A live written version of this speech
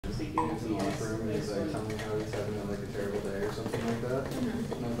speaking in the locker room, and he's like telling me how he's having like a terrible day or something like that. And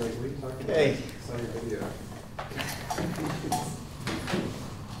I was like, what are you talking about? Hey. I saw your video.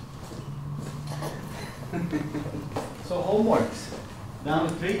 So homeworks. Down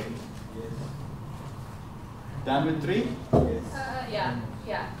to 3? Yes. Down to 3? Yeah.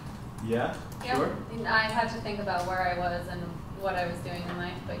 Yeah. Yeah? Yep. Sure? I had to think about where I was and what I was doing in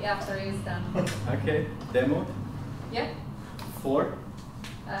life, but yeah, 3 is done. Okay. Demo? Yeah. 4?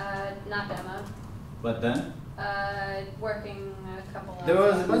 Not demoed. But then? Working a couple of There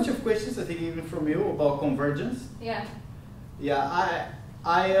was a bunch of questions, I think even from you, about convergence. Yeah. Yeah,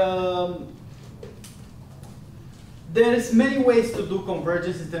 there's many ways to do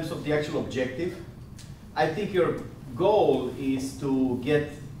convergence in terms of the actual objective. I think your goal is to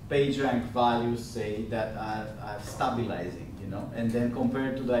get PageRank values, say, that are stabilizing, you know, and then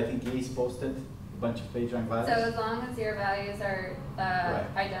compared to the, I think Liz posted a bunch of PageRank values. So as long as your values are Right.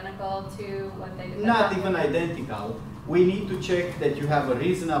 identical to what they did. Not even identical. We need to check that you have a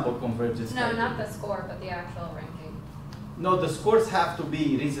reasonable convergence. No, criteria. not the score, but the actual ranking. No, the scores have to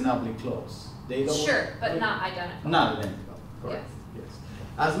be reasonably close. They don't. Sure, but not identical. Not identical. Correct. Yes. Yes.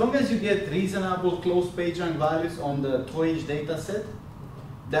 As long as you get reasonable close PageRank values on the 2H data set,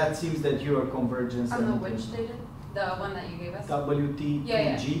 that seems that your convergence. On the which data? The one that you gave us?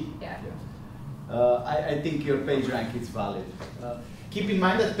 WT2G. Yeah. I think your PageRank is valid. Keep in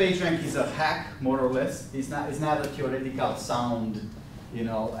mind that PageRank is a hack, more or less. It's not a theoretical sound, you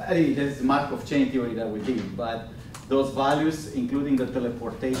know. I mean, there's the Markov chain theory that we did, but those values, including the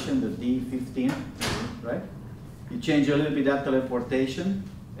teleportation, the D15, right? You change a little bit that teleportation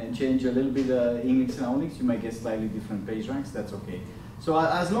and change a little bit the index and ownings, you might get slightly different PageRanks, that's okay. So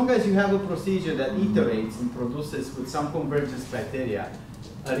as long as you have a procedure that iterates and produces with some convergence criteria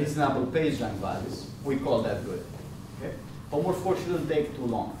a reasonable PageRank values, we call that good. Okay? Homework 4 shouldn't take too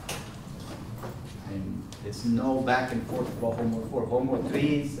long. And there's no back and forth about homework 4. Homework 3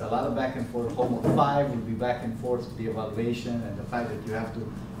 is a lot of back and forth. Homework 5 will be back and forth with the evaluation and the fact that you have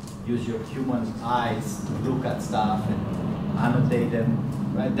to use your human eyes to look at stuff and annotate them.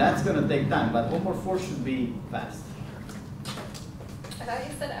 Right? That's going to take time, but homework 4 should be fast. I thought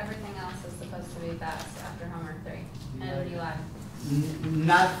you said everything else is supposed to be fast after homework 3, and you lied.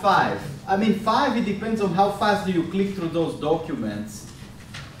 Not 5. I mean, 5, it depends on how fast do you click through those documents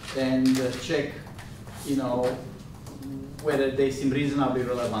and check, you know, whether they seem reasonably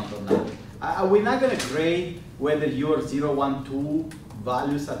relevant or not. We're not going to grade whether your 0, 1, 2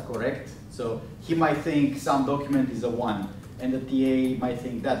 values are correct. So he might think some document is a 1, and the TA might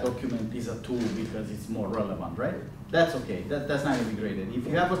think that document is a 2 because it's more relevant, right? That's okay. That's not going to be graded. If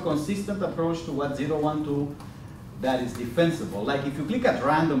you have a consistent approach to what 0, 1, 2, that is defensible. Like if you click at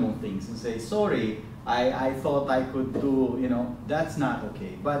random on things and say, sorry, I thought I could do, you know, that's not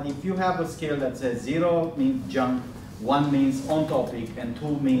okay. But if you have a scale that says 0 means junk, 1 means on topic, and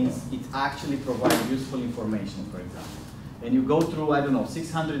 2 means it actually provides useful information, for example, and you go through, I don't know,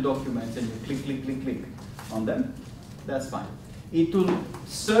 600 documents and you click, click, click, click on them, that's fine. It will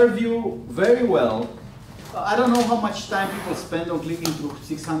serve you very well. I don't know how much time people spend on clicking through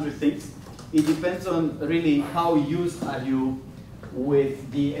 600 things. It depends on really how used are you with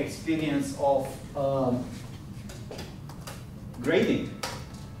the experience of grading.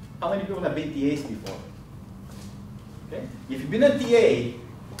 How many people have been TAs before? Okay. If you've been a TA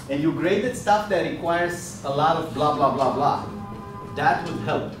and you graded stuff that requires a lot of blah, blah, blah, blah, that would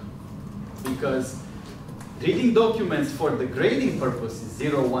help. Because reading documents for the grading purposes,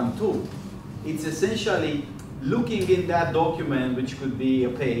 0, 1, 2, it's essentially looking in that document, which could be a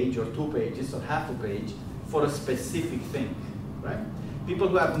page or 2 pages or half a page, for a specific thing, right? People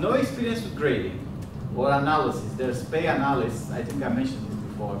who have no experience with grading or analysis, there's pay analysts, I think I mentioned this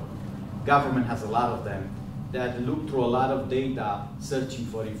before, government has a lot of them, that look through a lot of data searching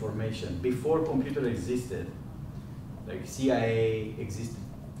for information. Before computer existed, like CIA existed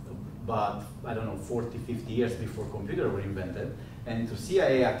about, I don't know, 40, 50 years before computers were invented, and to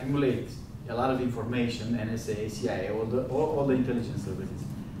CIA accumulate a lot of information, NSA, CIA, all the intelligence services.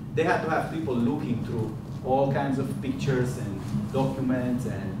 They had to have people looking through all kinds of pictures and documents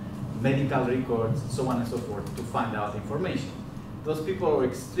and medical records, so on and so forth, to find out information. Those people are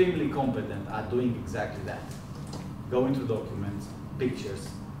extremely competent at doing exactly that. Going through documents, pictures,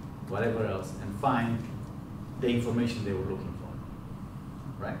 whatever else, and find the information they were looking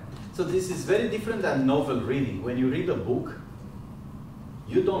for, right? So this is very different than novel reading. When you read a book,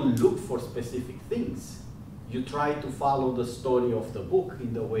 you don't look for specific things. You try to follow the story of the book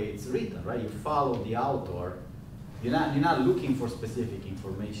in the way it's written, right? You follow the author. You're not looking for specific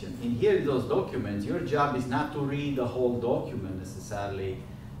information. In here, in those documents, your job is not to read the whole document necessarily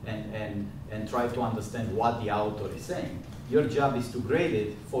and try to understand what the author is saying. Your job is to grade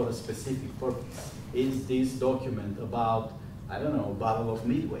it for a specific purpose. Is this document about, I don't know, Battle of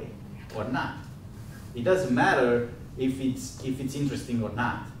Midway or not? It doesn't matter if it's interesting or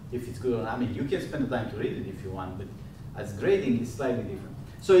not, if it's good or not. I mean, you can spend the time to read it if you want, but as grading is slightly different.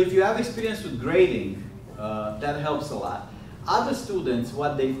 So if you have experience with grading, that helps a lot. Other students,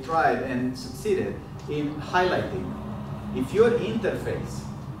 what they've tried and succeeded in highlighting. If your interface,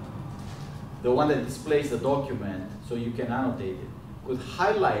 the one that displays the document so you can annotate it, could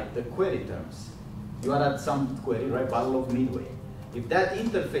highlight the query terms. You are at some query, right? Battle of Midway. If that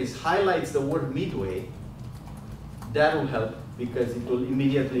interface highlights the word Midway, that will help because it will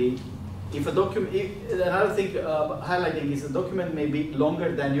immediately, if a document, another thing highlighting is a document may be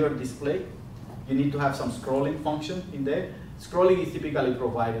longer than your display. You need to have some scrolling function in there. Scrolling is typically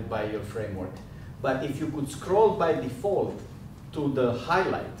provided by your framework. But if you could scroll by default to the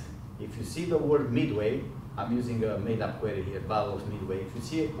highlight, if you see the word Midway, I'm using a made-up query here, Battle of Midway. If you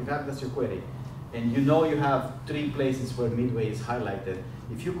see it, if that's your query, and you know you have 3 places where Midway is highlighted,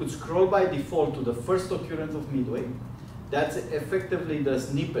 if you could scroll by default to the first occurrence of Midway, that's effectively the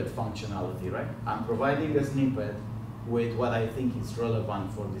snippet functionality, right? I'm providing a snippet with what I think is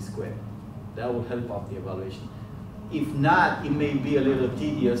relevant for this query. That will help out the evaluation. If not, it may be a little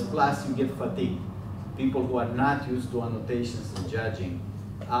tedious, plus you get fatigued. People who are not used to annotations and judging,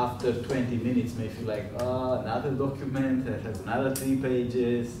 after 20 minutes may feel like, oh, another document that has another 3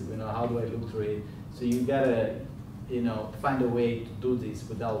 pages, you know, how do I look through it? So you gotta, you know, find a way to do this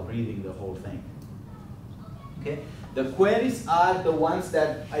without reading the whole thing. Okay? The queries are the ones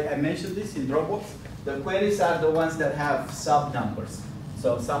that, I mentioned this in Dropbox, the queries are the ones that have sub numbers.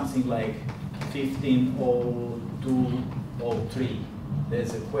 So something like 150203,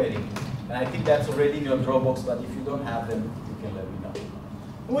 there's a query. And I think that's already in your Dropbox, but if you don't have them, you can let me know.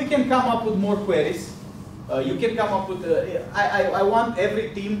 We can come up with more queries. You can come up with, I want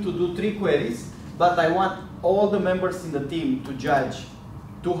every team to do 3 queries, but I want all the members in the team to judge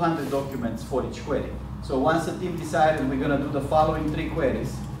 200 documents for each query. So once the team decided we're going to do the following 3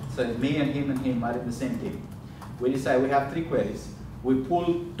 queries, so me and him are in the same team. We decide we have 3 queries. We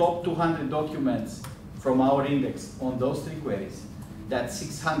pull top 200 documents from our index on those 3 queries. That's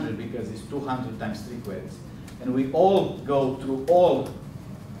 600 because it's 200 times 3 queries. And we all go through all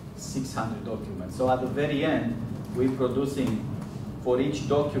 600 documents. So at the very end, we're producing for each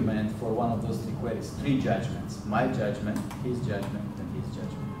document for one of those 3 queries, 3 judgments. My judgment, his judgment, and his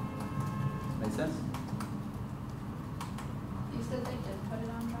judgment. Make sense? You said they did put it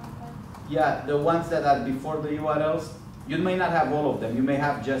on Dropbox? Yeah, the ones that are before the URLs, you may not have all of them. You may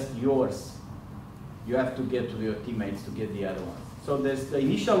have just yours. You have to get to your teammates to get the other ones. So there's the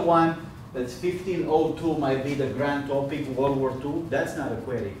initial one, that's 1502 might be the grand topic, World War II. That's not a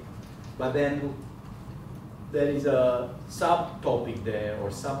query. But then there is a subtopic there or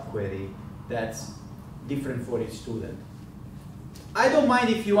subquery that's different for each student. I don't mind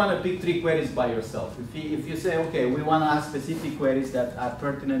if you want to pick 3 queries by yourself. If you say, okay, we want to ask specific queries that are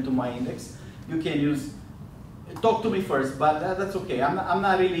pertinent to my index, you can use, talk to me first, but that's okay. I'm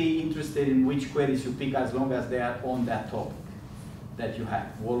not really interested in which queries you pick as long as they are on that topic that you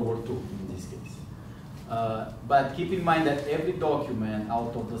have, World War II in this case. But keep in mind that every document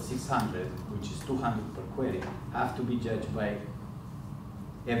out of the 600, which is 200 per query, have to be judged by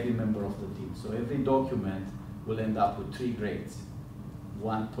every member of the team. So every document will end up with 3 grades,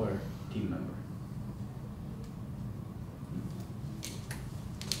 1 per team member.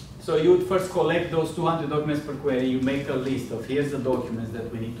 So you would first collect those 200 documents per query. You make a list of here's the documents that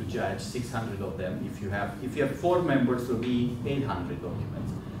we need to judge, 600 of them. If you have 4 members, it will be 800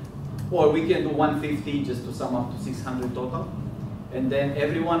 documents. Or we can do 150 just to sum up to 600 total. And then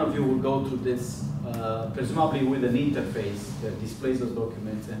every one of you will go through this, presumably with an interface that displays those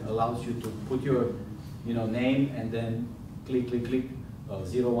documents and allows you to put your name and then click,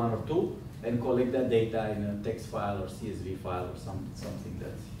 0, 1, or 2, and collect that data in a text file or CSV file or something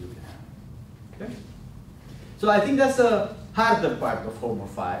that you can have. Okay? So I think that's a harder part of Homework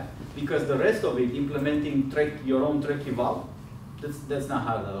 5, because the rest of it, implementing your own track eval, that's not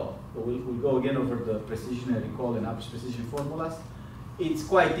hard at all. We'll go again over the precision and recall and average precision formulas. It's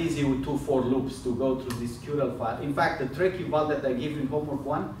quite easy with 2 for loops to go through this curl file. In fact, the track eval that I gave in Homework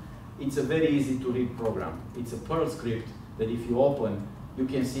 1, it's a very easy to read program. It's a Perl script that if you open, you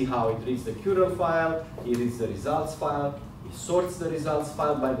can see how it reads the curl file, it reads the results file, it sorts the results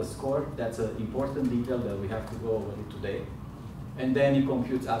file by the score. That's an important detail that we have to go over it today. And then it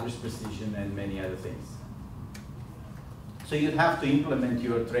computes average precision and many other things. So you have to implement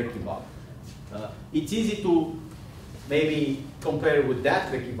your track eval. It's easy to maybe compare it with that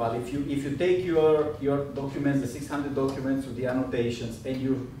trick eval. If you take your documents, the 600 documents with the annotations, and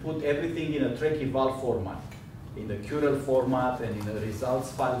you put everything in a trick eval format, in the curl format and in the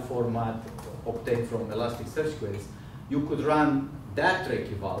results file format obtained from Elasticsearch queries, you could run that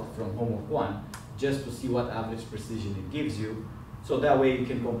trick eval from homework 1 just to see what average precision it gives you. So that way you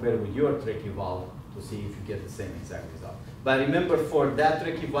can compare with your trick eval to see if you get the same exact result. But remember, for that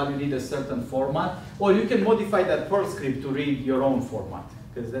trick eval, you need a certain format, or you can modify that Perl script to read your own format,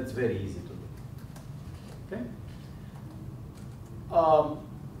 because that's very easy to do. Okay?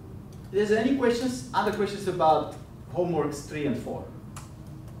 Is there any questions, other questions about homeworks 3 and 4?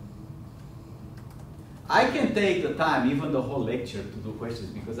 I can take the time, even the whole lecture, to do questions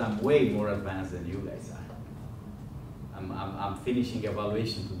because I'm way more advanced than you guys are. I'm finishing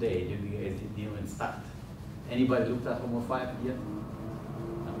evaluation today. You guys didn't even start. Anybody looked at homework 5 yet?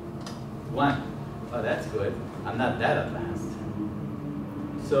 No. 1. Oh, that's good. I'm not that advanced.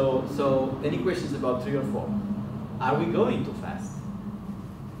 So any questions about 3 or 4? Are we going too fast?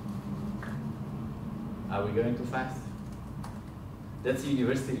 Are we going too fast? That's a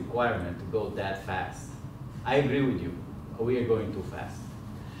university requirement to go that fast. I agree with you. We are going too fast.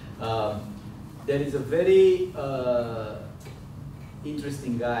 There is a very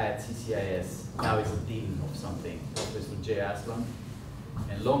interesting guy at CCIS. Now he's a dean of something, Professor J. Aslam.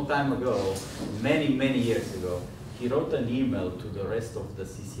 And a long time ago, many, many years ago, he wrote an email to the rest of the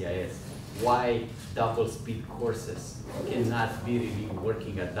CCIS why double speed courses cannot be really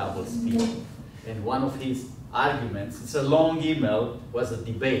working at double speed. And one of his arguments, it's a long email, was a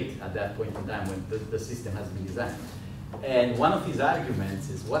debate at that point in time when the system has been designed. And one of his arguments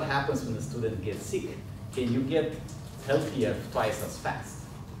is, what happens when a student gets sick? Can you get healthier twice as fast?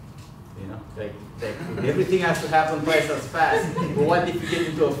 You know, like everything has to happen twice as fast. But what if you get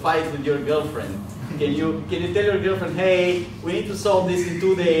into a fight with your girlfriend? Can you tell your girlfriend, hey, we need to solve this in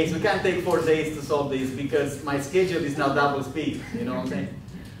 2 days. We can't take 4 days to solve this because my schedule is now double speed. You know what I'm saying?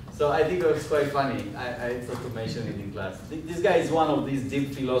 So I think it was quite funny. I thought to mention it in class. This guy is one of these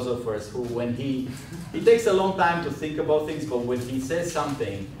deep philosophers who, when he takes a long time to think about things, but when he says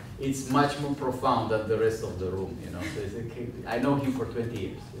something, it's much more profound than the rest of the room. You know, so I know him for 20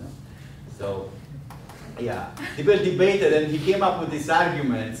 years. You know, so yeah, people debated, and he came up with these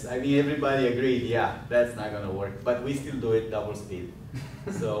arguments. I mean, everybody agreed, yeah, that's not going to work, but we still do it double speed.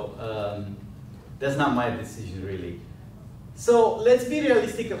 So that's not my decision, really. So let's be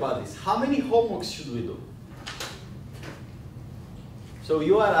realistic about this. How many homeworks should we do? So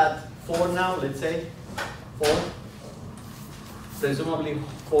you are at 4 now, let's say, 4. Presumably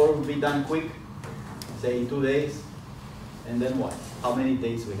 4 will be done quick, say in 2 days. And then what? How many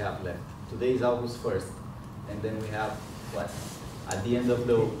days we have left? Today is August 1st. And then we have what? At the end of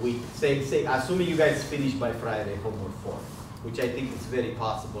the week, say, assuming you guys finish by Friday, homework 4, which I think is very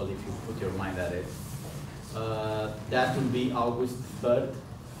possible if you put your mind at it. That will be August 3rd,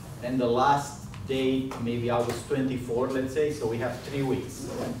 and the last date maybe August 24th, let's say, so we have 3 weeks.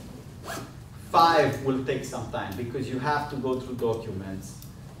 5 will take some time because you have to go through documents.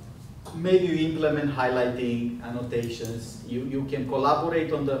 Maybe you implement highlighting, annotations. You can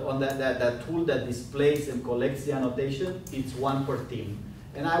collaborate on that tool that displays and collects the annotation. It's 1 per team.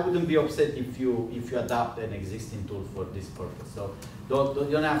 And I wouldn't be upset if you adopt an existing tool for this purpose. So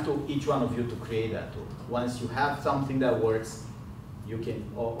you don't have to, each one of you, to create that tool. Once you have something that works, you can,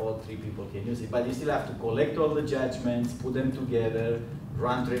 all 3 people can use it. But you still have to collect all the judgments, put them together,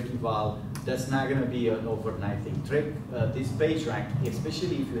 run trick eval. That's not going to be an overnight thing. This PageRank,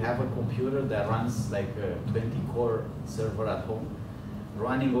 especially if you have a computer that runs like a 20-core server at home,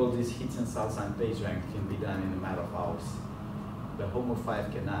 running all these hits and salsa on PageRank can be done in a matter of hours. The homework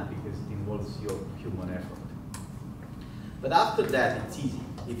 5 cannot because it involves your human effort. But after that, it's easy.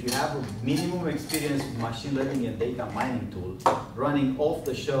 If you have a minimum experience with machine learning and data mining tools, running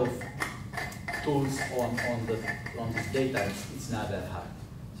off-the-shelf tools on this data, it's not that hard.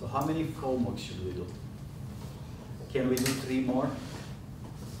 So how many homeworks should we do? Can we do 3 more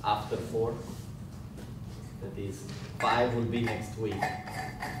after 4? That is, 5 will be next week,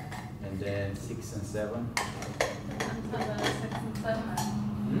 and then 6 and 7. About 6 and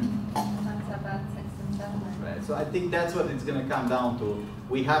 7. That's about 6 and 7. Right. So I think that's what it's going to come down to.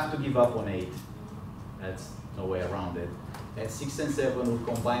 We have to give up on 8. That's no way around it. And 6 and 7, we'll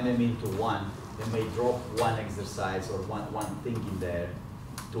combine them into 1. They may drop 1 exercise or one thing in there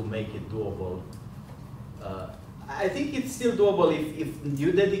to make it doable. I think it's still doable if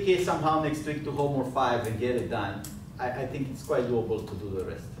you dedicate somehow next week to homework 5 and get it done. I think it's quite doable to do the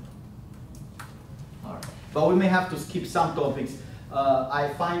rest. All right. But we may have to skip some topics.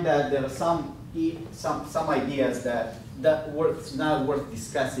 I find that there are some some ideas that it's not worth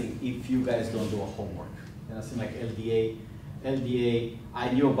discussing if you guys don't do a homework. You know, something like LDA,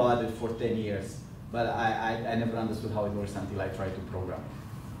 I knew about it for 10 years, but I never understood how it works until I tried to program.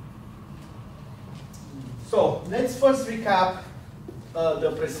 So let's first recap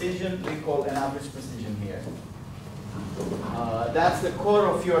the precision, recall, and average precision here. That's the core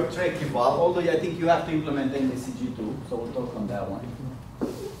of your track eval, although I think you have to implement NDCG too, so we'll talk on that one.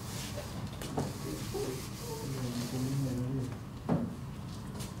 Let's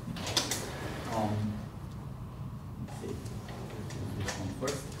see, this one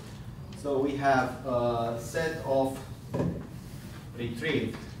first. So we have a set of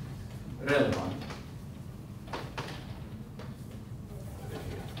retrieved relevant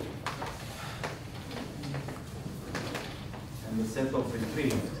and the set of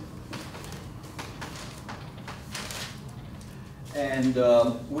retrieved. And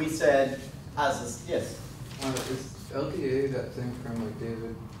we said, yes? Is LDA that thing from like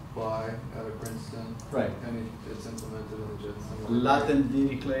David Bly out of Princeton? Right. And it's implemented in the JIT somewhere. Latent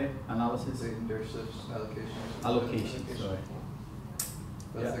declare analysis? Allocation, sorry.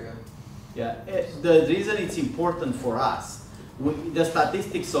 That's the guy. Yeah, the reason it's important for us, the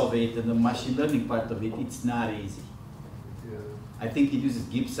statistics of it and the machine learning part of it, it's not easy. Yeah. I think it uses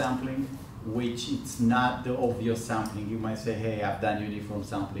GIP sampling, which it's not the obvious sampling. You might say, hey, I've done uniform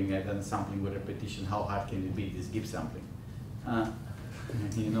sampling, I've done sampling with repetition, how hard can it be, this GIP sampling?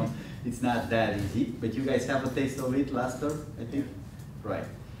 You know, it's not that easy, but you guys have a taste of it last term, I think? Right.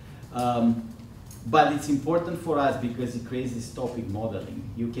 But it's important for us because it creates this topic modeling.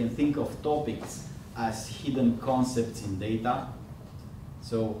 You can think of topics as hidden concepts in data.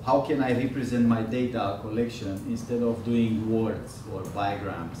 So how can I represent my data collection instead of doing words or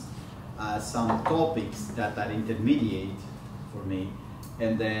diagrams as some topics that are intermediate for me,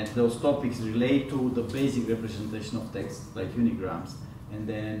 and then those topics relate to the basic representation of text like unigrams, and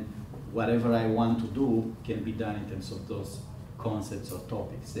then whatever I want to do can be done in terms of those concepts or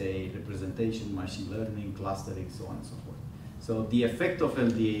topics, say representation, machine learning, clustering, so on and so forth. So the effect of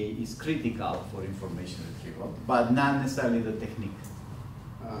LDA is critical for information retrieval, but not necessarily the technique.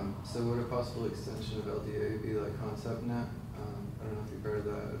 So would a possible extension of LDA be like ConceptNet? I don't know if you've heard of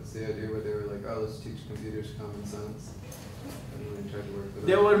that. It's the idea where they were like, oh, let's teach computers common sense. And they tried to work with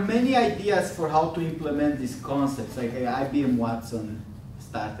There it. were many ideas for how to implement these concepts, like IBM Watson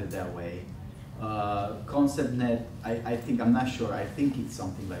started that way. ConceptNet, I think, I'm not sure, I think it's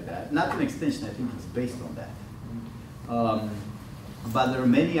something like that. Not an extension, I think it's based on that. But there are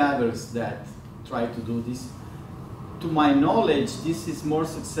many others that try to do this. To my knowledge, this is more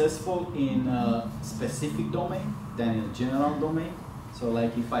successful in a specific domain than in a general domain. So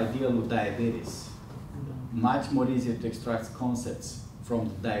like if I deal with diabetes, much more easier to extract concepts from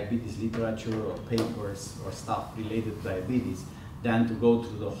the diabetes literature or papers or stuff related to diabetes than to go to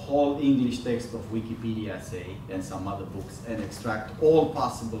the whole English text of Wikipedia, say, and some other books and extract all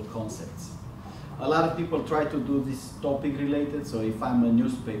possible concepts. A lot of people try to do this topic related, so if I'm a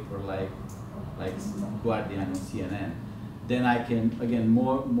newspaper like Guardian and CNN, then I can, again,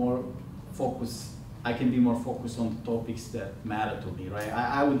 more focus, I can be more focused on topics that matter to me, right?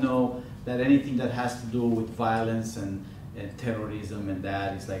 I would know that anything that has to do with violence and terrorism and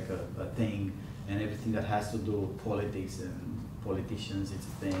that is like a thing, and everything that has to do with politics and politicians, it's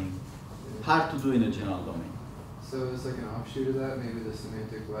a thing. Hard to do in a general domain. So it's like an offshoot of that, maybe the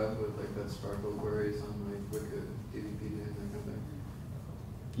semantic web with like that sparkle queries on like Wiki, DBpedia, and that kind of thing.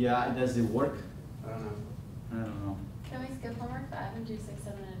 Yeah, does it work? I don't know. I don't know. Can we skip homework 5 and do 6,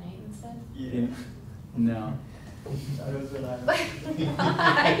 7, and 8 instead? Yeah. No. Why?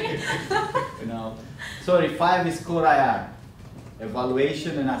 No. Sorry, 5 is core IR.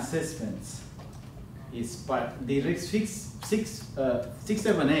 Evaluation and assessments is part. The 6,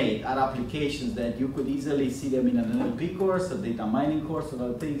 7, 8 are applications that you could easily see them in an NLP course, a data mining course, or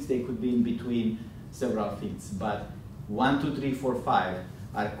other things. They could be in between several things. But 1, 2, 3, 4, 5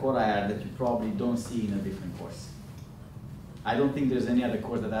 are core IR that you probably don't see in a different course. I don't think there's any other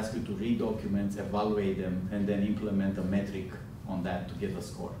course that asks you to read documents, evaluate them, and then implement a metric on that to get a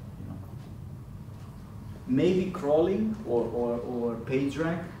score. You know? Maybe crawling or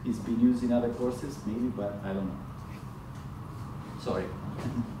PageRank is being used in other courses, maybe, but I don't know. Sorry. I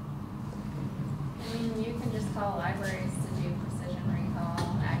mean, you can just call libraries to do precision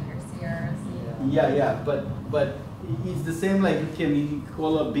recall, accuracy, ROC. Yeah, but it's the same like you can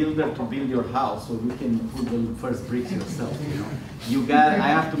call a builder to build your house, so you can put the first bricks yourself. You know, I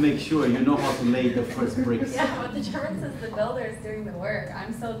have to make sure you know how to lay the first bricks. Yeah, but the German says the builder is doing the work.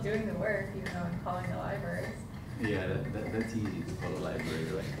 I'm still doing the work, even though I'm calling the libraries. Yeah, that's easy to call a library,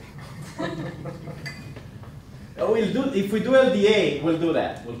 right? We'll do, if we do LDA, we'll do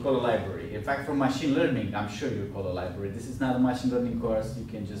that. We'll call a library. In fact, for machine learning, I'm sure you'll call a library. This is not a machine learning course. You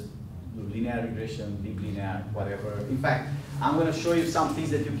can just do linear regression, deep linear, whatever. In fact, I'm going to show you some things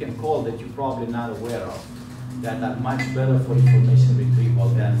that you can call that you're probably not aware of that are much better for information retrieval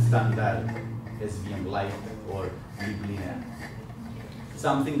than standard SVM-like or deep linear.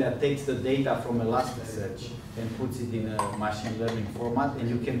 Something that takes the data from Elasticsearch and puts it in a machine learning format, and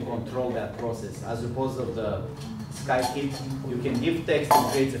you can control that process. As opposed to the Skykit, you can give text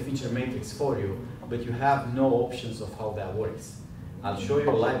and create a feature matrix for you, but you have no options of how that works. I'll show you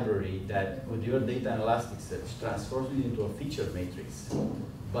a library that, with your data in Elasticsearch, transforms it into a feature matrix,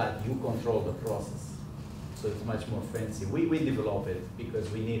 but you control the process. So it's much more fancy. We developed it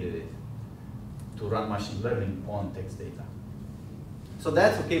because we needed it to run machine learning on text data. So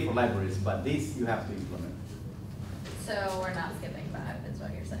that's okay for libraries, but this you have to implement. So we're not skipping 5, is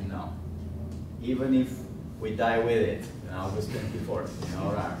what you're saying? No. Even if we die with it in August 24th in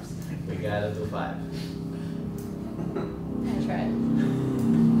our arms, we gotta do 5. I tried.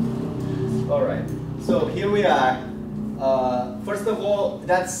 All right. So here we are. First of all,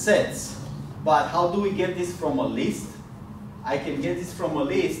 that's sets. But how do we get this from a list? I can get this from a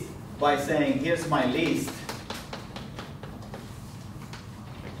list by saying, here's my list.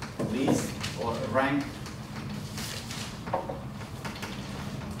 List or rank.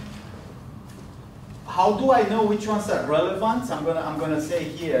 How do I know which ones are relevant? I'm gonna say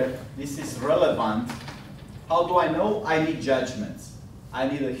here, this is relevant. How do I know? I need judgments. I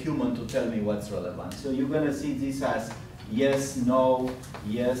need a human to tell me what's relevant. So you're gonna see this as yes, no,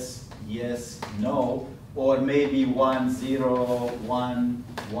 yes, yes, no, or maybe 1, 0, 1,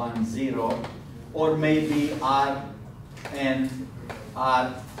 1, 0, or maybe R, N,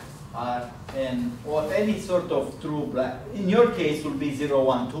 R, R, N, or any sort of true black. In your case, will be 0,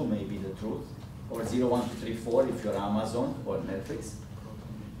 1, 2 maybe the truth, or 0, 1, 2, 3, 4 if you're Amazon or Netflix.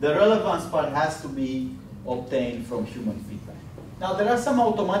 The relevance part has to be obtained from human feedback. Now, there are some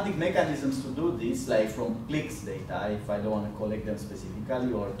automatic mechanisms to do this, like from clicks data, if I don't want to collect them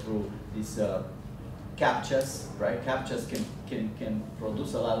specifically, or through these CAPTCHAs, right? CAPTCHAs can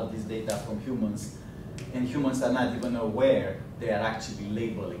produce a lot of this data from humans, and humans are not even aware they are actually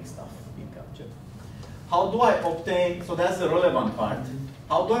labeling stuff in CAPTCHA. How do I obtain, so that's the relevant part.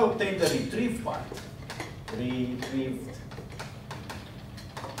 How do I obtain the retrieve part? Retrieved.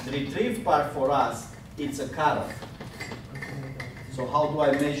 The retrieve part for us, it's a cutoff. So how do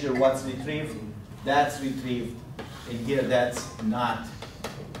I measure what's retrieved? That's retrieved, and here that's not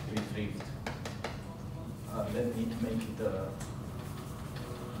retrieved. Let me make it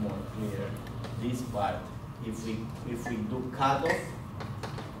more clear. This part, if we do cutoff,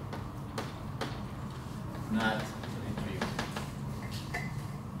 not retrieved.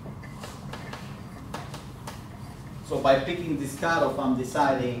 So by picking this cutoff, I'm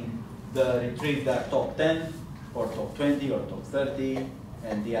deciding the retrieved are top 10, or top 20, or top 30,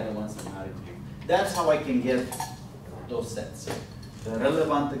 and the other ones are not retrieved. That's how I can get those sets. The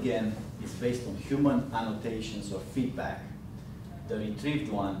relevant, again, is based on human annotations or feedback. The retrieved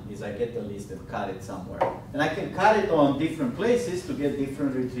one is I get the list and cut it somewhere. And I can cut it on different places to get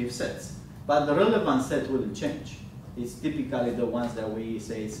different retrieve sets. But the relevant set wouldn't change. It's typically the ones that we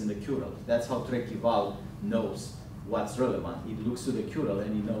say is in the curl. That's how Eval knows what's relevant. It looks to the curl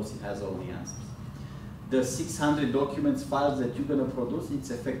and it knows it has all the answers. The 600 documents files that you're going to produce, it's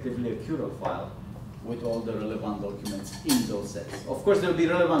effectively a curl file with all the relevant documents in those sets. Of course, there'll be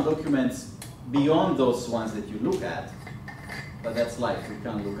relevant documents beyond those ones that you look at, but that's life. We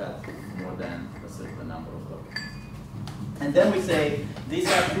can't look at more than a certain number of documents. And then we say, these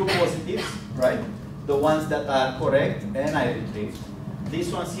are true positives, right? The ones that are correct and I retrieved.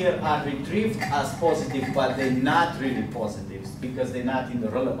 These ones here are retrieved as positive, but they're not really positives because they're not in the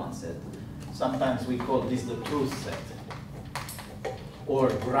relevant set. Sometimes we call this the truth set or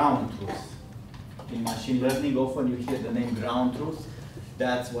ground truth. In machine learning, often you hear the name ground truth.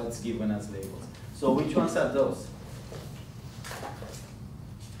 That's what's given as labels. So which ones are those?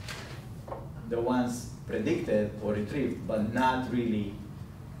 The ones predicted or retrieved, but not really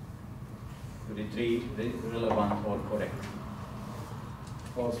relevant or correct.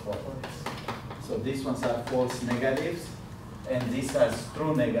 False positives. So these ones are false negatives, and these are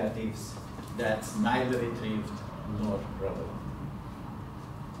true negatives. That's neither retrieved nor relevant.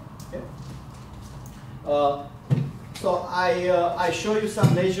 Okay. So I show you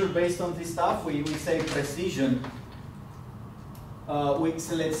some measure based on this stuff. We say precision. So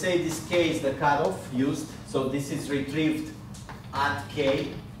let's say this K is the cutoff used. So this is retrieved at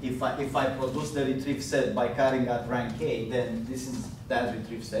K. if I produce the retrieve set by cutting at rank K, then this is that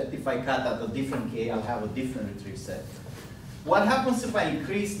retrieve set. If I cut at a different K, I'll have a different retrieve set. What happens if I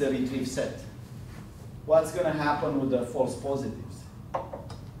increase the retrieve set? What's going to happen with the false positives?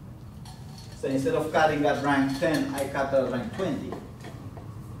 So instead of cutting at rank 10, I cut at rank 20.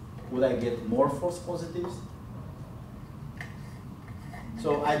 Would I get more false positives?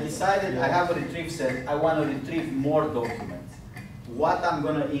 So I decided I have a retrieve set. I want to retrieve more documents. What I'm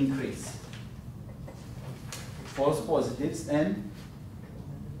going to increase? False positives and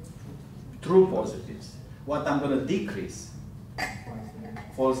true positives. What I'm going to decrease?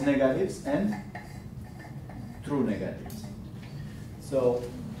 False negatives and true negatives. So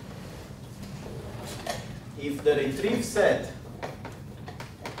if the retrieve set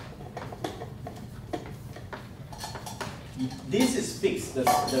this is fixed,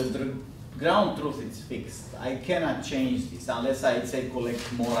 the ground truth is fixed. I cannot change this unless I say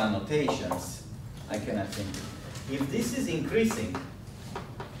collect more annotations. I cannot change it. If this is increasing,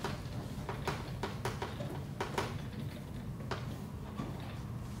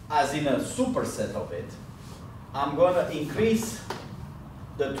 as in a superset of it, I'm going to increase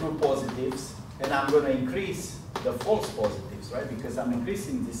the true positives and I'm going to increase the false positives, right? Because I'm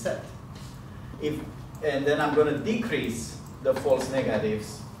increasing the set. And then I'm going to decrease the false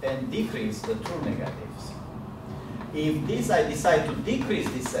negatives and decrease the true negatives. If I decide to decrease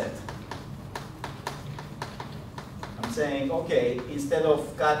this set, I'm saying, okay, instead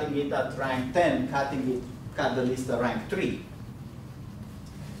of cutting it at rank 10, cut the list at rank 3.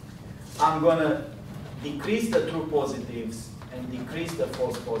 I'm going to decrease the true positives and decrease the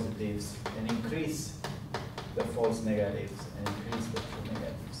false positives and increase the false negatives and increase the true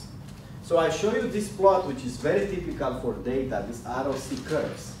negatives. So I show you this plot, which is very typical for data, these ROC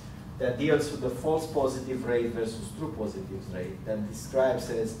curves that deals with the false positive rate versus true positive rate, that describes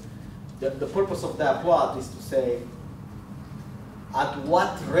as, the purpose of that plot is to say, at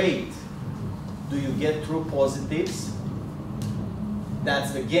what rate do you get true positives?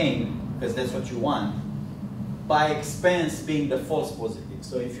 That's the gain, because that's what you want, by expense being the false positive.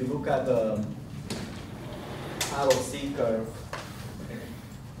 So if you look at the ROC curve,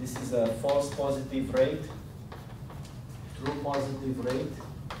 this is a false positive rate, true positive rate.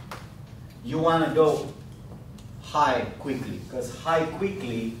 You want to go high quickly, because high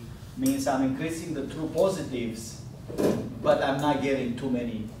quickly means I'm increasing the true positives, but I'm not getting too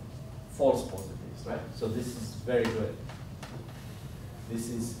many false positives, right? So this is very good. This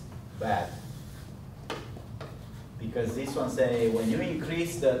is bad. Because this one say, when you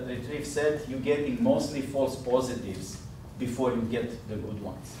increase the retrieve set, you're getting mostly false positives before you get the good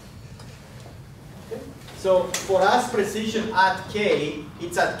ones. Okay. So for us, precision at K,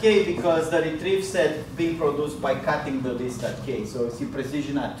 it's at K because the retrieve set being produced by cutting the list at K. So you see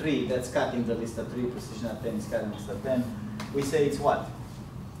precision at 3, that's cutting the list at 3, precision at 10 is cutting the list at 10. We say it's what?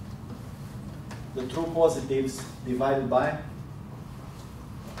 The true positives divided by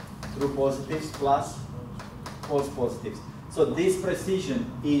true positives plus false positives. So this precision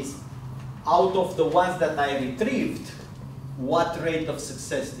is out of the ones that I retrieved, what rate of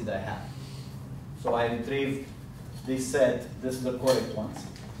success did I have? So I retrieved this set, this is the correct ones.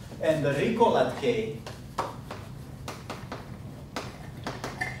 And the recall at K,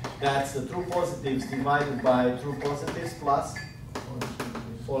 that's the true positives divided by true positives plus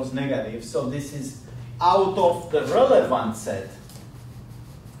false negatives. So this is out of the relevant set,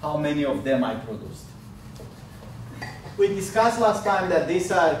 how many of them I produced. We discussed last time that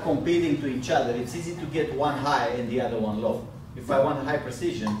these are competing to each other. It's easy to get one high and the other one low. If I want high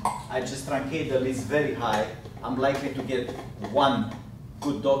precision, I just truncate the list very high. I'm likely to get one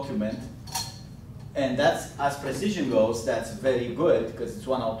good document. And that's, as precision goes, that's very good because it's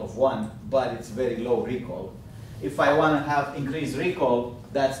 1 out of 1, but it's very low recall. If I want to have increased recall,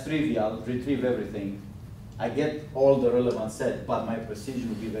 that's trivial, retrieve everything. I get all the relevant set, but my precision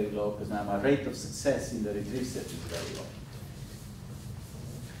will be very low because now my rate of success in the retrieve set is very low.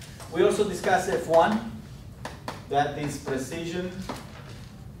 We also discussed F1, that is precision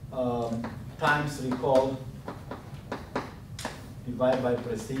times recall divided by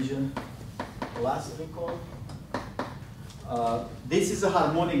precision plus recall. This is a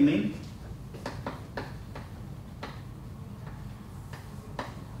harmonic mean.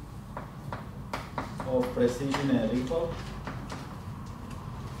 Of precision and recall.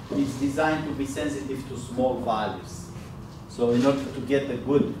 It's designed to be sensitive to small values. So in order to get a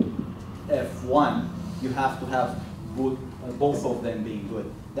good F1, you have to have good, both of them being good.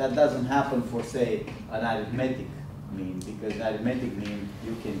 That doesn't happen for, say, an arithmetic mean, because an arithmetic mean,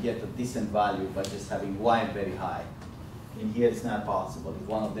 you can get a decent value by just having y very high. In here it's not possible. If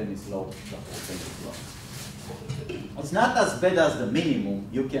one of them is low, the whole thing is low. It's not as bad as the minimum.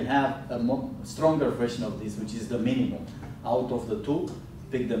 You can have a more stronger version of this, which is the minimum. Out of the two,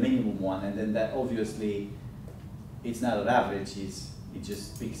 pick the minimum one, and then that obviously it's not an average, it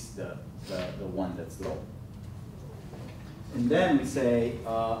just picks the one that's low. And then we say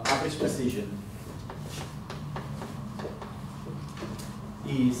average precision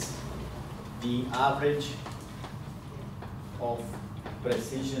is the average of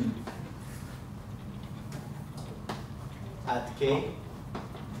precision at k,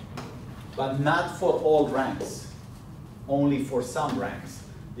 but not for all ranks, only for some ranks.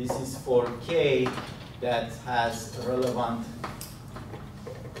 This is for k that has relevant,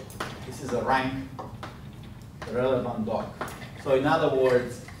 this is a rank relevant doc. So in other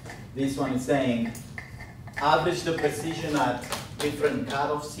words, this one is saying average the precision at different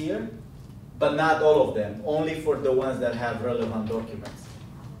cutoffs here, but not all of them, only for the ones that have relevant documents.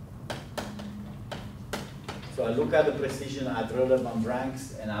 So I look at the precision at relevant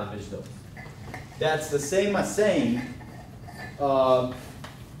ranks and average those. That's the same as saying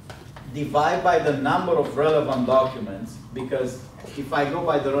divide by the number of relevant documents, because if I go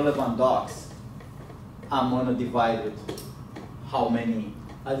by the relevant docs, I'm going to divide with how many,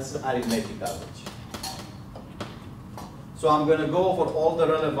 as arithmetic average. So I'm going to go over all the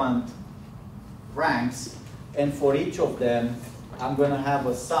relevant ranks, and for each of them, I'm going to have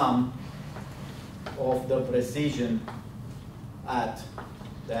a sum of the precision at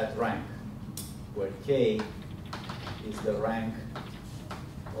that rank, where k is the rank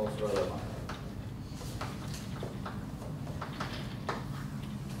of relevant.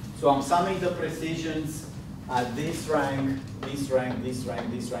 So I'm summing the precisions at this rank, this rank, this rank,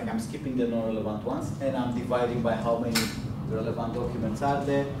 this rank. I'm skipping the non-relevant ones, and I'm dividing by how many relevant documents are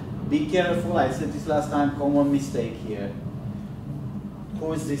there. Be careful, I said this last time, common mistake here.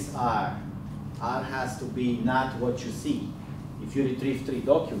 Who is this R? R has to be not what you see. If you retrieve 3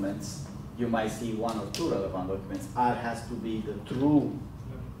 documents, you might see 1 or 2 relevant documents. R has to be the true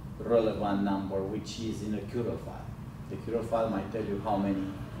relevant number, which is in a Curl file. The Curl file might tell you how many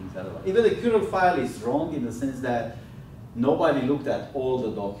things are relevant. Even the Curl file is wrong in the sense that nobody looked at all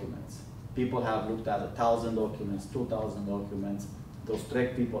the documents. People have looked at 1,000 documents, 2,000 documents. Those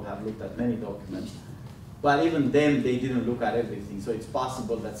track people have looked at many documents. But even them, they didn't look at everything. So it's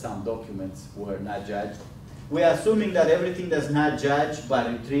possible that some documents were not judged. We're assuming that everything that's not judged but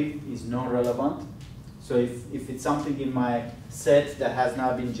retrieved is non-relevant. So if it's something in my set that has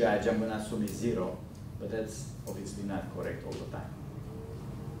not been judged, I'm going to assume it's 0. But that's obviously not correct all the time.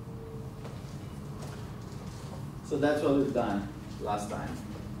 So that's what we've done last time.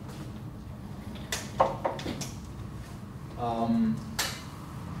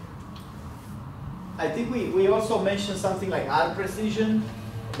 I think we also mentioned something like R precision,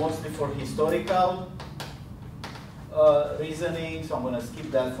 mostly for historical reasoning, so I'm going to skip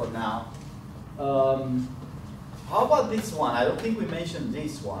that for now. How about this one? I don't think we mentioned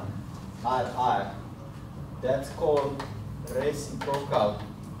this one, RR. That's called reciprocal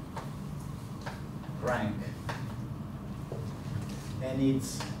rank. And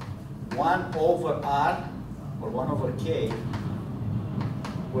it's 1 over R, or 1 over K,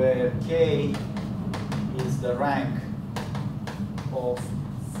 where K is the rank of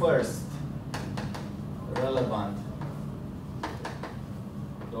first relevant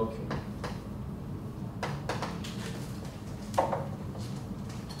document.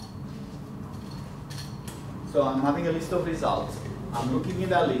 So I'm having a list of results. I'm looking in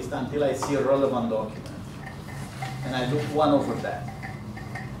that list until I see a relevant document. And I look 1 over that.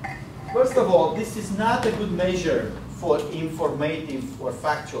 First of all, this is not a good measure for informative or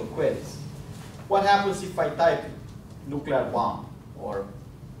factual queries. What happens if I type nuclear bomb or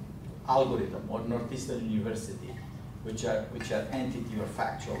algorithm or Northeastern University, which are entity or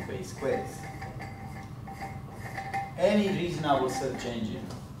factual based queries? Any reasonable search engine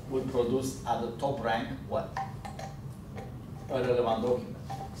will produce at the top rank what? A relevant document.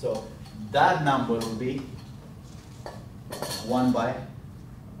 So that number will be 1 by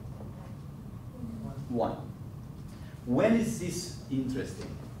 1. When is this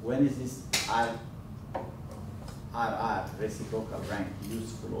interesting? When is this RR, reciprocal rank,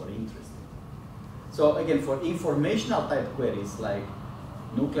 useful or interesting? So again, for informational type queries like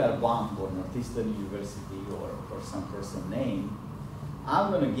nuclear bomb or Northeastern University or some person name,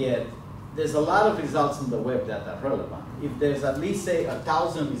 I'm going to get, there's a lot of results on the web that are relevant. If there's at least, say,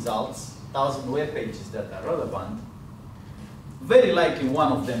 1,000 results, 1,000 web pages that are relevant, very likely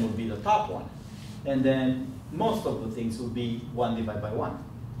one of them will be the top one. And then most of the things will be 1 divided by 1.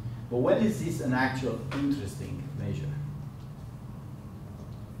 But when is this an actual interesting measure?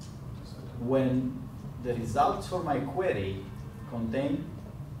 when the results for my query contain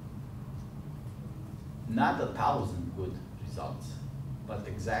not 1,000 good results, but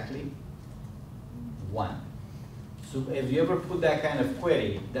exactly 1. So have you ever put that kind of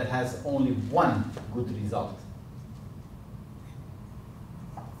query that has only 1 good result?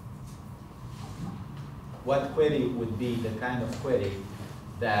 What query would be the kind of query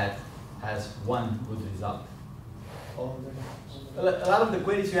that has 1 good result? A lot of the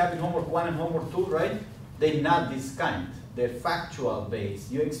queries you have in homework 1 and homework 2, right? They're not this kind. They're factual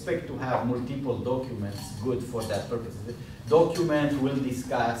based. You expect to have multiple documents good for that purpose. The document will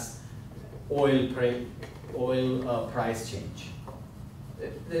discuss oil price change.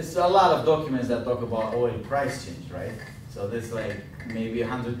 There's a lot of documents that talk about oil price change, right? So there's like maybe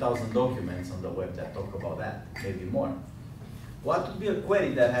 100,000 documents on the web that talk about that, maybe more. What would be a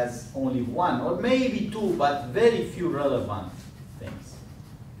query that has only 1 or maybe 2, but very few relevant things?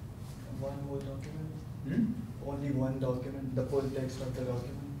 One whole document? Hmm? Only one document, the full text of the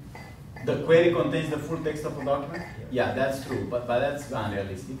document? The query contains the full text of a document? Yeah, that's true, but that's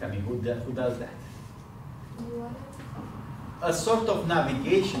unrealistic. I mean, who does that? A sort of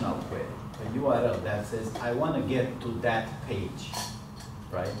navigational query, a URL that says, I want to get to that page,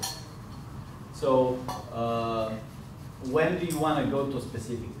 right? So, when do you want to go to a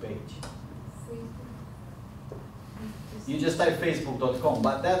specific page? You just type facebook.com,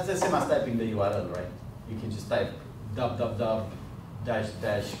 but that's the same as typing the URL, right? You can just type www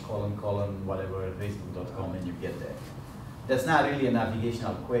 -- whatever facebook.com and you get there. That's not really a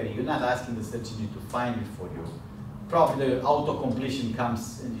navigational query. You're not asking the search engine to find it for you. Probably the auto-completion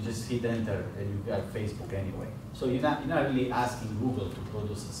comes and you just hit enter and you got Facebook anyway. So you're not really asking Google to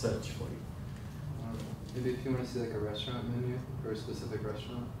produce a search for you. Maybe if you want to see like a restaurant menu for a specific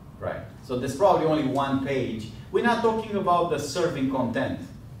restaurant. Right. So there's probably only 1 page. We're not talking about the serving content.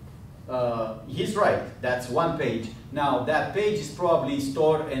 He's right. That's 1 page. Now that page is probably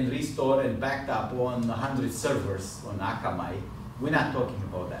stored and restored and backed up on 100 servers on Akamai. We're not talking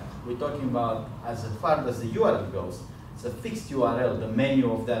about that. We're talking about, as far as the URL goes, it's a fixed URL, the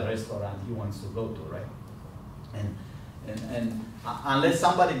menu of that restaurant he wants to go to, right? And unless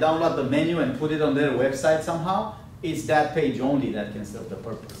somebody download the menu and put it on their website somehow, it's that page only that can serve the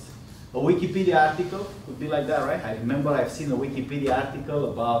purpose. A Wikipedia article would be like that, right? I remember I've seen a Wikipedia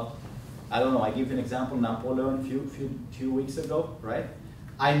article about, I don't know, I give you an example, Napoleon a few weeks ago, right?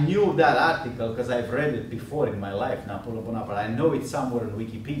 I knew that article because I've read it before in my life, Napoleon Bonaparte. I know it's somewhere in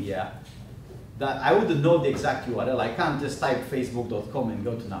Wikipedia. That I wouldn't know the exact URL. I can't just type facebook.com and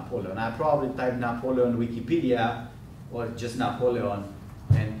go to Napoleon. I probably type Napoleon Wikipedia or just Napoleon,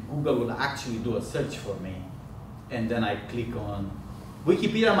 and Google will actually do a search for me. And then I click on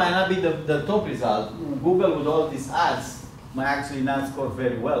Wikipedia might not be the top result. Google with all these ads might actually not score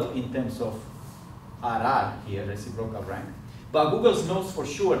very well in terms of RR here, reciprocal rank. But Google knows for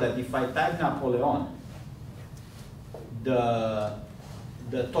sure that if I type Napoleon, the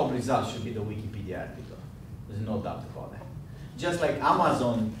top result should be the Wikipedia article. There's no doubt about that. Just like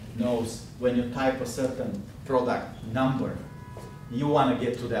Amazon knows when you type a certain product number, you want to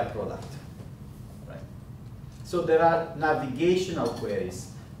get to that product. So there are navigational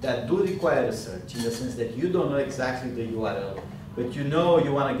queries that do require a search in the sense that you don't know exactly the URL, but you know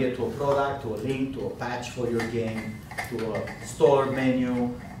you want to get to a product, to a link, to a patch for your game, to a store menu,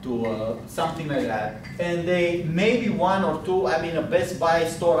 to something like that. And they maybe 1 or 2, I mean a Best Buy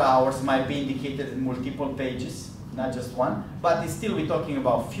store hours might be indicated in multiple pages, not just 1, but still we're talking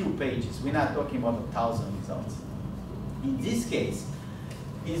about few pages. We're not talking about 1,000 results. In this case,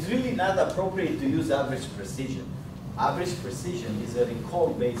 it's really not appropriate to use average precision. Average precision is a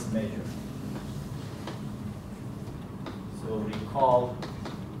recall-based measure. So recall-based.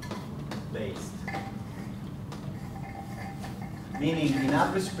 Meaning in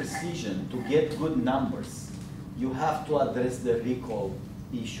average precision, to get good numbers, you have to address the recall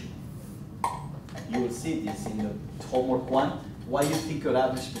issue. You will see this in the homework 1. Why you think your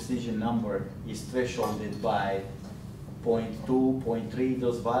average precision number is thresholded by 0.2, 0.3,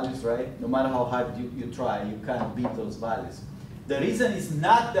 those values, right? No matter how hard you try, you can't beat those values. The reason is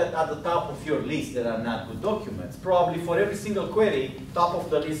not that at the top of your list there are not good documents. Probably for every single query, top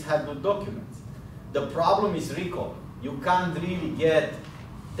of the list have good documents. The problem is recall. You can't really get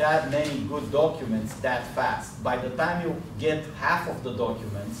that many good documents that fast. By the time you get half of the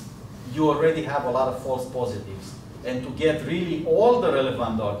documents, you already have a lot of false positives. And to get really all the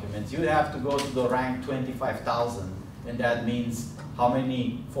relevant documents, you have to go to the rank 25,000. And that means how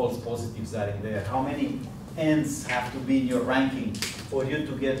many false positives are in there, how many ends have to be in your ranking for you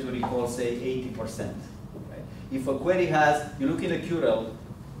to get to recall, say, 80%. Right? If a query has, you look in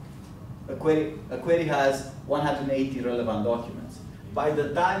a a query has 180 relevant documents. By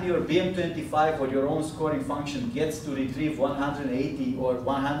the time your BM25 or your own scoring function gets to retrieve 180 or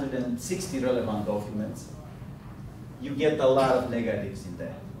 160 relevant documents, you get a lot of negatives in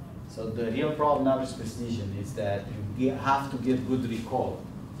there. So the real problem now with precision is that you have to get good recall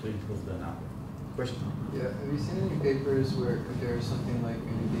to improve the number. Question? Yeah, have you seen any papers where it compares something like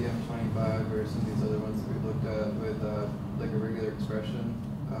maybe DM25 or some of these other ones that we've looked at with like a regular expression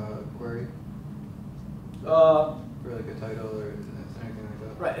query? For like a title or anything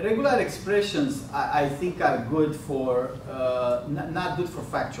like that? Right, regular expressions I think are good for, not good for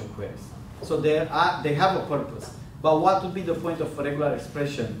factual queries. So they have a purpose. But what would be the point of a regular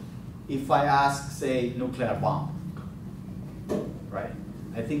expression if I ask, say, nuclear bomb? Right?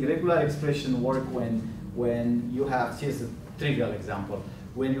 I think regular expression work when you have, here's a trivial example,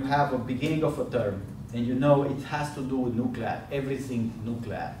 when you have a beginning of a term and you know it has to do with nuclear, everything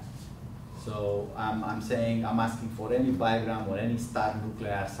nuclear. So I'm saying, I'm asking for any diagram or any star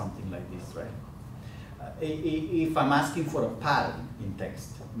nuclear, something like this, right? If I'm asking for a pattern in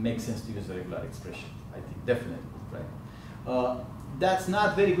text, it makes sense to use a regular expression, I think, definitely, right? That's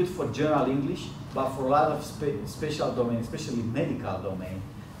not very good for general English, but for a lot of special domains, especially medical domain,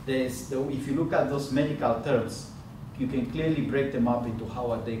 if you look at those medical terms, you can clearly break them up into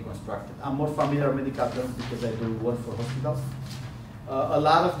how are they constructed. I'm more familiar with medical terms because I do work for hospitals. A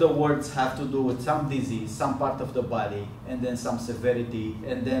lot of the words have to do with some disease, some part of the body, and then some severity,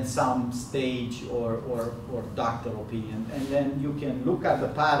 and then some stage or doctor opinion. And then you can look at the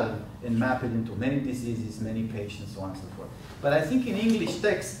pattern and map it into many diseases, many patients, so on and so forth. But I think in English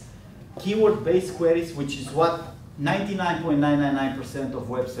text, keyword-based queries, which is what 99.999% of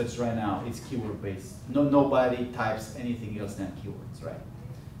web search right now, is keyword-based. Nobody types anything else than keywords, right?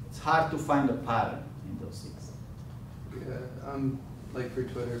 It's hard to find a pattern in those things. Yeah, like for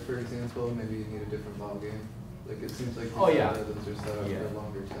Twitter, for example, maybe you need a different ballgame. Like it seems like those are set up for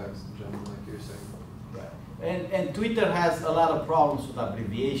longer text in general, like you're saying. Right. And Twitter has a lot of problems with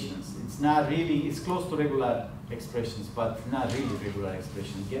abbreviations. It's not really, it's close to regular expressions, but not really regular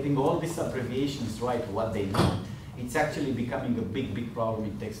expressions. Getting all these abbreviations right, what they mean, it's actually becoming a big problem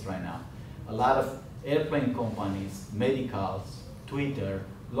in text right now. A lot of airplane companies, medicals, Twitter,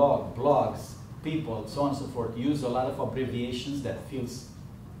 blogs, people, so on and so forth, use a lot of abbreviations that feels,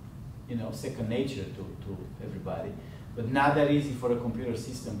 second nature to everybody. But not that easy for a computer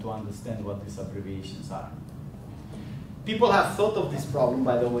system to understand what these abbreviations are. People have thought of this problem,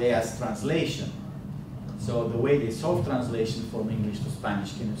 by the way, as translation. So the way they solve translation from English to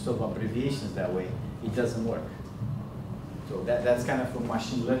Spanish, can you solve abbreviations that way? It doesn't work. So that's kind of a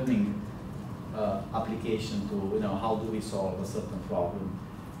machine learning application to, how do we solve a certain problem.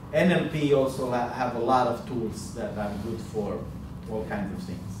 NLP also have a lot of tools that are good for all kinds of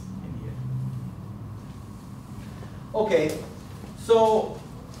things in here. Okay, so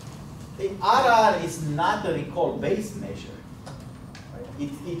the RR is not a recall-based measure. Right?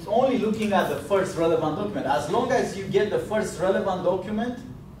 It's only looking at the first relevant document. As long as you get the first relevant document,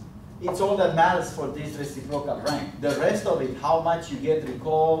 it's all that matters for this reciprocal rank. The rest of it, how much you get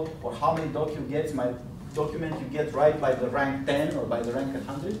recall or how many documents you get right by the rank 10 or by the rank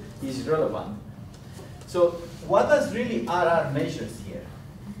 100 is irrelevant. So what does really RR measures here?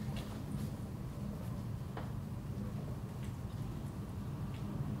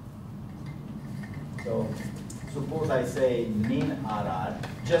 So suppose I say mean RR,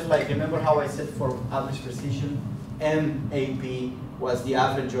 just like, remember how I said for average precision, MAP was the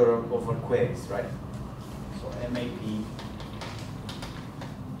average over queries, right? So MAP,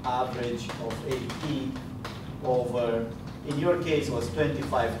 average of AP over, in your case, was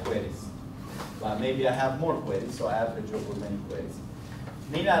 25 queries. Well, maybe I have more queries, so average over many queries.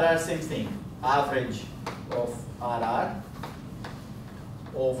 Mean RR, same thing. Average of RR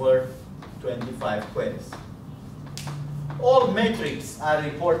over 25 queries. All metrics are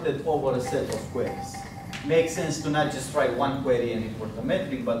reported over a set of queries. Makes sense to not just try one query and report a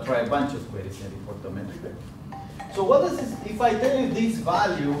metric, but try a bunch of queries and report a metric. So what does this, if I tell you this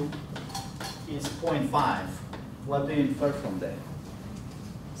value is 0.5, what do you infer from that?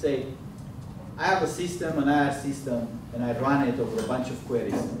 Say, I have a system, an IR system, and I run it over a bunch of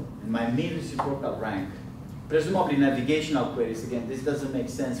queries, and my mean reciprocal rank, presumably navigational queries, again, this doesn't make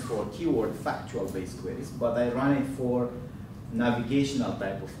sense for keyword factual-based queries, but I run it for navigational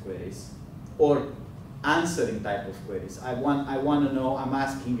type of queries, or answering type of queries. I want to know, I'm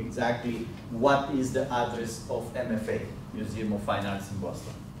asking exactly what is the address of MFA, Museum of Fine Arts in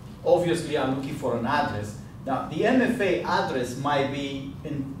Boston. Obviously, I'm looking for an address. Now, the MFA address might be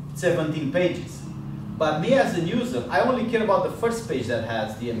in 17 pages, But me as a user, I only care about the first page that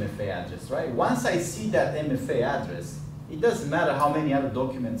has the MFA address, right? Once I see that MFA address, it doesn't matter how many other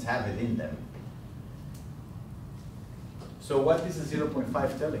documents have it in them. So what is the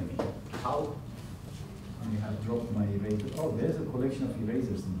 0.5 telling me? How? I have dropped my eraser. Oh, there's a collection of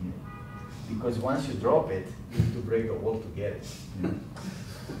erasers in here. Because once you drop it, you have to break a wall to get it. You know?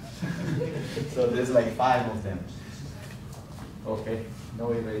 So there's like 5 of them. Okay,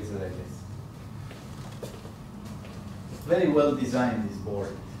 no eraser, I guess. Very well designed, this board.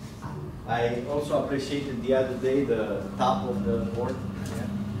 I also appreciated the other day the top of the board.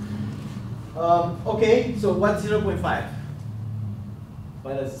 Yeah. Okay, so what's 0.5?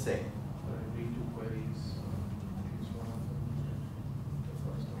 What does it say? Redo queries. I think it's one of them.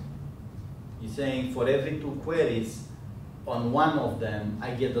 The first one. You're saying for every 2 queries, on one of them,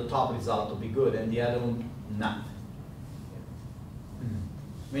 I get the top result to be good, and the other one, not.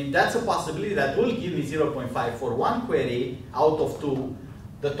 I mean, that's a possibility that will give me 0.5 for one query out of 2.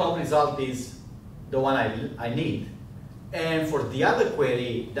 The top result is the one I need. And for the other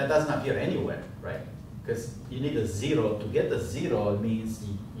query, that doesn't appear anywhere, right? Because you need a 0. To get the 0, it means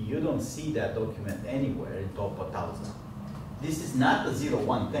you don't see that document anywhere in top 1,000. This is not the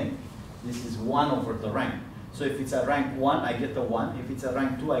 0-1 thing. This is 1 over the rank. So if it's a rank 1, I get the 1. If it's a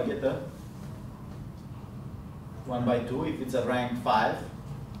rank 2, I get the 1 by 2. If it's a rank 5,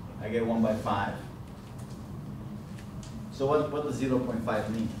 I get 1 by 5. So what does 0.5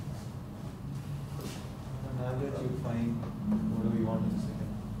 mean? On average, you find what do we want in the second?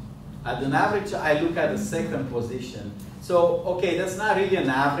 At an average, I look at the second position. So, okay, that's not really an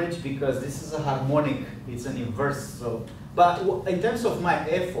average because this is a harmonic, it's an inverse. So, but in terms of my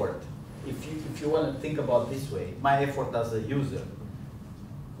effort, if you want to think about this way, my effort as a user,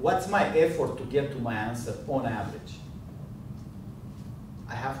 what's my effort to get to my answer on average?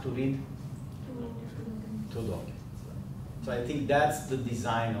 I have to read 2 documents. So I think that's the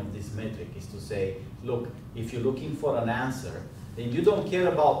design of this metric, is to say, look, if you're looking for an answer, then you don't care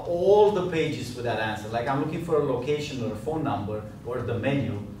about all the pages for that answer. Like I'm looking for a location or a phone number or the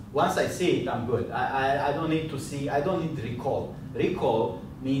menu. Once I see it, I'm good. I don't need to see, I don't need recall. Recall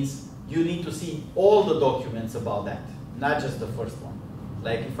means you need to see all the documents about that, not just the first one.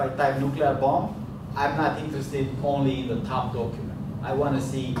 Like if I type nuclear bomb, I'm not interested only in the top document. I want to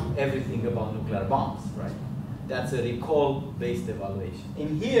see everything about nuclear bombs, right? That's a recall-based evaluation.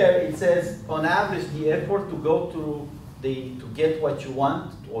 In here, it says, on average, the effort to go to to get what you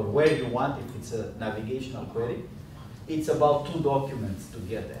want or where you want, if it's a navigational query, it's about 2 documents to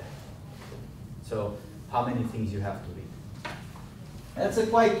get there. So how many things you have to read. That's a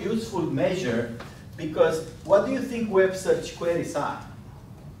quite useful measure because what do you think web search queries are?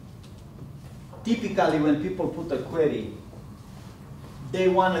 Typically, when people put a query, they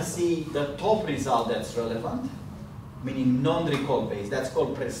want to see the top result that's relevant, meaning non-recall based. That's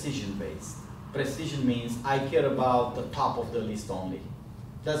called precision based. Precision means I care about the top of the list only.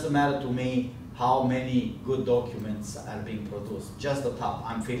 Doesn't matter to me how many good documents are being produced, just the top.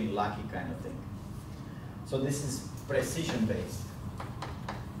 I'm feeling lucky kind of thing. So this is precision based.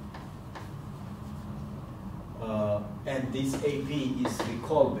 And this AP is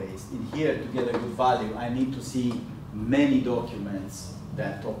recall based. In here, to get a good value, I need to see many documents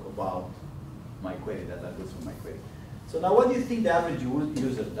that talk about my query, that are good for my query. So now what do you think the average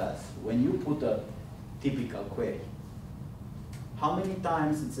user does when you put a typical query? How many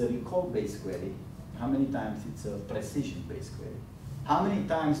times it's a recall-based query? How many times it's a precision-based query? How many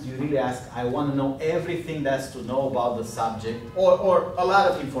times do you really ask, I want to know everything that's to know about the subject, or a lot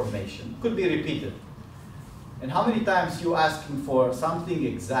of information? Could be repeated. And how many times you asking for something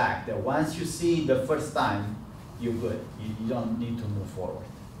exact that once you see the first time, you're good. You don't need to move forward.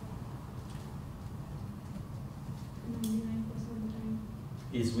 99% of the time.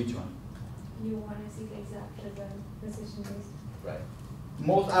 Is which one? You want to seek exact as a precision based. Right.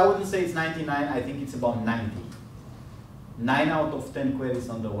 Most, I wouldn't say it's 99, I think it's about 90. 9 out of 10 queries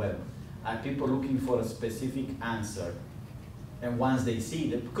on the web are people looking for a specific answer. And once they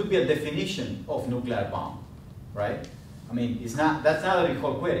see it, could be a definition of nuclear bomb, right? I mean, that's not a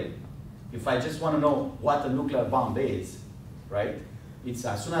recall query. If I just want to know what a nuclear bomb is, right? It's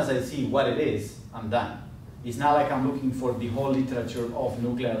as soon as I see what it is, I'm done. It's not like I'm looking for the whole literature of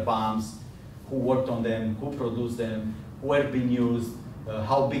nuclear bombs, who worked on them, who produced them, where being used,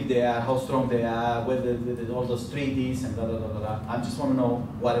 how big they are, how strong they are, whether all those treaties and da da da da da. I just want to know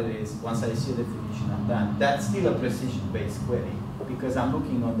what it is. Once I see the definition, I'm done. That's still a precision-based query because I'm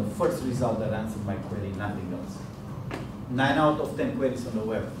looking on the first result that answered my query, nothing else. 9 out of 10 queries on the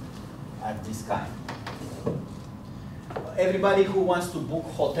web are this kind. Everybody who wants to book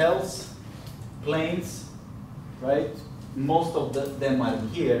hotels, planes, right? Most of them are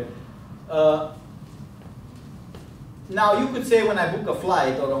here. Now you could say when I book a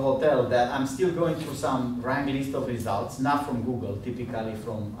flight or a hotel that I'm still going through some rank list of results, not from Google, typically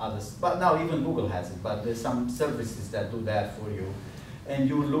from others. But now even Google has it, but there's some services that do that for you. And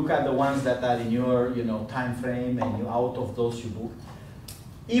you look at the ones that are in your time frame, and you, out of those you book.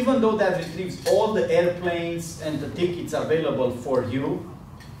 Even though that retrieves all the airplanes and the tickets available for you,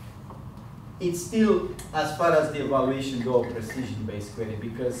 it's still, as far as the evaluation go, a precision-based query,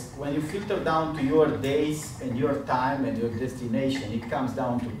 because when you filter down to your days and your time and your destination, it comes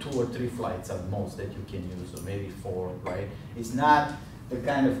down to 2 or 3 flights at most that you can use, or maybe 4, right? It's not the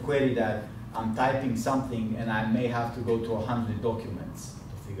kind of query that I'm typing something and I may have to go to 100 documents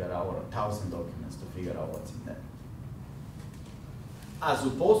to figure out, or 1,000 documents to figure out what's in there. As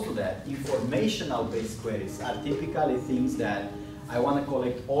opposed to that, informational-based queries are typically things that I want to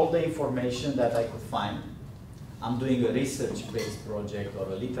collect all the information that I could find. I'm doing a research-based project or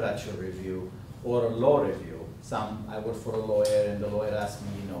a literature review or a law review. I work for a lawyer and the lawyer asks me,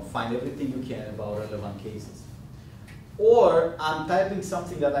 find everything you can about relevant cases. Or I'm typing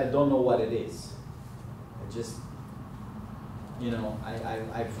something that I don't know what it is. I just,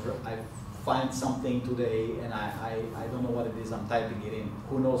 I find something today and I don't know what it is, I'm typing it in.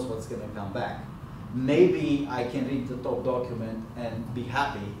 Who knows what's going to come back? Maybe I can read the top document and be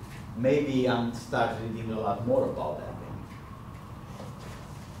happy. Maybe I'm start reading a lot more about that thing.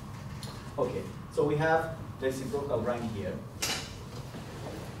 Okay, so we have reciprocal rank here.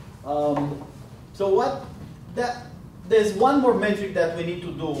 There's one more metric that we need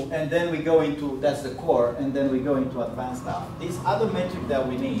to do, and then we go into, that's the core, and then we go into advanced stuff. This other metric that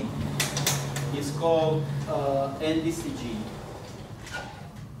we need is called NDCG.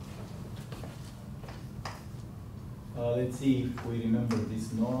 Let's see if we remember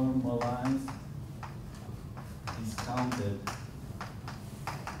this: normalized, discounted,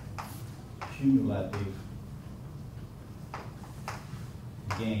 cumulative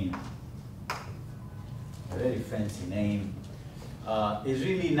gain. A very fancy name. It's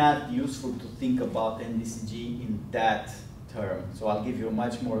really not useful to think about NDCG in that term, so I'll give you a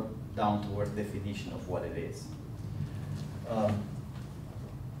much more down-to-earth definition of what it is.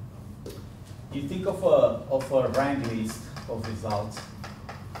 You think of a rank list of results.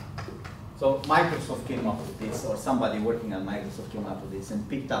 So Microsoft came up with this, or somebody working at Microsoft came up with this and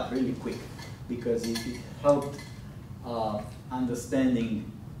picked up really quick, because it helped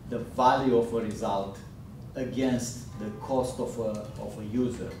understanding the value of a result against the cost of a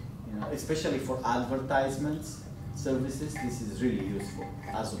user. Especially for advertisements, services, this is really useful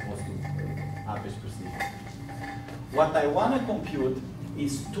as opposed to average procedure. What I want to compute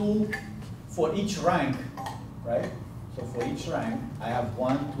is 2 for each rank, right? So for each rank, I have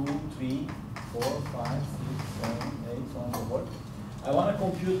 1, 2, 3, 4, 5, 6, 7, 8, so on and so forth. I want to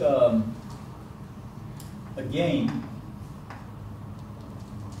compute a gain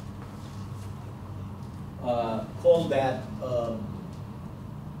call that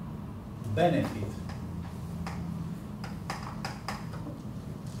benefit.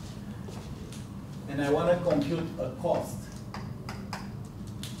 And I want to compute a cost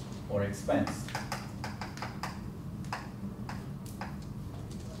or expense.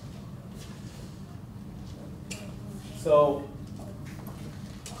 So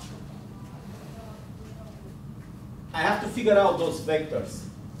I have to figure out those vectors.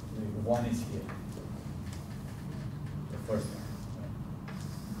 One is here. The first one.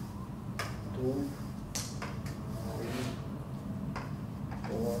 2, 3,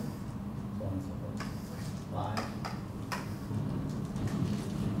 4, so on and so forth. 5.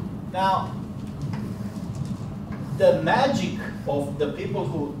 Now, the magic of the people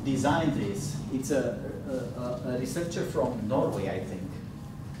who designed this, it's a researcher from Norway, I think.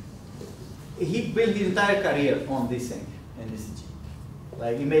 He built his entire career on this thing, NDCG.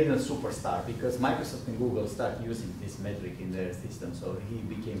 Like, he made it a superstar because Microsoft and Google started using this metric in their system, so he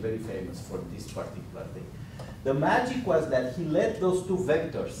became very famous for this particular thing. The magic was that he let those 2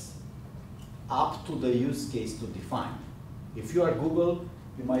 vectors up to the use case to define. If you are Google,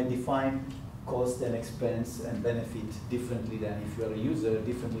 you might define cost and expense and benefit differently than if you are a user,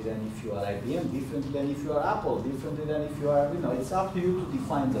 differently than if you are IBM, differently than if you are Apple, differently than if you are, it's up to you to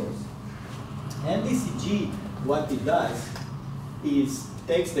define those. NDCG, what it does is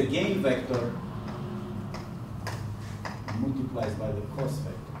takes the gain vector and multiplies by the cost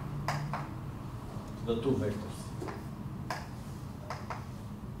vector, the 2 vectors.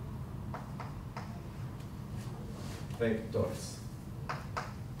 Vectors.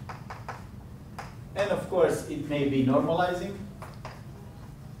 And of course, it may be normalizing.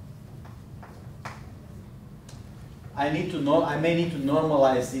 I may need to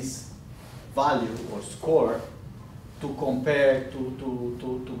normalize this value or score to compare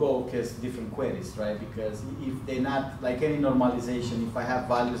to go against different queries, right? Because if they're not, like any normalization, if I have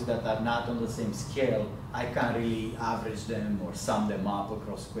values that are not on the same scale, I can't really average them or sum them up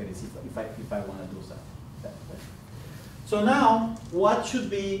across queries if I want to do that. So now, what should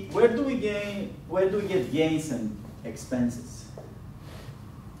be, where do we get gains and expenses?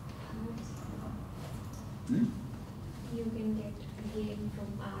 Hmm? You can get gain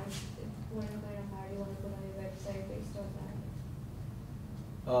from ads, whatever ad you want to put on your website based on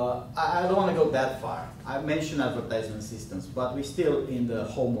that. I don't want to go that far. I mentioned advertisement systems, but we're still in the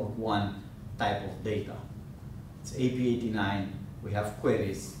homework 1 type of data. It's AP89, we have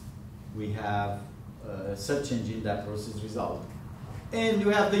queries, we have a search engine that processes results, and you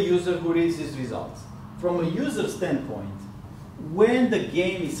have the user who reads these results. From a user standpoint, when the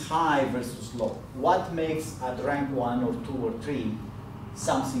gain is high versus low, what makes at rank 1 or 2 or 3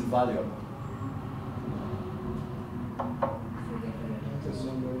 something valuable?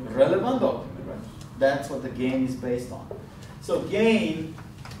 Relevant document, right? That's what the gain is based on. So gain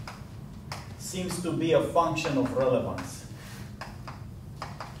seems to be a function of relevance.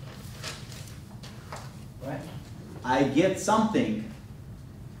 Right? I get something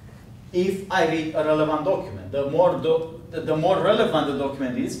if I read a relevant document. The more relevant the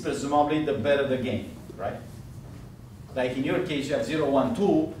document is, presumably the better the gain, right? Like in your case, you have 0, 1,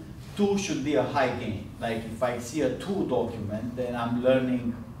 2. 2 should be a high gain. Like if I see a 2 document, then I'm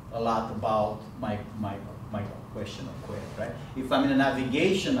learning a lot about my question or query, right? If I'm in a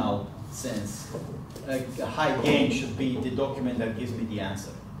navigational sense, a high gain should be the document that gives me the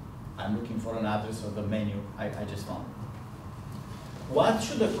answer. I'm looking for an address or the menu I just found. What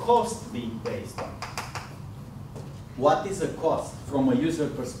should the cost be based on? What is the cost from a user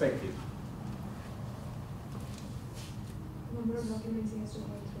perspective? Number of documents he has to go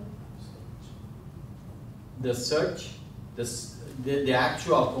through. The search, the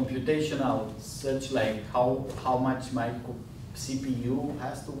actual computational search, like how much my CPU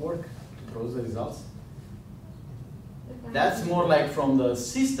has to work to process the results? That's more like from the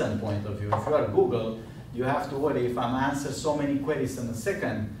system point of view. If you are Google, you have to worry if I'm answering so many queries in a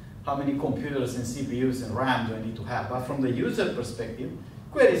second, how many computers and CPUs and RAM do I need to have? But from the user perspective,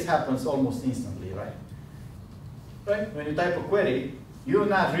 queries happens almost instantly, right? Right? When you type a query, you're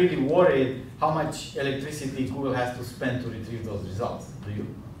not really worried how much electricity Google has to spend to retrieve those results, do you?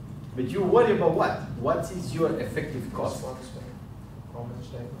 But you worry about what? What is your effective cost?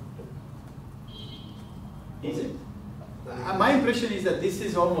 Is it? My impression is that this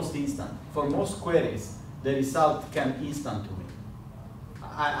is almost instant. For most queries, the result can instant to me.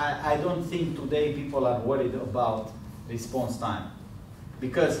 I don't think today people are worried about response time,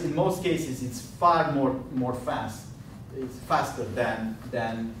 because in most cases it's far more fast. It's faster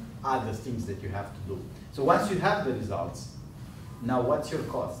than other things that you have to do. So once you have the results, now what's your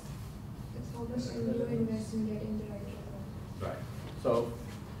cost? It's how much time you invest in getting the right result. Right. So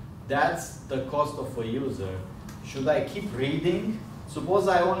that's the cost of a user. Should I keep reading? Suppose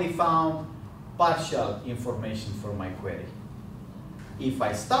I only found partial information for my query. If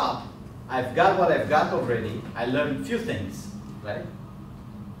I stop, I've got what I've got already. I learned a few things, right?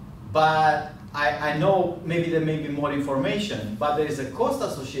 But I know maybe there may be more information, but there is a cost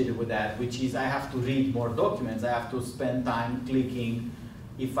associated with that, which is I have to read more documents. I have to spend time clicking.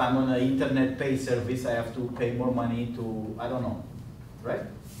 If I'm on an internet pay service, I have to pay more money to, I don't know, right?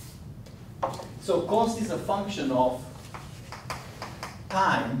 So cost is a function of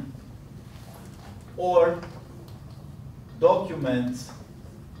time or document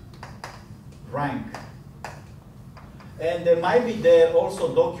rank. And there might be there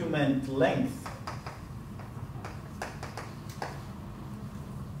also document length.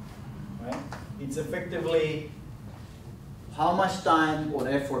 Right? It's effectively how much time or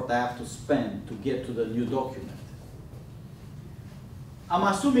effort I have to spend to get to the new document. I'm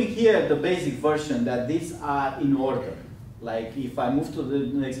assuming here the basic version that these are in order. Like if I move to the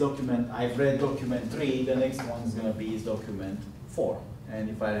next document, I've read document 3, the next one is going to be document 4. And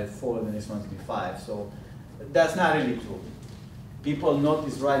if I read 4, the next one is going to be 5. So that's not really true. People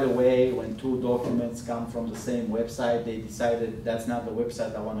notice right away when 2 documents come from the same website, they decided that's not the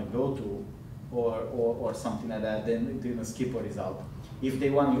website I want to go to, or something like that, then they're going to skip a result. If they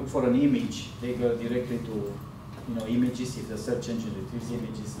want to look for an image, they go directly to images, if the search engine retrieves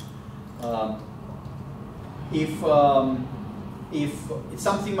images. If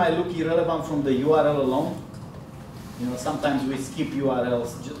something might look irrelevant from the URL alone, sometimes we skip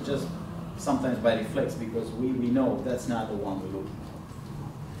URLs just sometimes by reflex because we know that's not the one we're looking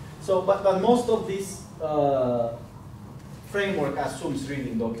for. So, but most of these framework assumes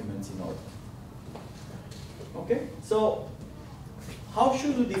reading documents in order. Okay, so how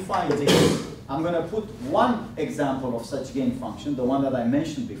should we define this? I'm going to put one example of such gain function, the one that I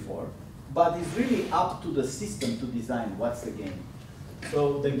mentioned before, but it's really up to the system to design what's the gain.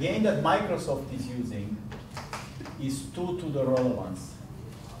 So the gain that Microsoft is using is 2 to the relevance.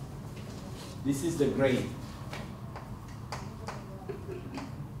 This is the grade.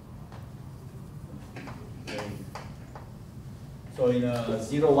 So in a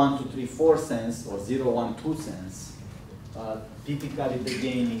 0, 1, 2, 3, 4 sense, or 0, 1, 2 sense, typically the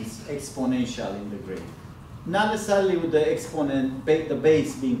gain is exponential in the grade. Not necessarily with the exponent, the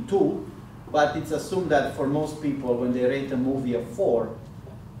base being 2, but it's assumed that for most people, when they rate a movie a 4,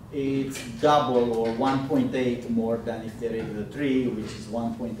 it's double or 1.8 more than if they rated a 3, which is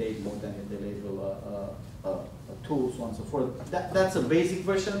 1.8 more than if they rated a 2, so on and so forth. That's a basic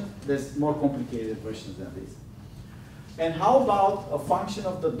version. There's more complicated versions than this. And how about a function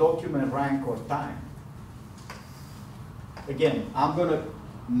of the document rank or time? Again, I'm going to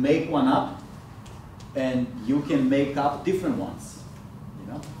make one up, and you can make up different ones.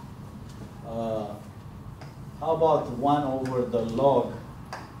 You know, how about 1 over the log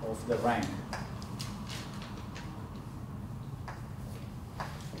of the rank?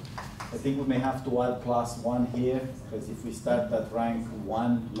 I think we may have to add +1 here, because if we start at rank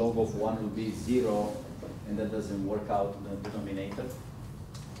 1, log of 1 will be 0, and that doesn't work out in the denominator.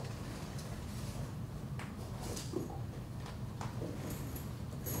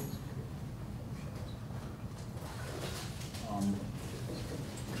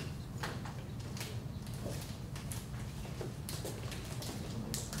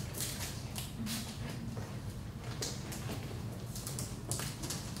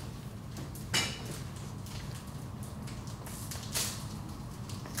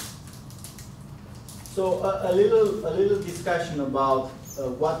 So a little discussion about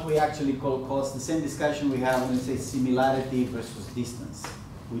what we actually call cost. The same discussion we have when we say similarity versus distance.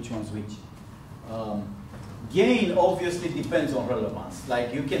 Which one's which? Gain obviously depends on relevance.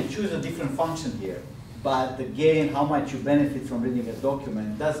 Like you can choose a different function here, but the gain, how much you benefit from reading a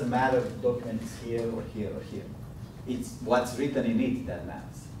document, doesn't matter if the document is here or here or here. It's what's written in it that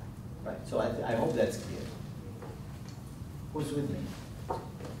matters. Right? So I hope that's clear. Who's with me?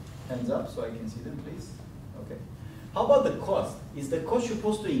 Hands up so I can see them, please. Okay. How about the cost? Is the cost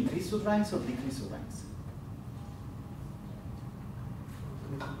supposed to increase with ranks or decrease with ranks?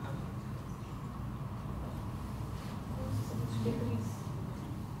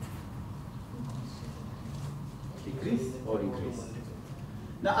 Decrease or increase?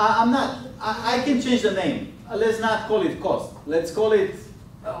 Now, I can change the name. Let's not call it cost. Let's call it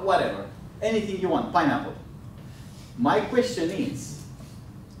whatever. Anything you want, pineapple. My question is,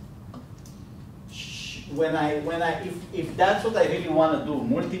 if that's what I really want to do,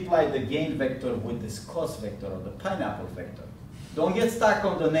 multiply the gain vector with this cost vector or the pineapple vector. Don't get stuck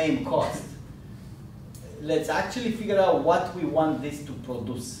on the name cost. Let's actually figure out what we want this to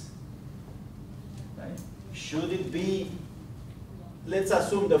produce. Right? Should it be, let's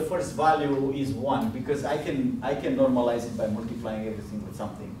assume the first value is 1, because I can normalize it by multiplying everything with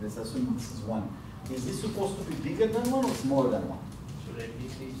something. Let's assume this is 1. Is this supposed to be bigger than 1 or smaller than 1? Should I be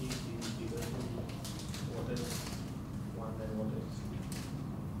bigger than what is 1 than what is?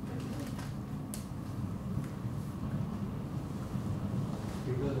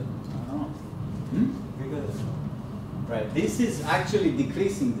 Bigger than. I don't know. Bigger than. Right. This is actually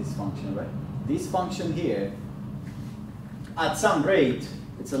decreasing this function, right? This function here, at some rate,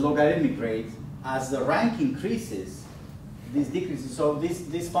 it's a logarithmic rate, as the rank increases, this decreases. So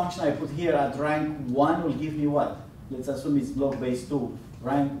this function I put here at rank 1 will give me what? Let's assume it's log base 2.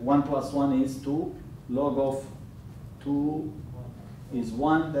 Rank 1 plus 1 is 2. Log of 2 is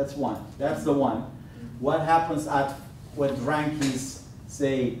 1. That's 1. That's the 1. What happens at when rank is,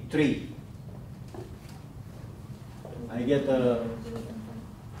 say, 3? I get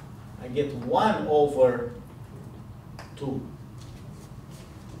 1 over 2.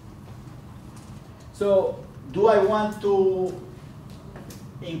 So do I want to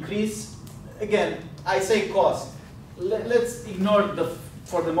increase? Again, I say cost. Let's ignore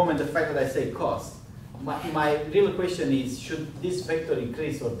for the moment the fact that I say cost. My real question is, should this vector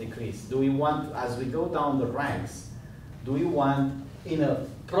increase or decrease? Do we want, as we go down the ranks, do we want in a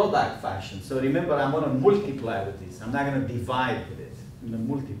product fashion? So remember, I'm going to multiply with this. I'm not going to divide with it. I'm going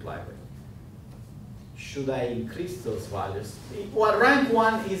to multiply with it. Should I increase those values? Well, rank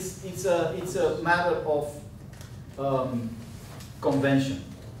 1 it's a matter of convention.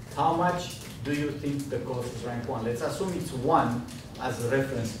 How much do you think the cost is rank 1? Let's assume it's 1. as a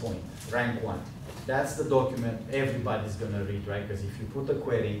reference point, rank 1. That's the document everybody's going to read, right? Because if you put a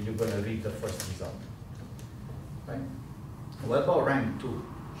query, you're going to read the first result, right? What about rank 2?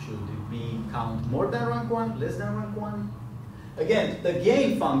 Should it be count more than rank 1, less than rank 1? Again, the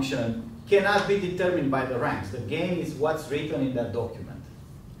gain function cannot be determined by the ranks. The gain is what's written in that document,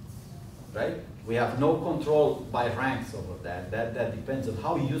 right? We have no control by ranks over that. That depends on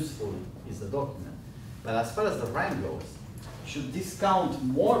how useful is the document. But as far as the rank goes, should this count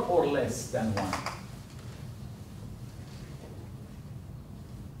more or less than 1?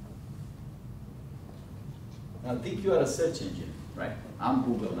 Now think you are a search engine, right? I'm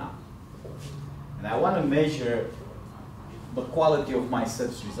Google now. And I want to measure the quality of my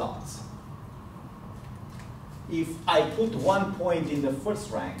search results. If I put 1 point in the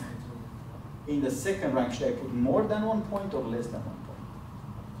first rank, in the second rank, should I put more than 1 point or less than 1 point?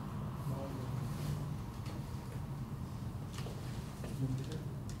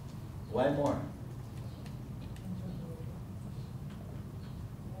 Why more?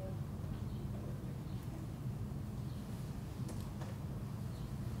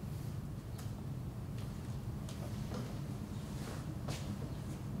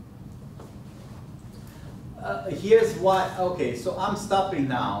 Here's why. Okay, so I'm stopping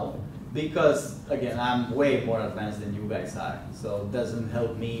now because, again, I'm way more advanced than you guys are. So it doesn't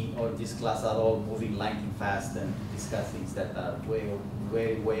help me or this class at all moving lightning fast and discuss things that are way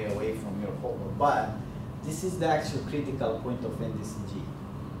away from your homework. But this is the actual critical point of NDCG.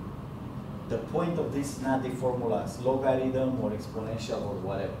 The point of this NADI formula is logarithm or exponential or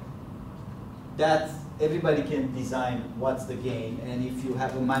whatever. That everybody can design what's the gain, and if you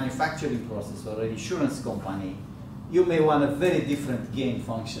have a manufacturing process or an insurance company, you may want a very different gain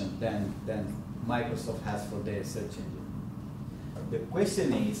function than Microsoft has for their search engine. The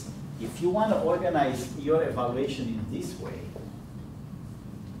question is, if you want to organize your evaluation in this way,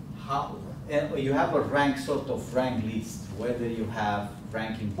 how, and you have a rank sort of rank list, whether you have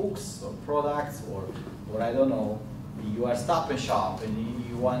ranking books or products or I don't know, you are Stop and Shop and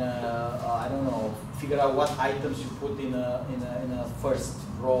you want to, I don't know, figure out what items you put in a first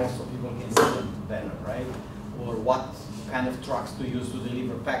row so people can see them better, right? Or what kind of trucks to use to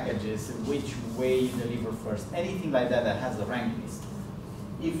deliver packages, which way you deliver first, anything like that that has a rank list.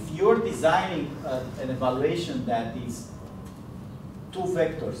 If you're designing an evaluation that is 2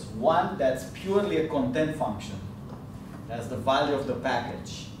 vectors, one that's purely a content function, that's the value of the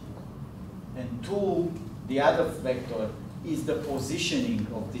package, and 2, the other vector is the positioning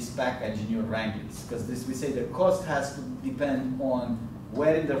of this package in your rank list, because this we say the cost has to depend on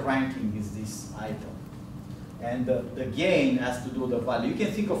where in the ranking is this item. And the gain has to do with the value. You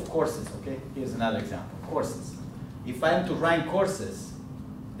can think of courses, okay? Here's another example, courses. If I'm to rank courses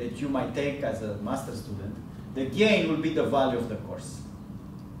that you might take as a master student, the gain will be the value of the course.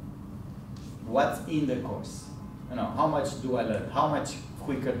 What's in the course? You know, how much do I learn? How much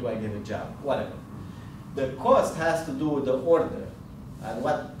quicker do I get a job? Whatever. The cost has to do with the order. At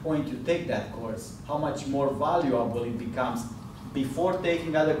what point you take that course, how much more valuable it becomes before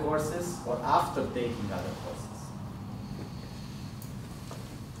taking other courses or after taking other courses.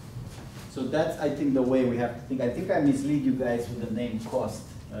 So that's, I think, the way we have to think. I think I misled you guys with the name cost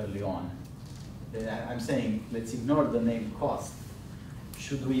early on. I'm saying, let's ignore the name cost.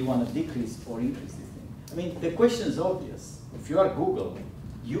 Should we want to decrease or increase this thing? I mean, the question is obvious. If you are Google,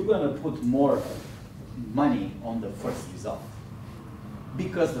 you're going to put more money on the first result.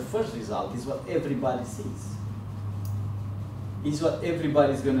 Because the first result is what everybody sees. Is what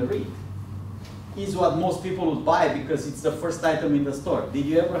everybody's going to read. Is what most people would buy because it's the first item in the store. Did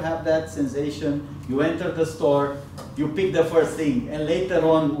you ever have that sensation? You enter the store, you pick the first thing, and later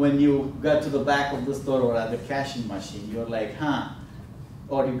on when you got to the back of the store or at the cashing machine, you're like, huh,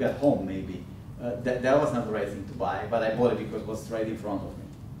 or you got home maybe. That was not the right thing to buy, but I bought it because it was right in front of me.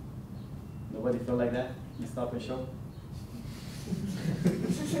 Nobody felt like that in Stop and Shop?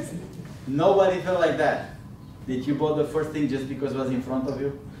 Nobody felt like that. Did you buy the first thing just because it was in front of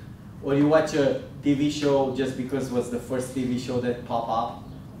you? Or you watch a TV show just because it was the first TV show that popped up?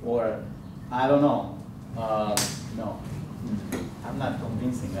 Or, I don't know. No. I'm not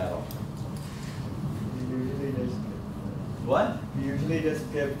convincing at all. We usually just What? we usually just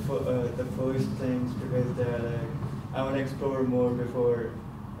skip the first things because they're like, I want to explore more before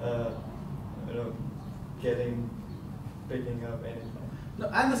you know, picking up anything. No,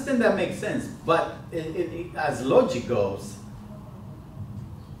 I understand that makes sense, but as logic goes,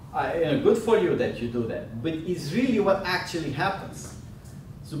 good for you that you do that, but it's really what actually happens.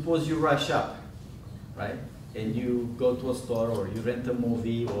 Suppose you rush up, right? And you go to a store or you rent a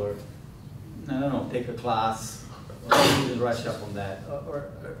movie or, I don't know, take a class I wouldn't rush up on that. Or,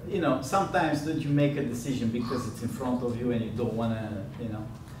 you know, sometimes that you make a decision because it's in front of you and you don't want to, you know.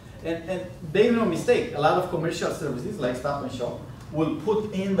 And make no mistake, a lot of commercial services like Stop and Shop will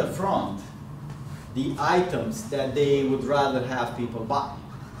put in the front the items that they would rather have people buy,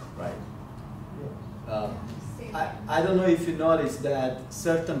 right? I don't know if you noticed that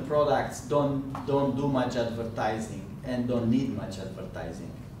certain products don't do much advertising and don't need much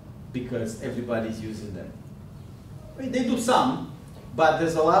advertising because everybody's using them. I mean, they do some, but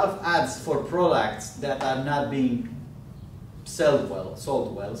there's a lot of ads for products that are not being sold well.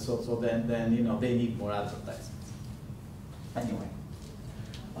 So then you know they need more advertisements. Anyway,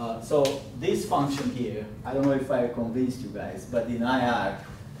 so this function here, I don't know if I convinced you guys, but in IR,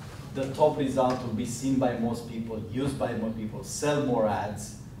 the top result will be seen by most people, used by more people, sell more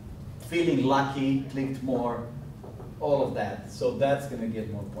ads, feeling lucky, clicked more, all of that. So that's going to get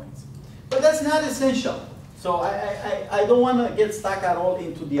more points. But that's not essential. So I don't want to get stuck at all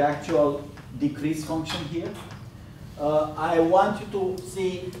into the actual decrease function here. I want you to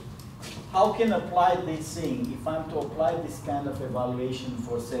see how can apply this thing. If I'm to apply this kind of evaluation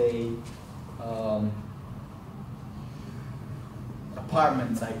for, say,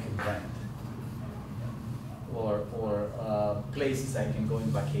 apartments I can rent, or places I can go on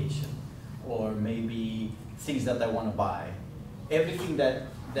vacation, or maybe things that I want to buy. Everything that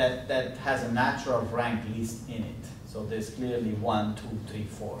has a natural rank list in it. So there's clearly 1, 2, 3,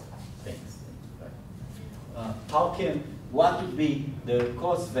 4 things. What would be the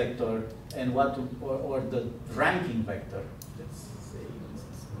cost vector and or the ranking vector? Let's say this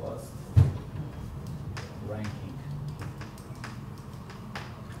is cost ranking.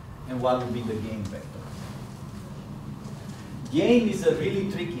 And what would be the gain vector? Gain is a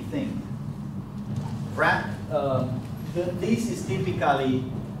really tricky thing. This is typically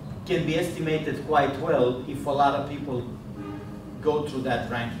can be estimated quite well if a lot of people go through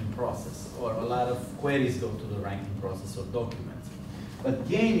that ranking process, or a lot of queries go through the ranking process or documents. But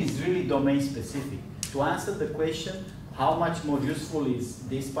gain is really domain specific. To answer the question, how much more useful is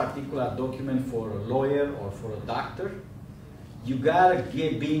this particular document for a lawyer or for a doctor? You gotta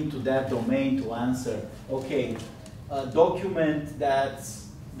be into that domain to answer, okay, a document that's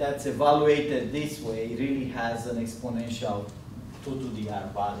evaluated this way really has an exponential 2 to the R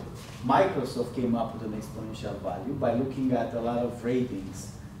value. Microsoft came up with an exponential value by looking at a lot of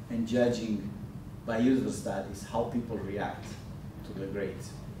ratings and judging by user studies how people react to the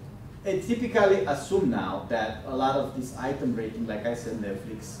grades. It typically assume now that a lot of this item rating, like I said,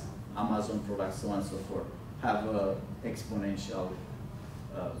 Netflix, Amazon products, so on and so forth, have an exponential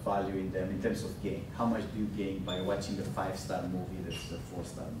value in them in terms of gain. How much do you gain by watching a 5-star movie versus a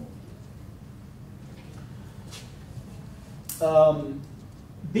 4-star movie?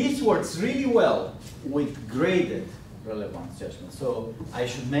 This works really well with graded relevance judgment. So I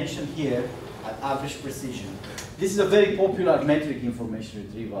should mention here at average precision. This is a very popular metric information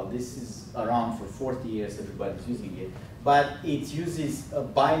retrieval. This is around for 40 years, everybody's using it. But it uses a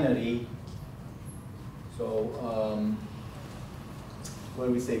binary. So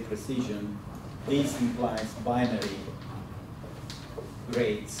when we say precision, this implies binary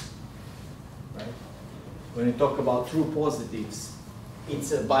grades, right? When we talk about true positives,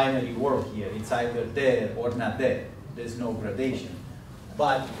 it's a binary world here. It's either there or not there. There's no gradation.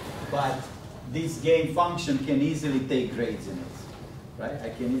 But this gain function can easily take grades in it, right? I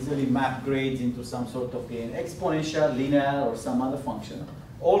can easily map grades into some sort of gain, exponential, linear, or some other function.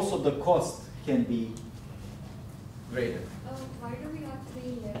 Also, the cost can be graded. Why do we have 3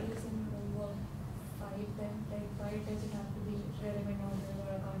 levels in homework 5 then? Like, why does it have to be relevant order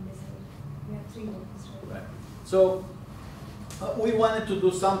or account design? We have 3 levels, right? So we wanted to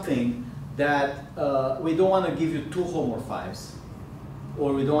do something that we don't want to give you 2 homework 5s,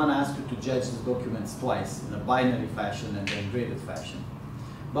 or we don't want to ask you to judge the documents twice in a binary fashion and then graded fashion.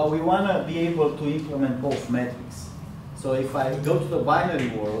 But we want to be able to implement both metrics. So if I go to the binary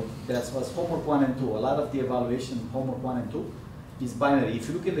world, that was homework 1 and 2. A lot of the evaluation homework 1 and 2 is binary. If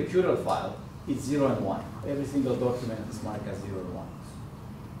you look at the Curel file, it's 0 and 1. Every single document is marked as 0 and 1.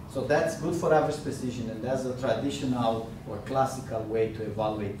 So that's good for average precision, and that's a traditional or classical way to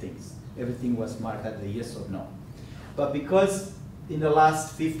evaluate things. Everything was marked as a yes or no. But because in the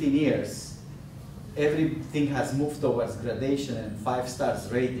last 15 years, everything has moved towards gradation and 5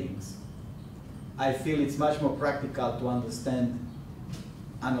 stars ratings, I feel it's much more practical to understand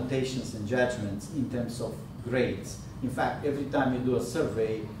annotations and judgments in terms of grades. In fact, every time you do a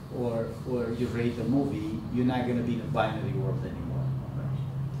survey or you rate a movie, you're not going to be in a binary world anymore.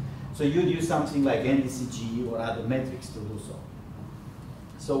 Right? So you'd use something like NDCG or other metrics to do so.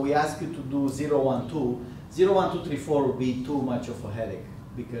 So we ask you to do 0, 1, 2 0, 1, 2, 3, 4 would be too much of a headache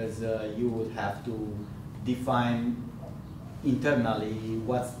because you would have to define internally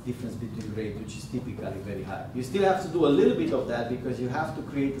what's the difference between grade, which is typically very high. You still have to do a little bit of that because you have to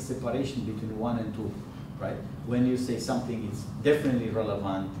create a separation between 1 and 2, right? When you say something is definitely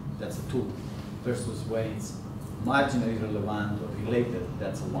relevant, that's a 2, versus when it's marginally relevant or related,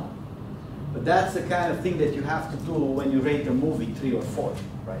 that's a 1. But that's the kind of thing that you have to do when you rate a movie 3 or 4,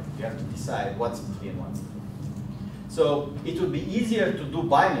 right? You have to decide what's in 3 and what's in 4. So it would be easier to do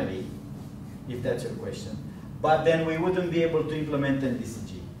binary, if that's your question, but then we wouldn't be able to implement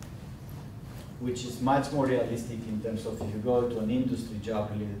NDCG, which is much more realistic in terms of if you go to an industry job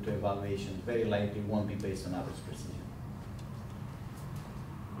related to evaluation, very likely won't be based on average precision.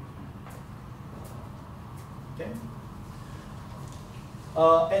 Okay?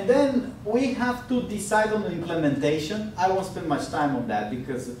 And then we have to decide on the implementation. I won't spend much time on that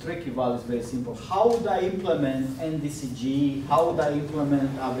because the trick eval is very simple. How would I implement NDCG? How would I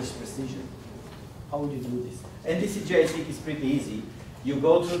implement average precision? How would you do this? NDCG, I think, is pretty easy. You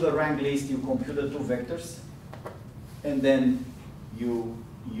go through the rank list, you compute the 2 vectors, and then you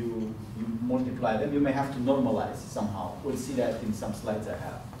multiply them. You may have to normalize somehow. We'll see that in some slides I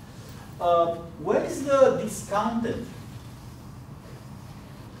have. Where is the discounted?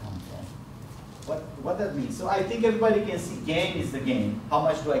 What that means? So I think everybody can see gain is the gain. How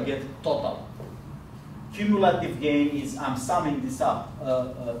much do I get total? Cumulative gain is I'm summing this up.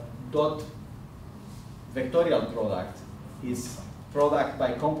 Dot vectorial product is product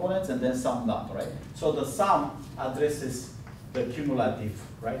by components and then summed up, right? So the sum addresses the cumulative,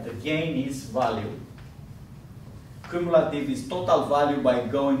 right? The gain is value. Cumulative is total value by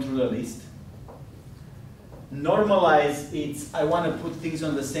going through the list. Normalize, it's I want to put things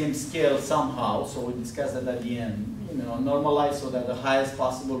on the same scale somehow, so we discussed that at the end. You know, normalize so that the highest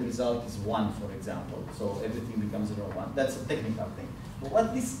possible result is 1, for example. So everything becomes 0, 1. That's a technical thing. But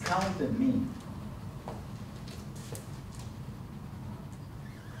what discounted mean?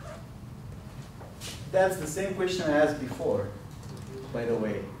 That's the same question I asked before, by the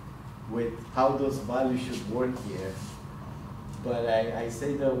way, with how those values should work here. But I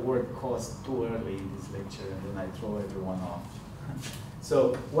say the word cost too early in this lecture, and then I throw everyone off.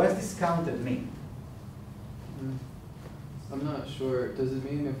 So what does discounted mean? I'm not sure. Does it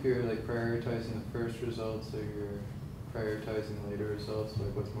mean if you're like prioritizing the first results or you're prioritizing later results,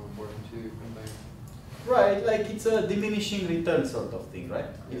 like what's more important to you from there? Right, like it's a diminishing return sort of thing, right?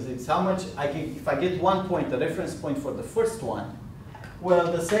 It's how much I can, if I get 1 point, the reference point for the first one,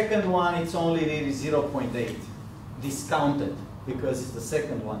 well, the second one, it's only really 0.8 discounted because it's the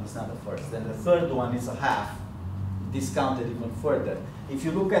second one, it's not the first. Then the third one is a half, discounted even further. If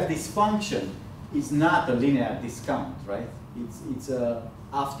you look at this function, it's not a linear discount, right? It's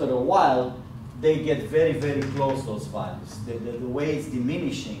after a while, they get very, very close, those values. The way it's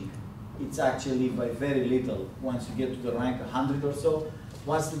diminishing, it's actually by very little. Once you get to the rank 100 or so,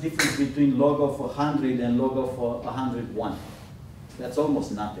 what's the difference between log of 100 and log of 101? That's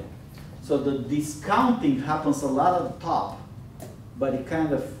almost nothing. So the discounting happens a lot at the top, but it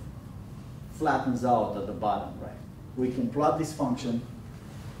kind of flattens out at the bottom, right? We can plot this function.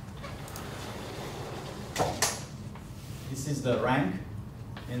 This is the rank,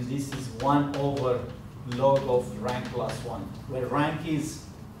 and this is 1 over log of rank plus 1. Where rank is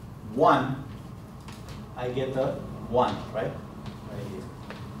 1, I get a 1, right? Right here.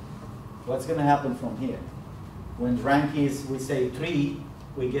 What's going to happen from here? When rank is, we say 3,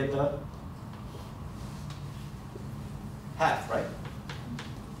 we get a half, right?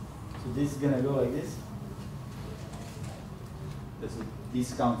 So this is going to go like this. There's a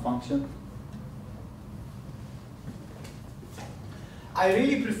discount function. I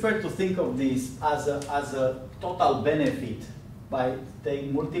really prefer to think of this as a total benefit by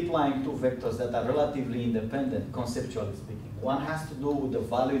multiplying 2 vectors that are relatively independent, conceptually speaking. One has to do with the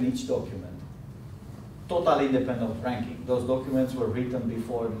value in each document, totally independent of ranking. Those documents were written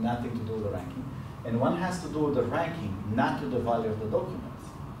before, nothing to do with the ranking. And one has to do with the ranking, not with the value of the documents.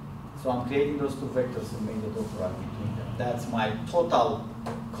 So I'm creating those 2 vectors and make the dot between them. That's my total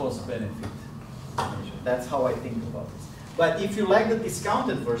cost benefit measure. That's how I think about this. But if you like the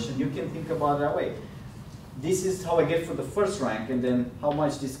discounted version, you can think about it that way. This is how I get for the first rank, and then how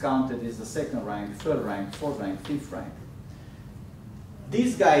much discounted is the second rank, third rank, fourth rank, fifth rank.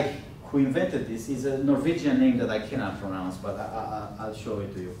 This guy who invented this is a Norwegian name that I cannot pronounce, but I'll show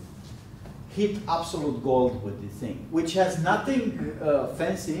it to you. Hit absolute gold with this thing, which has nothing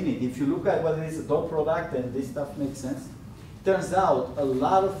fancy in it. If you look at whether it's a dot product and this stuff makes sense, turns out a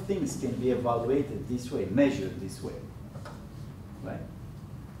lot of things can be evaluated this way, measured this way, right?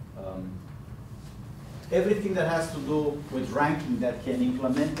 everything that has to do with ranking that can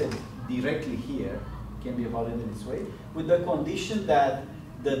implement it directly here can be evaluated this way, with the condition that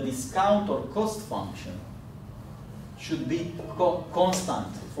the discount or cost function should be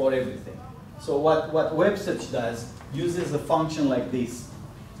constant for everything. So what web search does, uses a function like this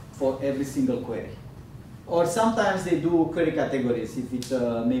for every single query. Or sometimes they do query categories. If it's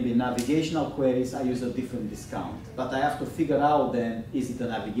maybe navigational queries, I use a different discount. But I have to figure out then, is it a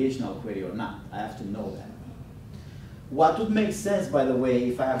navigational query or not? I have to know that. What would make sense, by the way,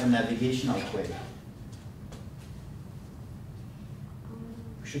 if I have a navigational query?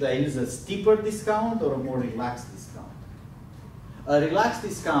 Should I use a steeper discount or a more relaxed discount? A relaxed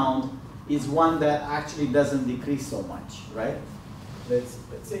discount is one that actually doesn't decrease so much, right? Let's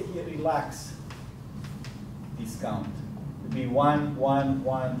say here relax discount. It would be 1, 1,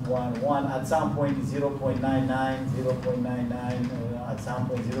 1, 1, 1. At some point 0.99, 0.99, at some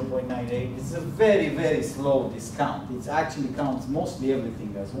point 0.98. It's a very, very slow discount. It actually counts mostly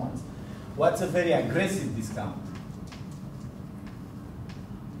everything as ones. What's a very aggressive discount?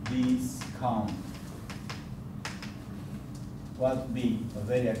 Discount. What would be a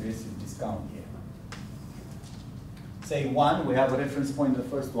very aggressive discount here? Say 1, we have a reference point in the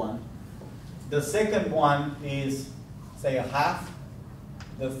first one. The second one is, say, a half.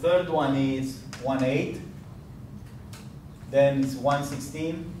 The third one is 1/8. Then it's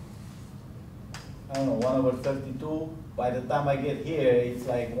 1/16. I don't know, 1/32. By the time I get here, it's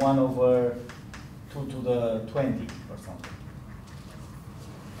like 1/2 to the 20 or something.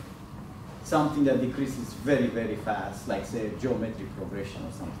 Something that decreases very, very fast, like say a geometric progression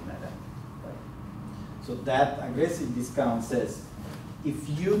or something like that. Right? So that aggressive discount says, if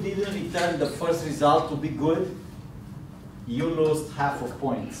you didn't return the first result to be good, you lost half of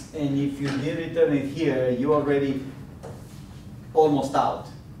points. And if you didn't return it here, you're already almost out,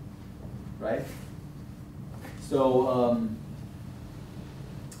 right? So,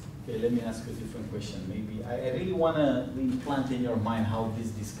 okay, let me ask you a different question. Maybe I really want to implant in your mind how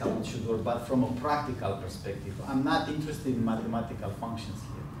this discount should work, but from a practical perspective. I'm not interested in mathematical functions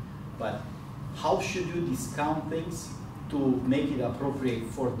here, but how should you discount things to make it appropriate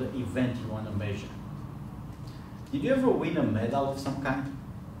for the event you want to measure? Did you ever win a medal of some kind?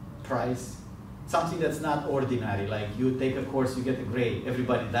 Prize? Something that's not ordinary, like you take a course, you get a grade.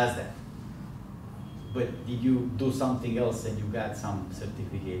 Everybody does that. But did you do something else and you got some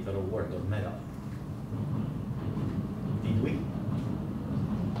certificate or award or medal? Did we?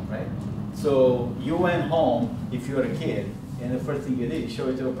 Right? So you went home, if you're a kid, and the first thing you did, you show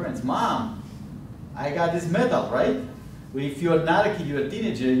it to your parents. Mom, I got this medal, right? If you're not a kid, you're a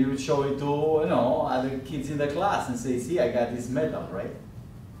teenager, you would show it to other kids in the class and say, see, I got this medal, right?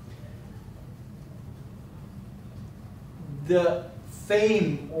 The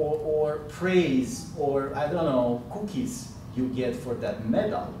fame or praise or, I don't know, cookies you get for that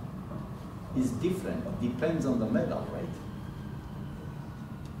medal is different. It depends on the medal, right?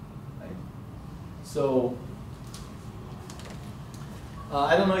 So,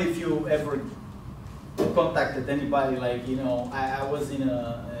 I don't know if you ever contacted anybody, like, I was in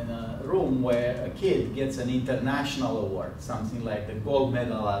a room where a kid gets an international award, something like the gold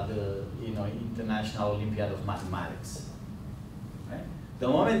medal at the International Olympiad of Mathematics. Right? The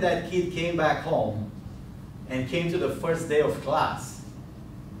moment that kid came back home and came to the first day of class,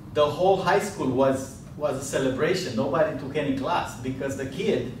 the whole high school was a celebration. Nobody took any class because the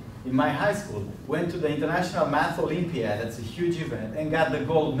kid in my high school went to the International Math Olympiad, that's a huge event, and got the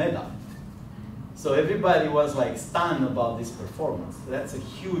gold medal. So everybody was like stunned about this performance. That's a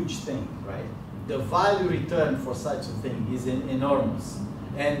huge thing, right? The value return for such a thing is enormous.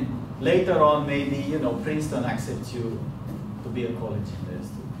 And later on, maybe Princeton accepts you to be a college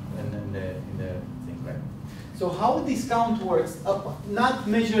in the thing, right? So how a discount works, not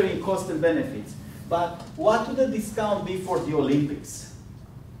measuring cost and benefits, but what would the discount be for the Olympics?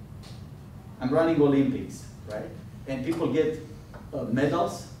 I'm running Olympics, right? And people get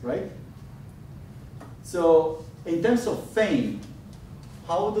medals, right? So in terms of fame,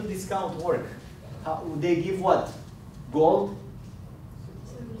 how would the discount work? How would they give what? Gold?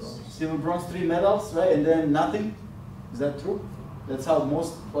 Silver, bronze, 3 medals, right? And then nothing? Is that true? That's how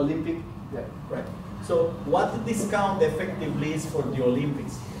most Olympic, yeah, right? So what the discount effectively is for the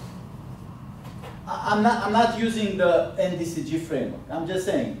Olympics here? I'm not using the NDCG framework. I'm just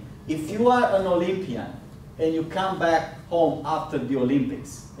saying, if you are an Olympian and you come back home after the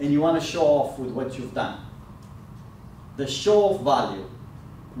Olympics and you want to show off with what you've done, the show-off value,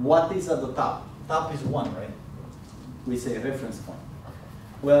 what is at the top? Top is 1, right? We say reference point.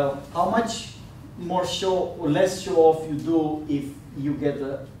 Well, how much more less show-off you do if you get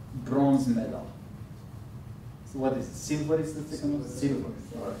a bronze medal? So what is it? Silver is the second one? Silver.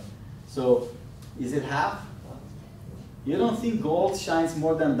 All right. So is it half? You don't think gold shines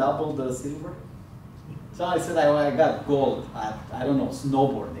more than double the silver? So I said, I got gold at, I don't know,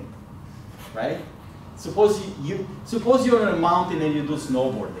 snowboarding, right? Suppose you're on a mountain and you do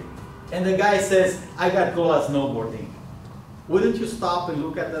snowboarding, and the guy says, I got gold at snowboarding. Wouldn't you stop and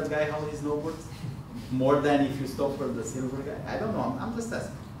look at that guy how he snowboards? More than if you stop for the silver guy? I don't know, I'm just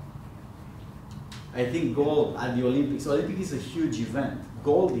asking. I think gold at the Olympics is a huge event.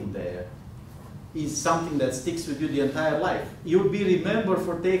 Gold in there is something that sticks with you the entire life. You'll be remembered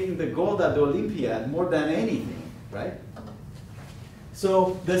for taking the gold at the Olympiad more than anything, right?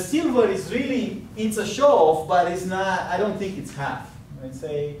 So the silver is really, it's a show off, but it's not, I don't think it's half. I'd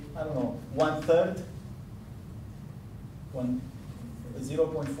say, I don't know, 1/3?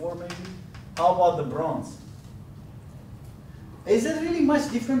 0.4 maybe? How about the bronze? Is there really much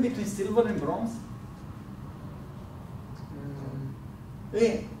difference between silver and bronze?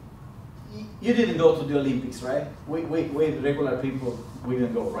 You didn't go to the Olympics, right? We regular people, we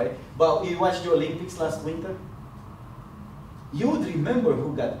didn't go, right? But you watched the Olympics last winter? You would remember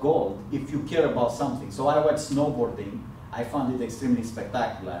who got gold if you care about something. So I watched snowboarding. I found it extremely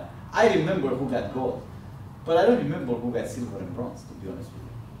spectacular. I remember who got gold. But I don't remember who got silver and bronze, to be honest with you.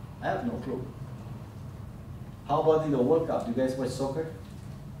 I have no clue. How about in the World Cup? Do you guys watch soccer?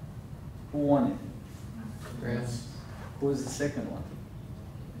 Who won it? France. Who was the second one?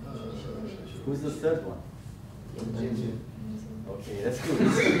 Who's the third one? Okay, that's good.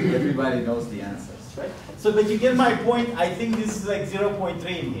 Everybody knows the answers, right? So, but you get my point. I think this is like 0.3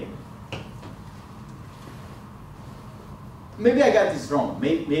 in here. Maybe I got this wrong.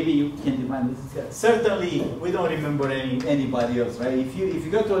 Maybe you can define this. Certainly, we don't remember anybody else, right? If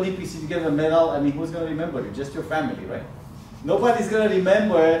you go to Olympics and you get a medal, I mean, who's going to remember you? Just your family, right? Nobody's going to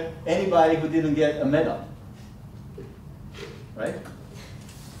remember anybody who didn't get a medal, right?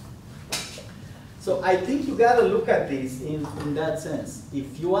 So I think you got to look at this in that sense.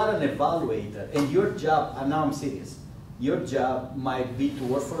 If you are an evaluator and your job, and now I'm serious, your job might be to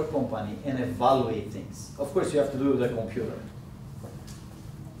work for a company and evaluate things. Of course, you have to do it with a computer.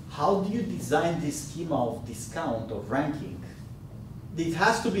 How do you design this schema of discount, of ranking? It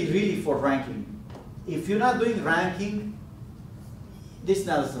has to be really for ranking. If you're not doing ranking, this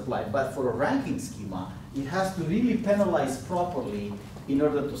doesn't apply. But for a ranking schema, it has to really penalize properly in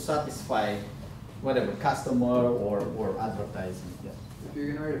order to satisfy whatever, customer or advertising. Yeah. If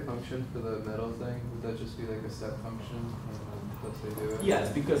you're gonna write a function for the metal thing, would that just be like a step function? That's how they do it? Yes,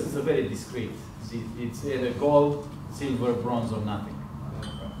 because it's a very discrete. It's either gold, silver, bronze, or nothing.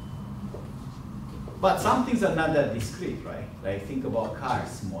 But some things are not that discrete, right? Like think about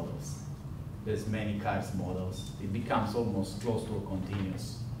cars models. There's many cars models. It becomes almost close to a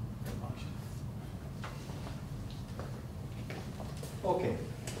continuous function. Okay.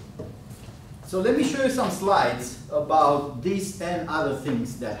 So let me show you some slides about this and other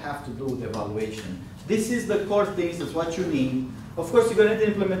things that have to do with evaluation. This is the core things, that's what you need. Of course, you're going to need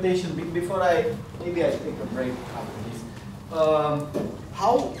the implementation. Before maybe I take a break after this.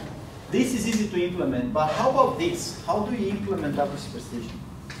 This is easy to implement, but how about this? How do you implement average precision?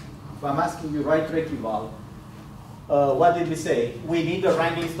 If I'm asking you, write rec eval, what did we say? We need a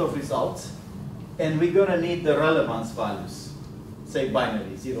rank list of results, and we're going to need the relevance values. Say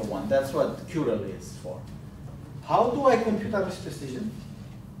binary, 0, 1. That's what Curl is for. How do I compute average precision?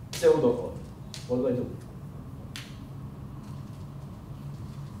 Pseudocode. What do I do?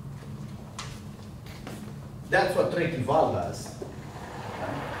 That's what rec eval does.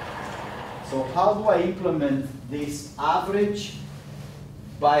 So how do I implement this average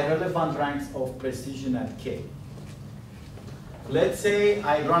by relevant ranks of precision at k? Let's say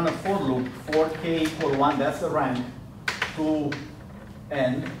I run a for loop for k equal 1, that's the rank, to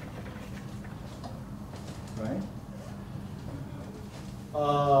n, right?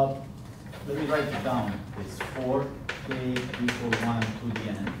 Let me write it down. It's for k equal 1 to the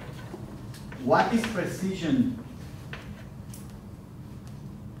n. What is precision?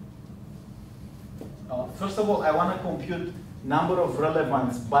 First of all, I want to compute number of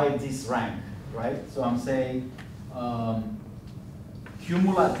relevance by this rank, right? So I'm saying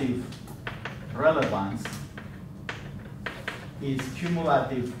cumulative relevance is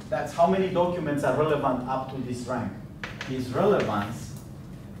cumulative. That's how many documents are relevant up to this rank. Is relevance,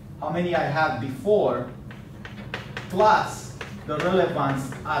 how many I had before, plus the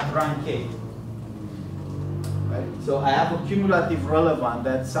relevance at rank k. Right? So I have a cumulative relevant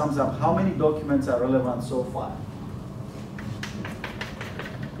that sums up how many documents are relevant so far.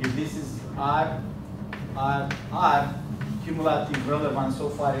 If this is R, cumulative relevance so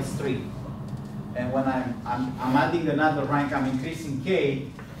far is 3. and when I'm adding another rank, I'm increasing K,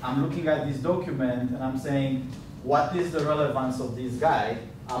 I'm looking at this document and I'm saying, what is the relevance of this guy?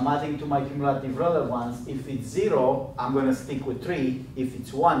 I'm adding to my cumulative relevance. If it's 0, I'm going to stick with 3. If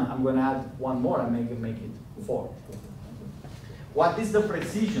it's 1, I'm going to add one more and make it 4. What is the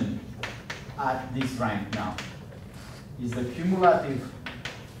precision at this rank now? Is the cumulative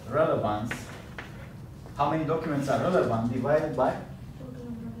relevance, how many documents are relevant, divided by? Total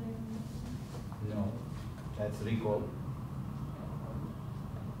number of relevant. No, that's recall.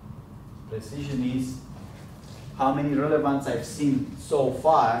 Precision is how many relevance I've seen so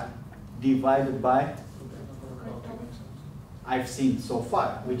far divided by I've seen so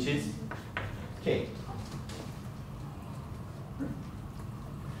far, which is K.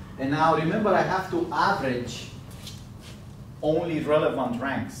 And now remember, I have to average only relevant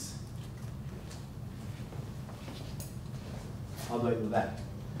ranks. How do I do that?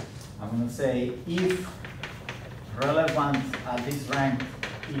 I'm going to say if relevant at this rank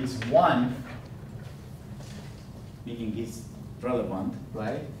is 1, meaning it's relevant,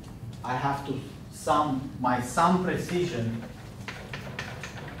 right? I have to sum my sum precision.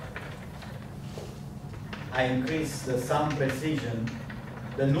 I increase the sum precision,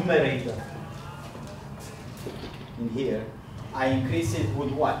 the numerator in here. I increase it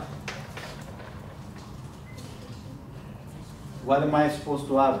with what? What am I supposed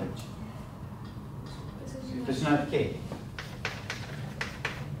to average? It's not K.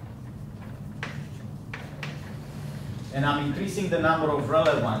 And I'm increasing the number of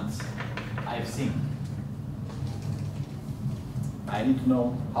relevance I've seen. I need to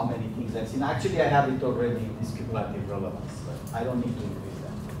know how many things I've seen. Actually, I have it already in this cumulative relevance. But I don't need to increase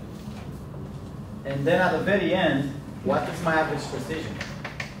that. And then at the very end, what is my average precision?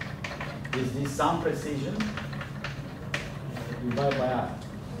 Is this sum precision divided by R?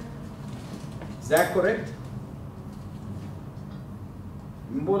 Is that correct?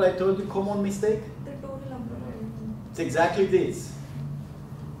 Remember what I told you, common mistake? The total number of relevant. It's exactly this.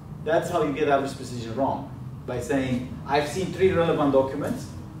 That's how you get average precision wrong. By saying, I've seen 3 relevant documents,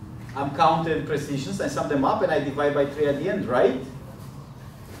 I'm counting precisions, I sum them up, and I divide by 3 at the end, right?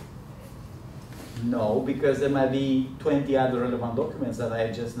 No, because there might be 20 other relevant documents that I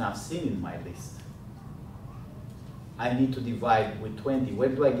have just not seen in my list. I need to divide with 20. Where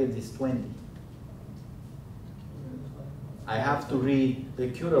do I get this 20? I have to read the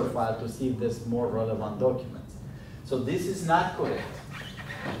Curl file to see if there's more relevant documents. So this is not correct.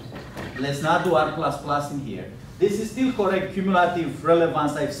 Let's not do R++ in here. This is still correct cumulative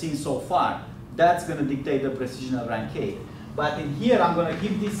relevance I've seen so far. That's going to dictate the precision of rank K. But in here, I'm going to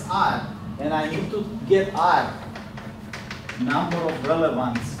give this R, and I need to get R, number of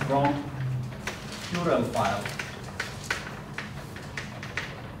relevance from Curl file.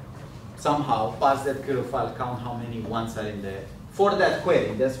 Somehow, pass that Curl file, count how many ones are in there. For that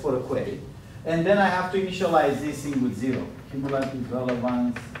query, that's for a query. And then I have to initialize this in with 0. Cumulative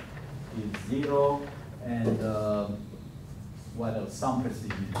relevance is 0, and what else? Sum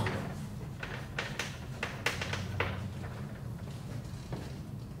precision is 0.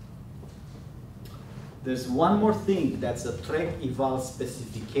 There's one more thing that's a Trek Eval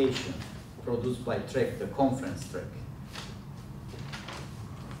specification produced by Trek, the conference Trek,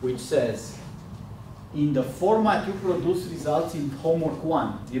 which says, in the format you produce results in homework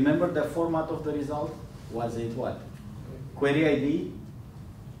 1. Remember the format of the result? Was it what? Query ID,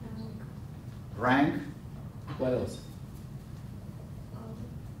 rank, what else?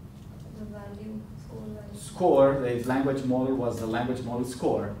 The value, score value. Score, the language model was the language model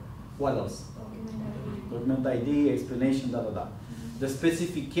score. What else? Document ID. Document ID, explanation, da da da. The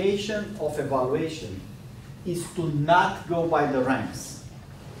specification of evaluation is to not go by the ranks.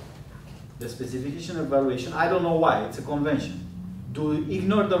 The specification of evaluation, I don't know why, it's a convention. To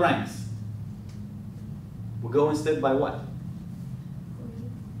ignore the ranks. We go instead by what?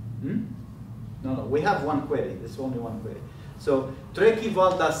 Hmm? No, we have one query. There's only one query. So Trek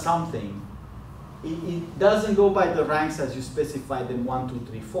Eval does something. It doesn't go by the ranks as you specified in 1, 2,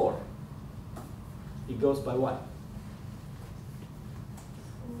 3, 4. It goes by what?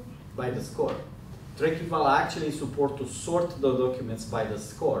 By the score. Trek Eval actually support to sort the documents by the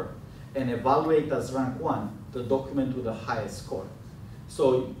score and evaluate as rank 1 the document with the highest score.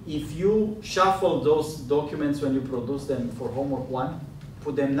 So if you shuffle those documents when you produce them for homework 1,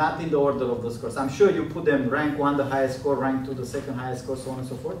 put them not in the order of the scores. I'm sure you put them rank 1, the highest score, rank 2, the second highest score, so on and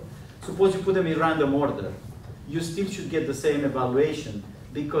so forth. Suppose you put them in random order. You still should get the same evaluation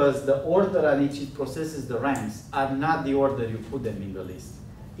because the order at which it processes the ranks are not the order you put them in the list.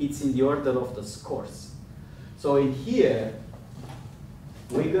 It's in the order of the scores. So in here,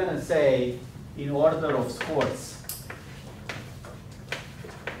 we're going to say in order of scores.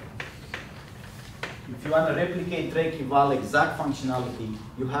 If you want to replicate Drake Eval exact functionality,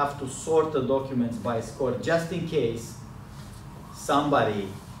 you have to sort the documents by score, just in case somebody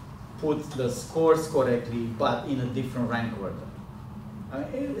puts the scores correctly, but in a different rank order.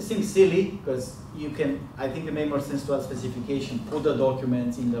 It seems silly, because you can, I think it makes more sense to have specification, put the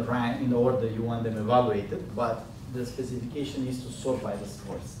documents in the rank, in the order you want them evaluated, but the specification is to sort by the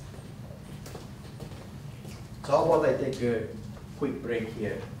scores. So how about I take a quick break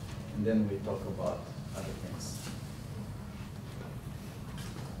here, and then we talk about other things.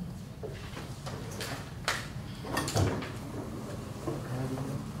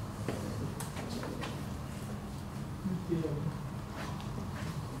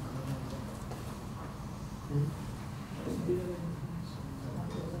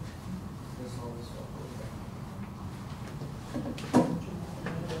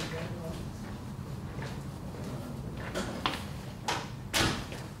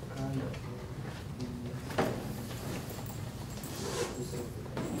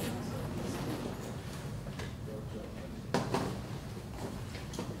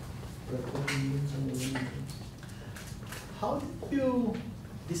 How did you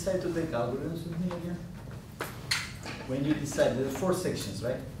decide to take algorithms with me again? When you decided, there are 4 sections,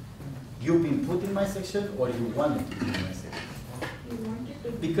 right? You've been put in my section, or you wanted to be in my section? You wanted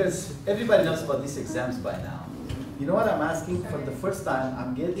to. Because everybody knows about these exams by now. You know what I'm asking? For the first time,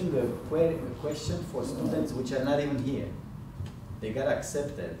 I'm getting a question for students which are not even here. They got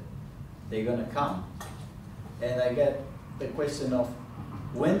accepted. They're gonna come. And I get the question of,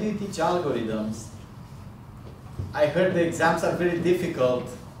 when do you teach algorithms? I heard the exams are very difficult.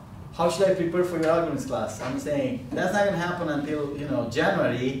 How should I prepare for your algorithms class? I'm saying, that's not gonna happen until, you know,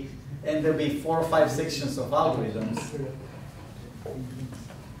 January, and there'll be 4 or 5 sections of algorithms.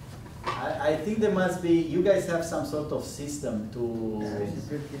 I think there must be, you guys have some sort of system to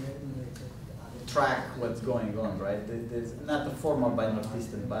track what's going on, right? There's not a formal by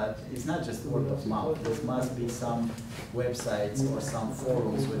Northeastern, but it's not just word of mouth. There must be some websites or some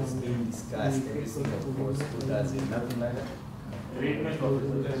forums where it's being discussed every single course. Who does it? Nothing like that?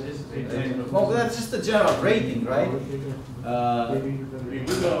 Well, that's just a general rating, right?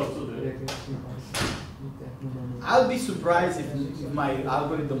 I'll be surprised if my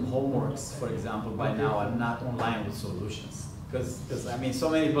algorithm homeworks, for example, by now are not online with solutions. Because I mean, so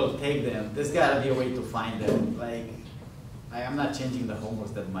many people take them. There's got to be a way to find them. Like, I'm not changing the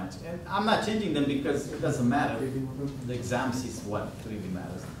homeworks that much. And I'm not changing them because it doesn't matter. The exams is what really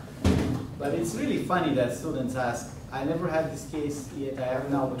matters. But it's really funny that students ask, I never had this case yet. I have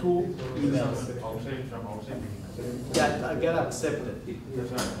now 2 emails that get accepted.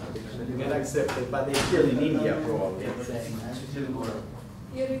 Get accepted, but they're still in India probably.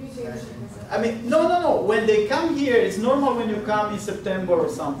 You're really changing. I mean, no. When they come here, it's normal when you come in September or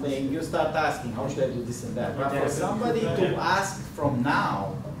something, you start asking, how should I do this and that? But for somebody to ask from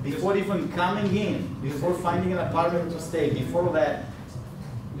now, before even coming in, before finding an apartment to stay, before that,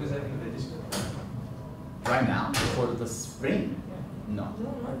 right now, for the spring, no.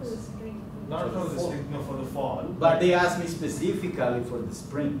 No, not the spring. Not for the spring, no, for the fall. But they asked me specifically for the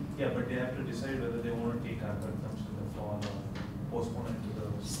spring. Yeah, but they have to decide whether they want to take algorithms in the fall or postpone it to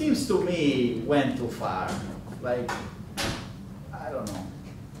the. Seems to me went too far. Like, I don't know.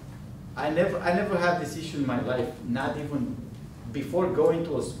 I never had this issue in my life, not even before going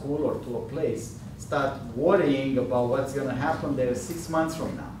to a school or to a place, start worrying about what's gonna happen there 6 months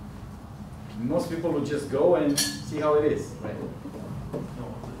from now. Most people would just go and see how it is, right? No,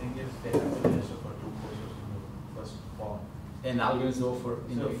 the thing is they have to register for 2 courses in the first fall. And algorithms offer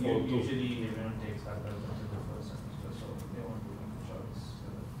in So the fall too. usually everyone takes algorithms in the first semester, so they want to make a choice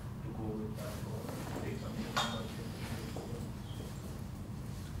to go with that or take something else.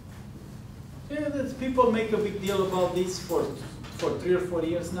 Yeah, that's, people make a big deal about this for 3 or 4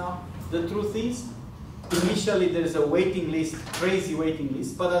 years now. The truth is, initially there's a waiting list, crazy waiting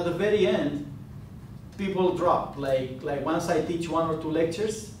list, but at the very end, people drop. Like once I teach 1 or 2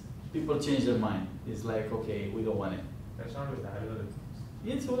 lectures, people change their mind. It's like, okay, we don't want it. That's not with the algorithms.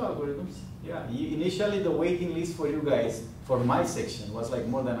 It's all algorithms. Yeah. Initially, the waiting list for you guys, for my section, was like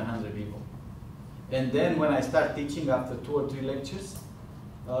more than 100 people. And then when I start teaching after 2 or 3 lectures,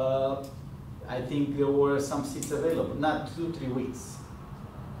 I think there were some seats available. Not 2 or 3 weeks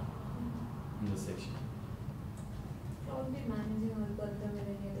in the section. How would be managing algorithm in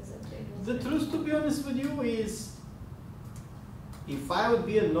any other subject? The truth, to be honest with you, is if I would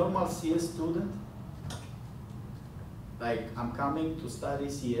be a normal CS student, like I'm coming to study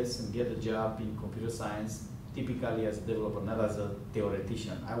CS and get a job in computer science, typically as a developer, not as a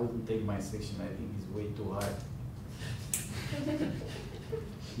theoretician. I wouldn't take my section, I think it's way too hard.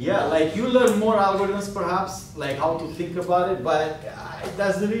 Yeah, like you learn more algorithms perhaps, like how to think about it, but it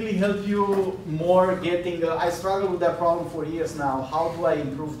doesn't really help you more getting, I struggle with that problem for years now. How do I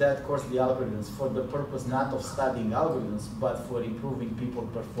improve that course, the algorithms, for the purpose not of studying algorithms, but for improving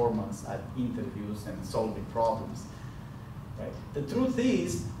people's performance at interviews and solving problems, right? The truth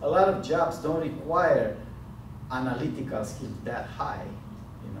is, a lot of jobs don't require analytical skills that high,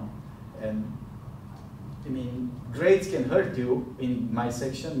 you know, and I mean, grades can hurt you in my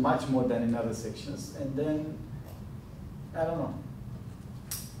section much more than in other sections, and then, I don't know.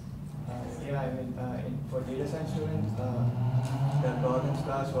 Yeah, I mean, for data science students, the problems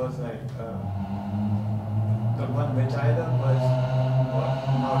class was like, the one which I done was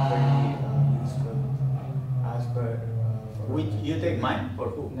not very useful as per. Which you take mine, for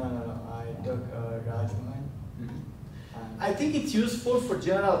who? No, I took Raj mine. I think it's useful for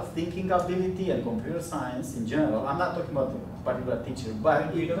general thinking ability and computer science in general. I'm not talking about a particular teacher,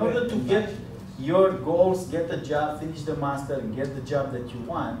 but in order to get your goals, get a job, finish the master, and get the job that you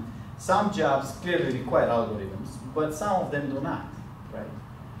want, some jobs clearly require algorithms, but some of them do not, right?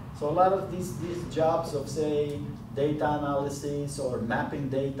 So a lot of these jobs of, say, data analysis or mapping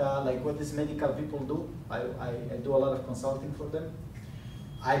data, like what these medical people do, I do a lot of consulting for them.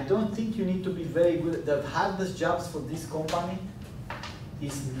 I don't think you need to be very good. The hardest jobs for this company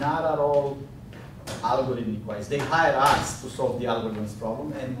is not at all algorithmic wise. They hire us to solve the algorithms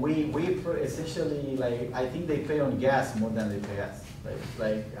problem, and we essentially, like, I think they pay on gas more than they pay us. Right?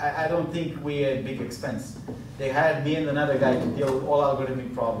 Like, I don't think we are a big expense. They hired me and another guy to deal with all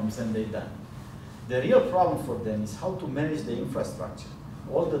algorithmic problems, and they're done. The real problem for them is how to manage the infrastructure.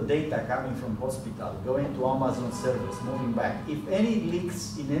 All the data coming from hospital, going to Amazon servers, moving back. If any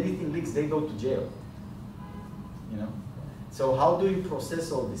leaks, if anything leaks, they go to jail. You know? So how do you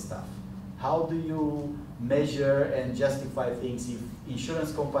process all this stuff? How do you measure and justify things? If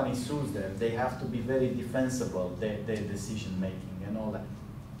insurance company sues them, they have to be very defensible, their decision making and all that.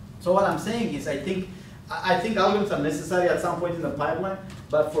 So what I'm saying is, I think algorithms are necessary at some point in the pipeline,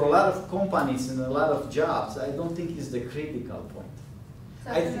 but for a lot of companies and a lot of jobs, I don't think it's the critical point.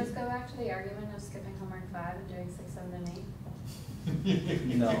 So can this go back to the argument of skipping homework 5 and doing 6, 7, and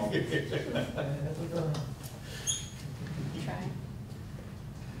 8? No. Try.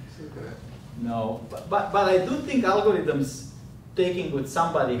 Okay. No, but I do think algorithms taking with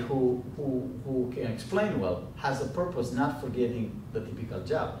somebody who can explain well has a purpose, not for getting the typical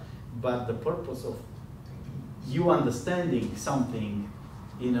job, but the purpose of you understanding something,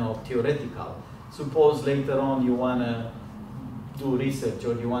 you know, theoretical. Suppose later on you want to do research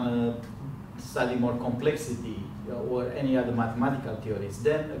or you want to study more complexity or any other mathematical theories,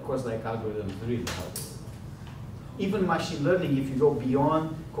 then of course like algorithms really helps. Even machine learning, if you go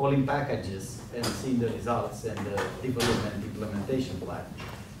beyond calling packages and seeing the results and the development implementation plan.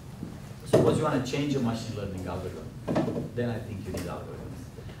 Suppose you want to change a machine learning algorithm, then I think you need algorithms.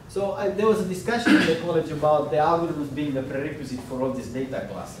 So there was a discussion in the college about the algorithms being the prerequisite for all these data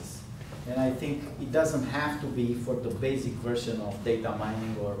classes. And I think it doesn't have to be for the basic version of data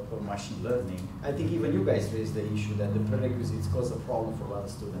mining or machine learning. I think even you guys raised the issue that the prerequisites cause a problem for a lot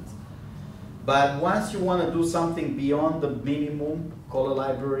of students. But once you want to do something beyond the minimum, call a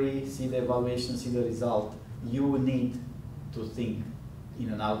library, see the evaluation, see the result, you need to think in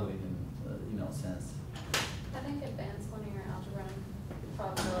an algorithm, sense. I think advanced linear algebra and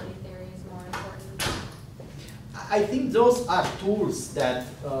probability theory is more important. I think those are tools that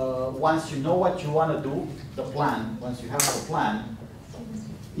once you know what you want to do, the plan, once you have the plan,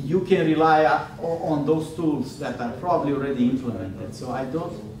 you can rely on those tools that are probably already implemented. So I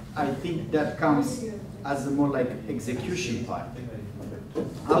think that comes as a more like execution part.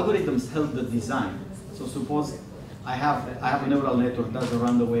 Algorithms help the design. So suppose I have a neural network that doesn't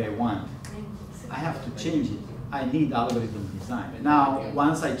run the way I want. I have to change it. I need algorithm design. Now,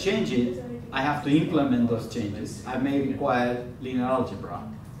 once I change it, I have to implement those changes. I may require linear algebra.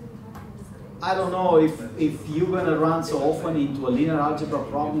 I don't know if you're going to run so often into a linear algebra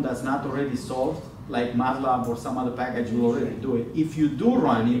problem that's not already solved, like MATLAB or some other package will already do it. If you do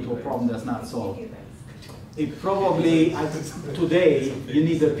run into a problem that's not solved, it probably, today, you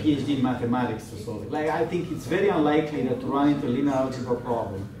need a PhD in mathematics to solve it. Like, I think it's very unlikely that to run into a linear algebra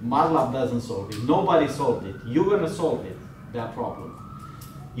problem, MATLAB doesn't solve it. Nobody solved it. You're going to solve it, that problem.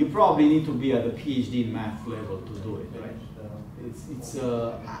 You probably need to be at a PhD in math level to do it, right?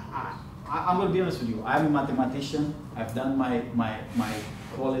 I'm going to be honest with you. I'm a mathematician. I've done my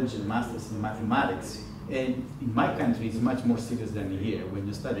college and master's in mathematics. And in my country, it's much more serious than here. When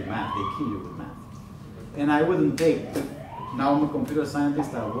you study math, they kill you with math. and I wouldn't take, now I'm a computer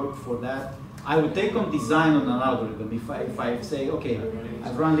scientist, I work for that, I would take on design on an algorithm. If I say, okay,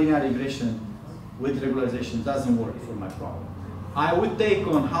 I've run linear regression with regularization, doesn't work for my problem. I would take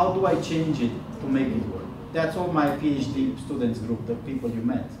on how do I change it to make it work. That's all my PhD students group, the people you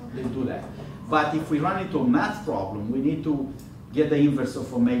met, they do that. But if we run into a math problem, we need to get the inverse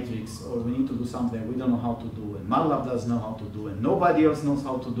of a matrix, or we need to do something we don't know how to do, and MATLAB doesn't know how to do, and nobody else knows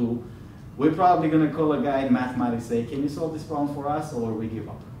how to do, we're probably going to call a guy in mathematics, say, can you solve this problem for us, or we give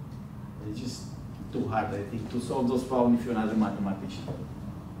up. It's just too hard, I think, to solve those problems if you're not a mathematician.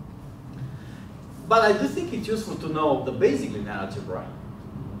 But I do think it's useful to know the basic linear algebra.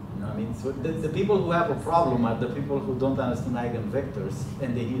 You know, I mean, so the people who have a problem are the people who don't understand eigenvectors,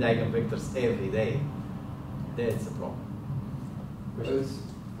 and they need eigenvectors every day. That's a problem.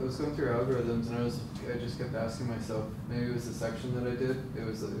 I was going through algorithms, and I just kept asking myself, maybe it was the section that I did. It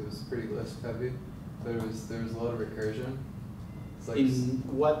was pretty Lisp heavy, but there was a lot of recursion. It's like, in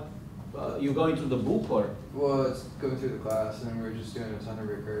what you going through the book, or? Well, it's going through the class, and we were just doing a ton of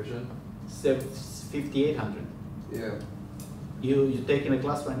recursion. 5800. Yeah. You taking a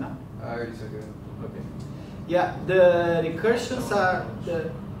class right now? I already took it. Okay. Yeah, the recursions are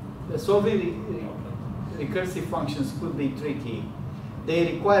the solving recursive functions could be tricky.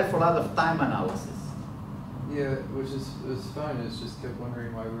 They require for a lot of time analysis. Yeah, which is fine. It's just kept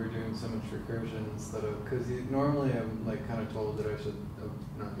wondering why we were doing so much recursion instead of, because normally I'm like kind of told that I should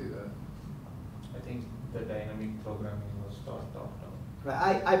not do that. I think the dynamic programming was taught top-down.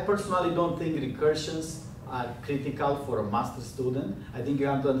 I personally don't think recursions are critical for a master student. I think you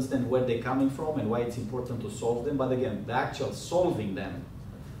have to understand where they're coming from and why it's important to solve them. But again, the actual solving them,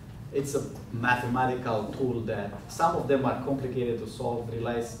 it's a mathematical tool that some of them are complicated to solve.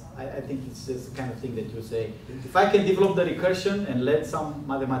 I think it's just the kind of thing that you say, if I can develop the recursion and let some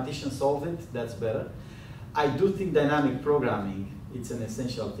mathematician solve it, that's better. I do think dynamic programming, it's an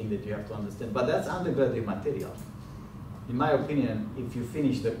essential thing that you have to understand, but that's undergraduate material. In my opinion, if you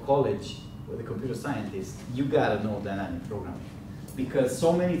finish the college with a computer scientist, you gotta know dynamic programming, because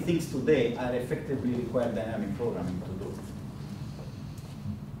so many things today are effectively require dynamic programming to do.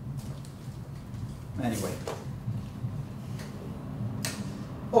 Anyway.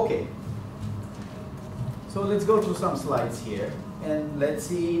 Okay. So let's go through some slides here, and let's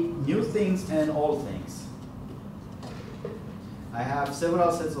see new things and old things. I have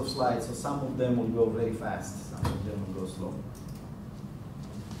several sets of slides, so some of them will go very fast, some of them will go slow.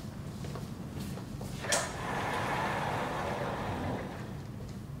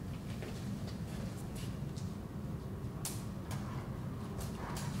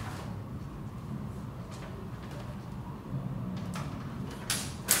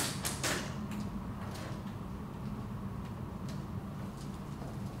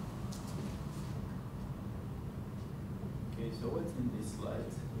 So what's in these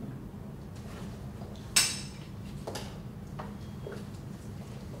slides?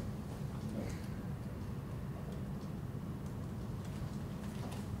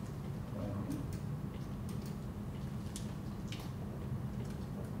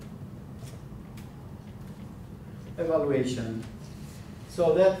 Evaluation.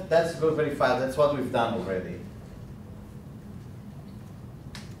 So that's good very fast. That's what we've done already.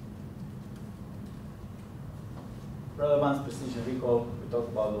 Relevance, precision, recall, we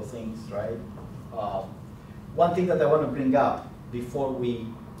talked about those things, right? One thing that I want to bring up before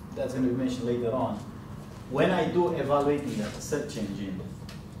that's going to be mentioned later on, when I do evaluating a search engine,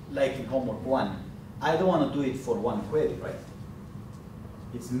 like in homework 1, I don't want to do it for one query, right?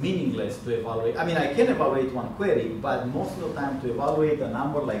 It's meaningless to evaluate. I mean, I can evaluate one query, but most of the time to evaluate a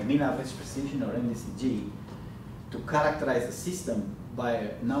number like mean average precision or MDCG, to characterize a system by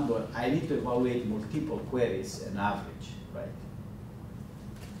a number, I need to evaluate multiple queries and average, right?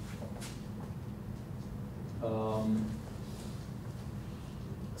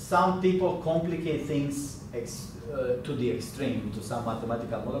 Some people complicate things to the extreme, to some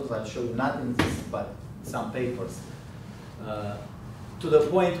mathematical models. I'll show you not in this, but some papers. To the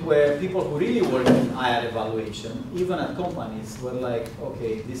point where people who really work in IR evaluation, even at companies, were like,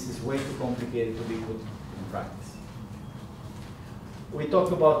 okay, this is way too complicated to be put in practice. We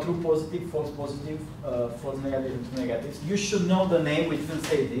talked about true positive, false positive, false negative, and true negatives. You should know the name, we can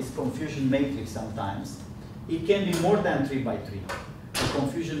say this, confusion matrix sometimes. It can be more than 3 by 3. The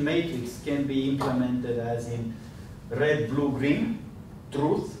confusion matrix can be implemented as in red, blue, green,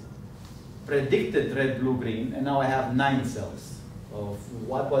 truth, predicted red, blue, green, and now I have 9 cells of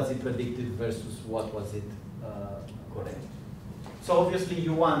what was it predicted versus what was it correct. So obviously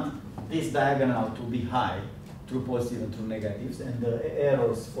you want this diagonal to be high true positive and true negatives, and the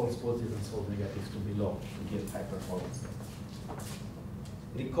errors, false positives and false negatives, to be low to get high performance.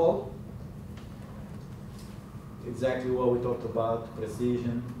 Recall, exactly what we talked about,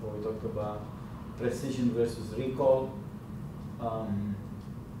 precision, what we talked about, precision versus recall.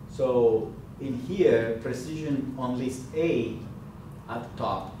 So in here, precision on list A at the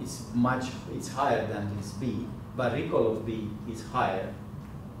top is it's higher than list B, but recall of B is higher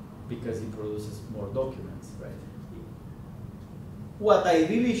because it produces more documents, right? What I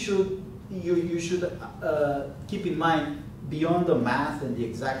really you should keep in mind beyond the math and the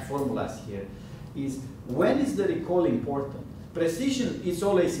exact formulas here is when is the recall important? Precision is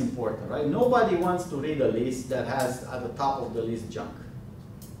always important, right? Nobody wants to read a list that has at the top of the list junk,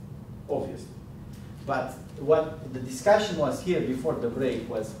 obviously. But what the discussion was here before the break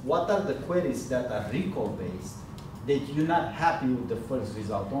was what are the queries that are recall based that you're not happy with the first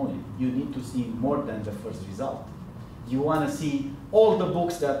result only. You need to see more than the first result. You want to see all the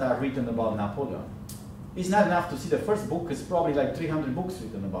books that are written about Napoleon. It's not enough to see the first book, it's probably like 300 books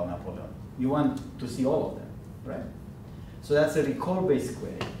written about Napoleon. You want to see all of them, right? So that's a recall-based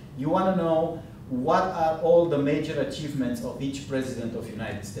query. You want to know what are all the major achievements of each president of the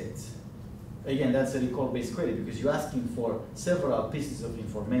United States. Again, that's a recall-based query because you're asking for several pieces of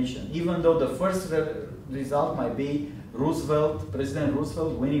information. Even though the first result might be President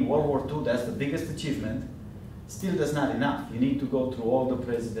Roosevelt winning World War II, that's the biggest achievement, still that's not enough. You need to go through all the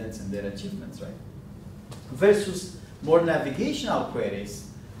presidents and their achievements, right? Versus more navigational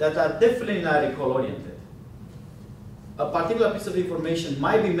queries that are definitely not recall-oriented. A particular piece of information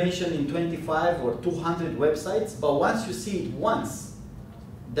might be mentioned in 25 or 200 websites, but once you see it once,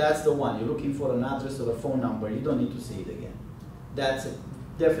 that's the one. You're looking for an address or a phone number, you don't need to see it again. That's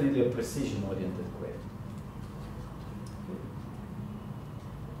definitely a precision-oriented query.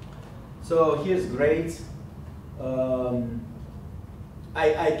 So here's grades.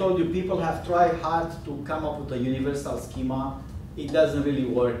 I told you people have tried hard to come up with a universal schema. It doesn't really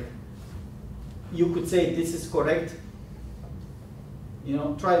work. You could say this is correct. You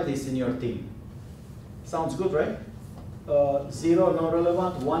know, try this in your team. Sounds good, right? 0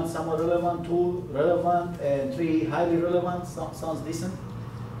 non-relevant, 1 somewhat relevant, 2 relevant, and 3 highly relevant. Sounds decent.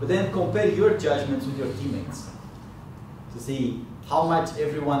 But then compare your judgments with your teammates to see how much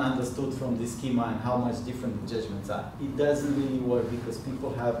everyone understood from this schema and how much different the judgments are. It doesn't really work because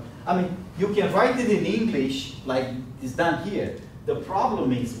people have, I mean, you can write it in English like it's done here. The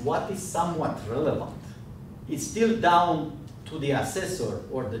problem is what is somewhat relevant. It's still down to the assessor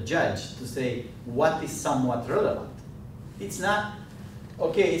or the judge to say what is somewhat relevant. It's not,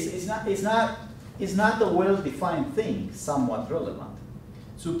 okay, it's not a well-defined thing, somewhat relevant.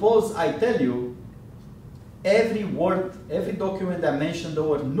 Suppose I tell you every word, every document that mentioned the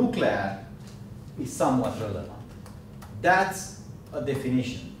word nuclear is somewhat relevant. That's a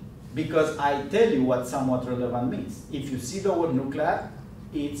definition because I tell you what somewhat relevant means. If you see the word nuclear,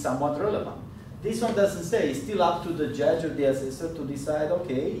 it's somewhat relevant. This one doesn't say, it's still up to the judge or the assessor to decide,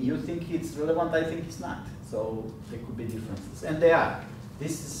 okay, you think it's relevant, I think it's not. So there could be differences, and they are.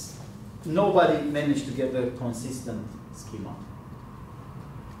 This is, nobody managed to get a consistent schema.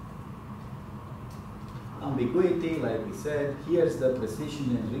 Ambiguity, like we said, here's the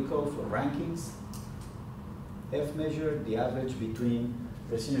precision and recall for rankings. F measure, the average between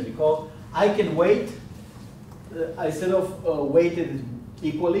precision and recall. I can weight, instead of weighted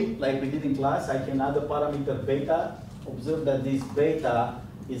equally, like we did in class, I can add the parameter beta. Observe that this beta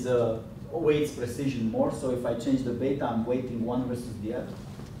is weights precision more, so if I change the beta, I'm weighting one versus the other.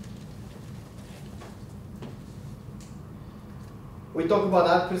 We talk about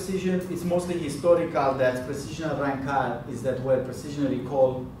R precision. It's mostly historical that precision and rank R is that where precision and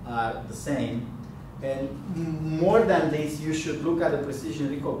recall are the same. And more than this, you should look at the precision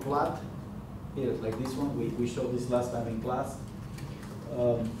recall plot. Here, like this one. We showed this last time in class.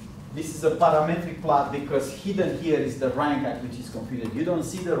 This is a parametric plot because hidden here is the rank at which it's computed. You don't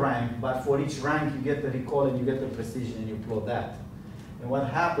see the rank, but for each rank you get the recall and you get the precision and you plot that. And what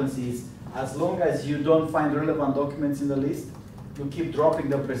happens is, as long as you don't find relevant documents in the list, you keep dropping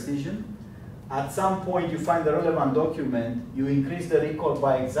the precision. At some point you find the relevant document, you increase the recall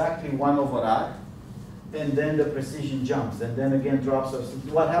by exactly 1 over R, and then the precision jumps, and then again drops.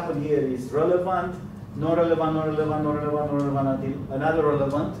 What happened here is relevant, no relevant, no relevant, no relevant, no relevant, until another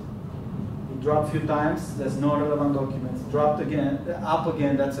relevant. It dropped a few times, there's no relevant documents. Dropped again, up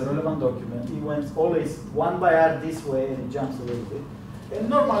again, that's a relevant document. It went always 1 by R this way, and it jumps a little bit. And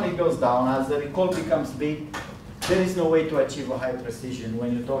normally it goes down as the recall becomes big. There is no way to achieve a high precision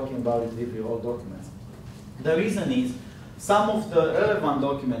when you're talking about delivery of all documents. The reason is, some of the relevant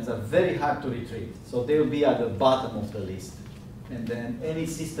documents are very hard to retrieve, so they will be at the bottom of the list. And then any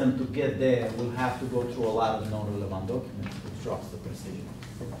system to get there will have to go through a lot of non-relevant documents, which drops the precision.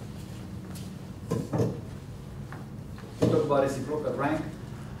 We talk about reciprocal rank.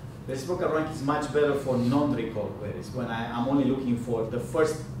 Reciprocal rank is much better for non-recall queries, when I'm only looking for the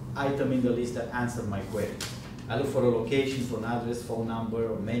first item in the list that answered my query. I look for a location, for an address, phone number,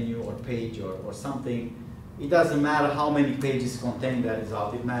 or menu, or page, or something. It doesn't matter how many pages contain that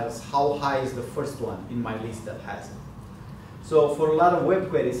result. It matters how high is the first one in my list that has it. So for a lot of web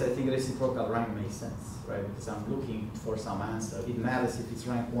queries, I think reciprocal rank makes sense, right? Because I'm looking for some answer. It matters if it's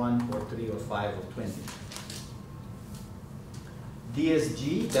rank 1 or 3 or 5 or 20.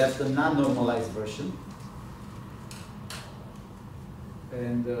 DSG, that's the non-normalized version.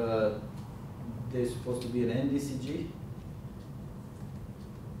 And there's supposed to be an NDCG.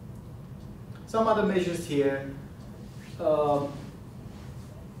 Some other measures here,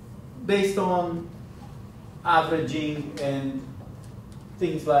 based on averaging and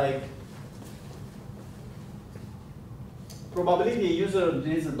things like probability a user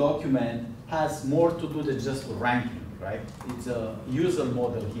reads a document has more to do than just ranking, right? It's a user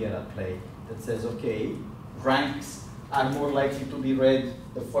model here at play that says, okay, ranks are more likely to be read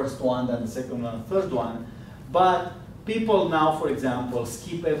the first one than the second one and third one, but people now, for example,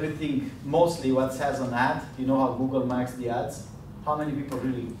 skip everything, mostly what says an ad. You know how Google marks the ads? How many people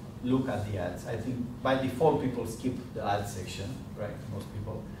really look at the ads? I think by default people skip the ad section, right? Most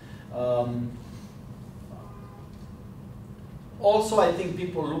people. Also, I think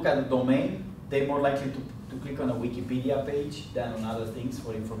people look at the domain. They're more likely to click on a Wikipedia page than on other things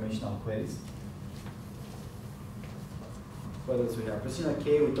for informational queries. What else we have? Precision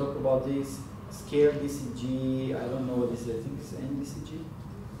K, we talked about this. Scale DCG, I don't know what this is. I think it's NDCG.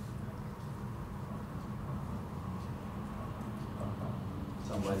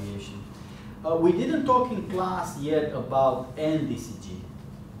 Some variation. We didn't talk in class yet about NDCG.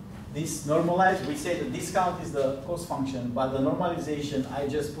 This normalized, we say the discount is the cost function, but the normalization, I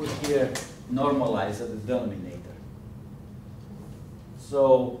just put here normalize as the denominator.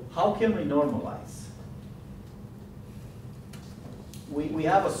 So how can we normalize? We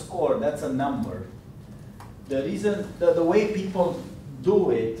have a score, that's a number. The reason, the way people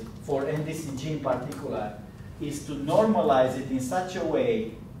do it for NDCG in particular is to normalize it in such a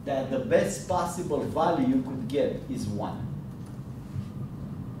way that the best possible value you could get is 1.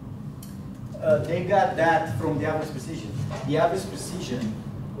 They got that from the average precision. The average precision,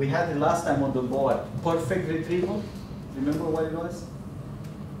 we had it last time on the board, perfect retrieval. Remember what it was?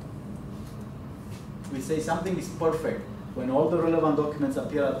 We say something is perfect when all the relevant documents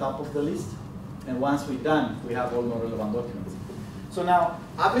appear at the top of the list, and once we're done, we have all the relevant documents. So now,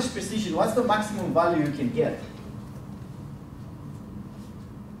 average precision, what's the maximum value you can get?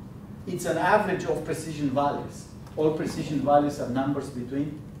 It's an average of precision values. All precision values are numbers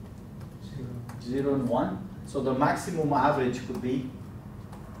between 0 and 1. So the maximum average could be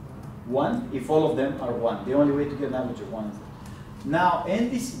 1 if all of them are 1. The only way to get an average of 1 is that. Now,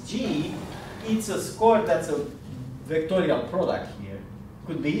 NDCG, it's a score that's a vectorial product here.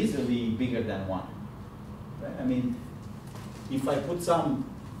 Could be easily bigger than 1. Right? I mean, if I put some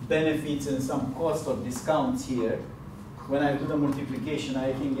benefits and some cost or discounts here, when I do the multiplication,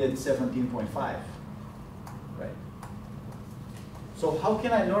 I can get 17.5. Right? So how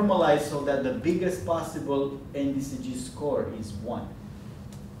can I normalize so that the biggest possible NDCG score is 1?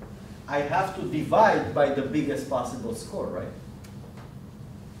 I have to divide by the biggest possible score, right?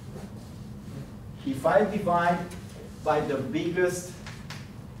 If I divide by the biggest,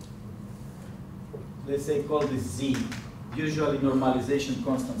 let's say call this Z, usually normalization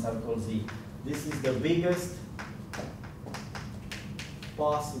constants are called Z. This is the biggest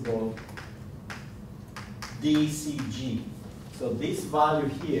possible DCG. So this value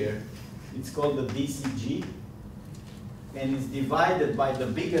here, it's called the DCG, and it's divided by the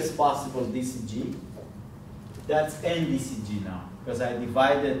biggest possible DCG. That's NDCG now, because I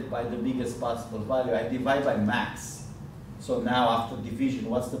divided by the biggest possible value. I divide by max. So now after division,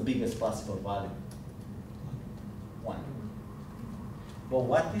 what's the biggest possible value? 1. But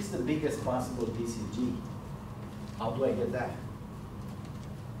what is the biggest possible DCG? How do I get that?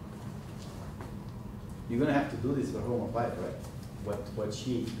 You're going to have to do this for Homer 5, right? What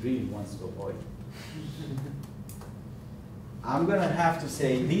she really wants to avoid. I'm going to have to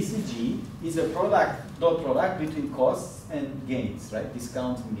say DCG is a dot product between costs and gains, right?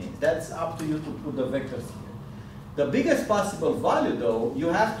 Discounts and gains. That's up to you to put the vectors here. The biggest possible value, though, you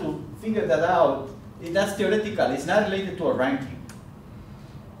have to figure that out. That's theoretical. It's not related to a ranking,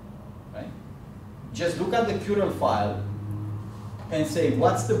 right? Just look at the curl file and say,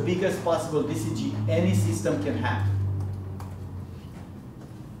 what's the biggest possible DCG any system can have?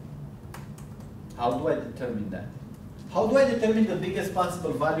 How do I determine that? How do I determine the biggest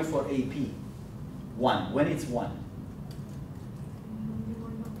possible value for AP? 1, when it's 1.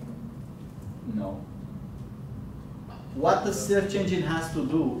 No. What the search engine has to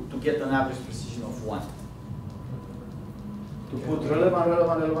do to get an average precision of 1? To put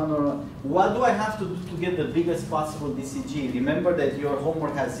relevant. What do I have to do to get the biggest possible DCG? Remember that your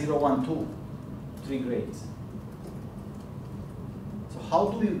homework has 0, 1, 2, 3 grades. So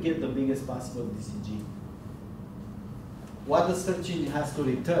how do you get the biggest possible DCG? What the search engine has to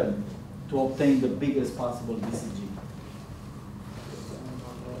return to obtain the biggest possible DCG?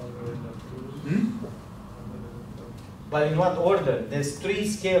 But in what order? There's 3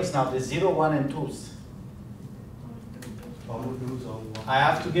 scales now. There's 0, 1, and 2s. I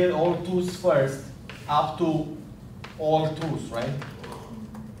have to get all 2s first, up to all 2s, right?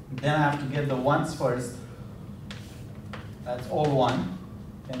 Then I have to get the 1s first. That's all 1.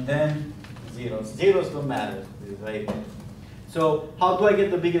 And then 0s. 0s don't matter, right? So how do I get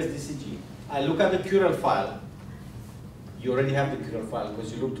the biggest DCG? I look at the Curel file. You already have the Curel file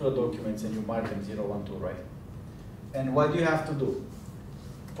because you look through the documents and you mark them 0, 1, 2, right? And what do you have to do?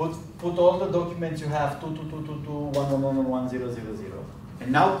 Put all the documents you have, 2, 2, 2, 2, 2, 1, 1, 1, 1, 0, 0, 0.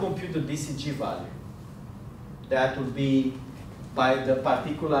 And now compute the DCG value. That would be by the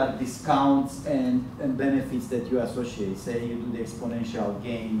particular discounts and benefits that you associate. Say you do the exponential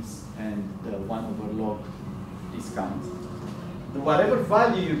gains and the 1 over log discounts. Whatever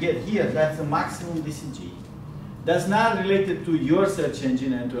value you get here, that's the maximum DCG. That's not related to your search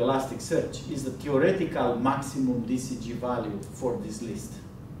engine and to Elasticsearch. It's the theoretical maximum DCG value for this list.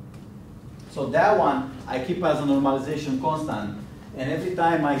 So that one, I keep as a normalization constant. And every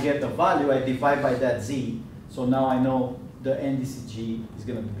time I get the value, I divide by that z. So now I know the NDCG is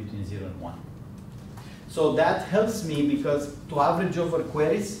going to be between 0 and 1. So that helps me because to average over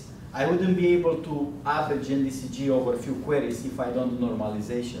queries, I wouldn't be able to average NDCG over a few queries if I don't do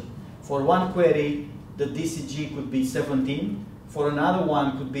normalization. For one query, the DCG could be 17. For another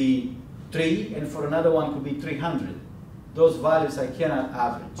one could be 3. And for another one could be 300. Those values I cannot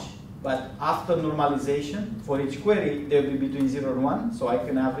average. But after normalization, for each query, they'll be between 0 and 1, so I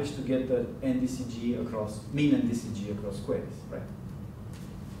can average to get the NDCG across, mean NDCG across queries, right?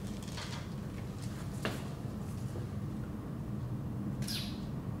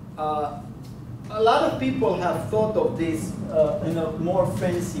 A lot of people have thought of this in a more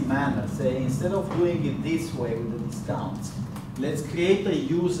fancy manner, say instead of doing it this way with the discounts, let's create a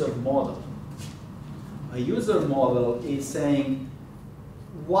user model. A user model is saying,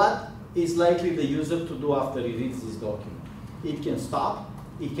 what is likely the user to do after he reads this document? It can stop,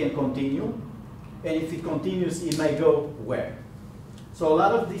 it can continue, and if it continues, it may go where? So a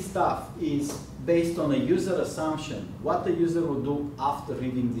lot of this stuff is based on a user assumption, what the user will do after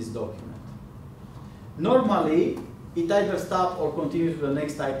reading this document. Normally, it either stops or continues to the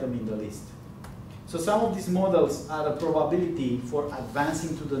next item in the list. So some of these models are a probability for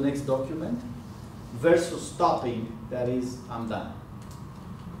advancing to the next document versus stopping, that is, I'm done.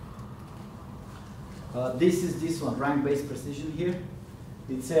 This is this one, rank-based precision here.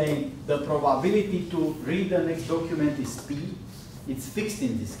 It's saying the probability to read the next document is P. It's fixed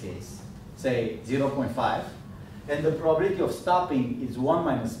in this case, say 0.5. And the probability of stopping is 1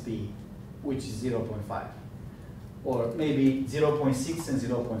 minus P, which is 0.5. Or maybe 0.6 and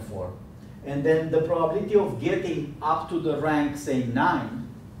 0.4. And then the probability of getting up to the rank, say 9,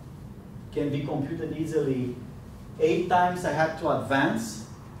 can be computed easily. 8 times I had to advance,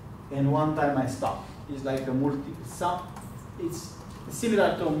 and 1 time I stop. It's like a it's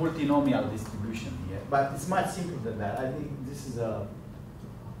similar to a multinomial distribution here, but it's much simpler than that. I think this is a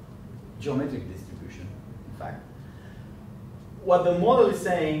geometric distribution, in fact. What the model is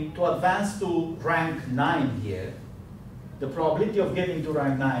saying, to advance to rank 9 here, the probability of getting to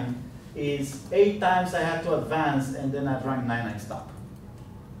rank 9 is 8 times I have to advance, and then at rank 9 I stop.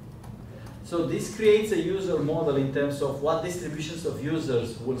 So this creates a user model in terms of what distributions of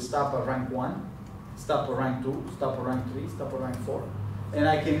users will stop at rank 1, stop at rank 2, stop at rank 3, stop at rank 4. And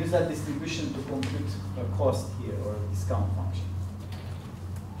I can use that distribution to compute a cost here, or a discount function.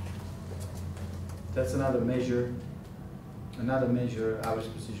 That's another measure. Another measure,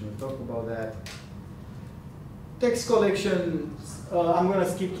 average precision, we'll talk about that. Text collection, I'm going to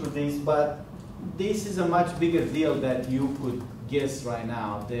skip through this, but this is a much bigger deal that you could guess right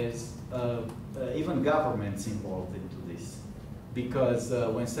now. There's even governments involved into this. Because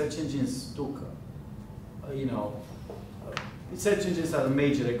when search engines took, search engines are a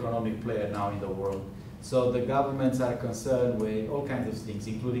major economic player now in the world. So the governments are concerned with all kinds of things,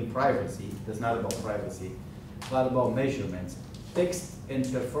 including privacy. That's not about privacy, but about measurements. Text and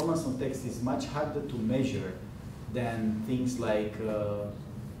performance on text is much harder to measure than things like,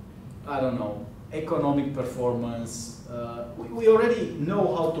 I don't know, economic performance. We already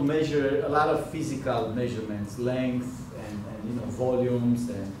know how to measure a lot of physical measurements, length and volumes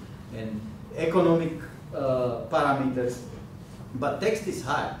and economic parameters. But text is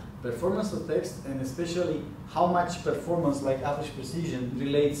hard. Performance of text, and especially how much performance, like average precision,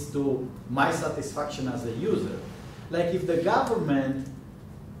 relates to my satisfaction as a user. Like if the government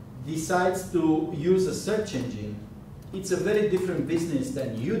decides to use a search engine, it's a very different business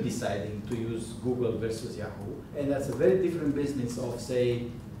than you deciding to use Google versus Yahoo. And that's a very different business of,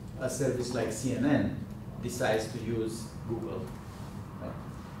 say, a service like CNN decides to use Google.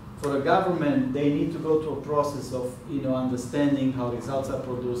 For a government, they need to go through a process of understanding how results are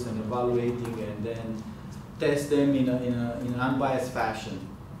produced and evaluating and then test them in an unbiased fashion.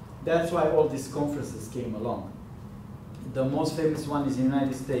 That's why all these conferences came along. The most famous one is in the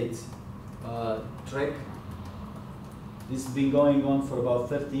United States, TREC. This has been going on for about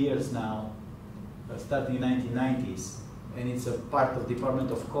 30 years now, starting in the 1990s, and it's a part of Department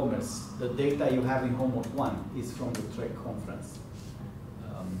of Commerce. The data you have in Homework 1 is from the TREC conference.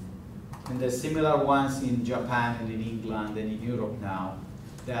 And there's similar ones in Japan and in England and in Europe now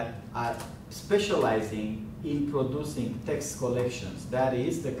that are specializing in producing text collections. That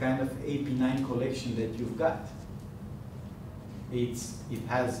is the kind of AP9 collection that you've got. It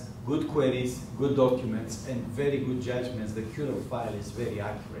has good queries, good documents, and very good judgments. The Curl file is very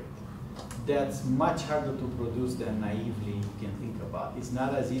accurate. That's much harder to produce than naively you can think about. It's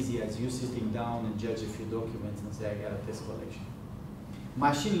not as easy as you sitting down and judge a few documents and say, I got a test collection.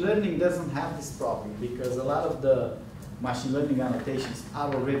 Machine learning doesn't have this problem because a lot of the machine learning annotations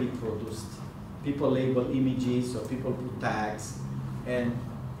are already produced. People label images or people put tags, and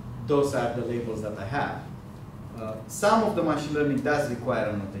those are the labels that I have. Some of the machine learning does require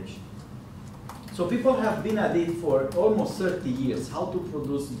annotation. So people have been at it for almost 30 years, how to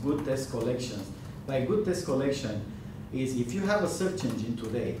produce good test collections. By good test collection is if you have a search engine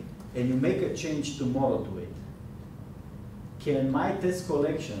today and you make a change tomorrow to it, can my test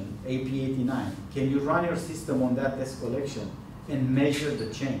collection, AP89, can you run your system on that test collection and measure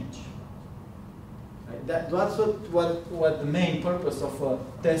the change? Right? That's what the main purpose of a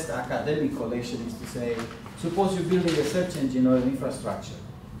test academic collection is to say, suppose you're building a search engine or an infrastructure.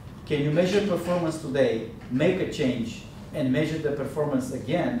 Can you measure performance today, make a change, and measure the performance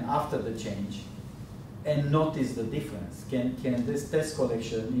again after the change, and notice the difference? Can this test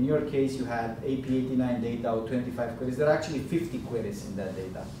collection, in your case you had AP89 data with 25 queries, there are actually 50 queries in that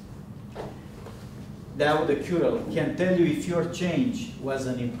data. That with the Curl can tell you if your change was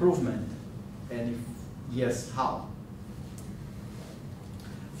an improvement, and if yes, how.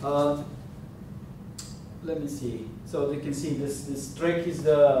 Let me see. So you can see this TREC is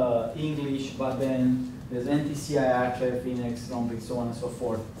the English, but then there's NTCI, RClef, Phoenix, Rhombik, so on and so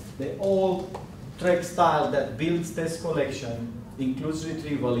forth. They all TREC style that builds test collection, includes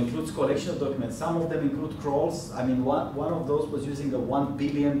retrieval, includes collection of documents. Some of them include crawls. I mean, one of those was using a 1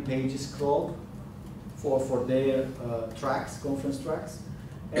 billion pages crawl for their tracks, conference tracks.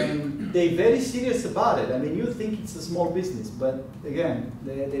 And they're very serious about it. I mean, you think it's a small business, but again,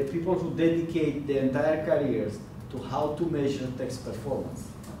 they're people who dedicate their entire careers to how to measure text performance.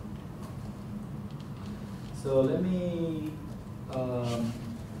 So let me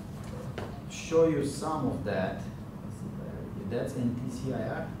show you some of that. That's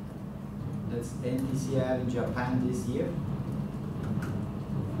NTCIR. That's NTCIR in Japan this year.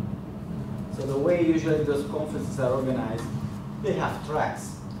 So the way usually those conferences are organized, they have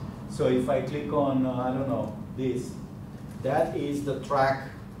tracks. So if I click on, I don't know, this, that is the track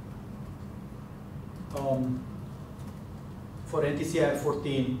for NTCIR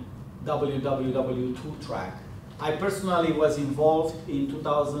 14 WWW2 track. I personally was involved in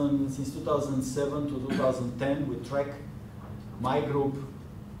since 2007 to 2010 with TREC. My group,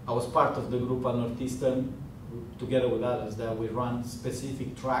 I was part of the group at Northeastern, together with others, that we run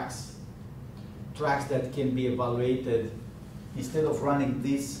specific tracks that can be evaluated. Instead of running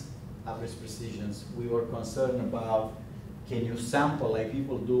these average precisions, we were concerned about, can you sample like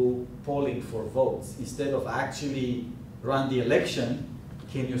people do polling for votes? Instead of actually run the election,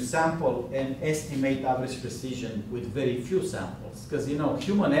 can you sample and estimate average precision with very few samples? Because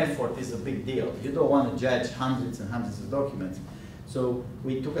human effort is a big deal. You don't want to judge hundreds and hundreds of documents. So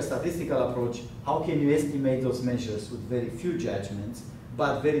we took a statistical approach. How can you estimate those measures with very few judgments,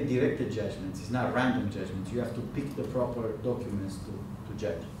 but very directed judgments? It's not random judgments. You have to pick the proper documents to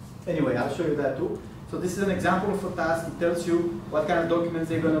judge. Anyway, I'll show you that too. So this is an example of a task. It tells you what kind of documents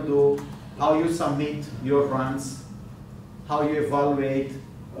they're going to do, how you submit your runs, how you evaluate,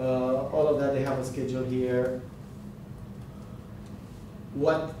 all of that. They have a schedule here.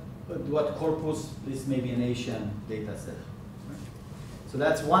 What corpus, this may be an Asian data set. So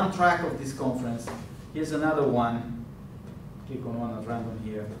that's one track of this conference. Here's another one. Click on one at random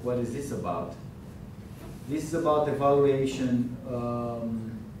here. What is this about? This is about evaluation,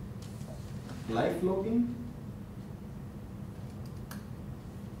 live logging.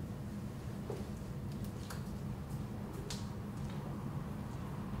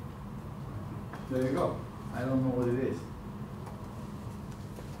 There you go. I don't know what it is.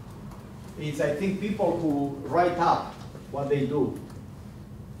 It's, I think, people who write up what they do,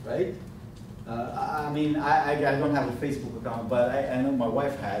 right? I mean, I don't have a Facebook account, but I know my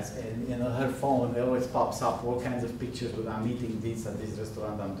wife has, and you know, her phone, it always pops up all kinds of pictures with I'm eating this at this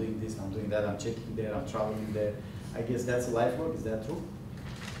restaurant, I'm doing this, I'm doing that, I'm checking there, I'm traveling there. I guess that's a life work, is that true?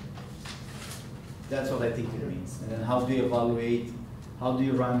 That's what I think it means. And then how do you evaluate, how do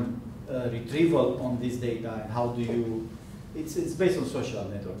you run retrieval on this data, and how do you, it's based on social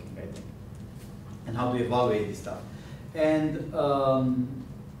networking, I think. And how do you evaluate this stuff? And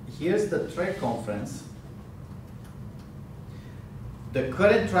here's the track conference. The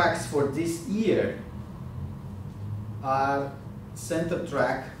current tracks for this year are center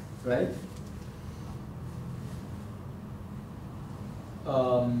track, right?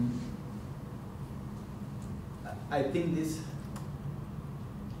 I think this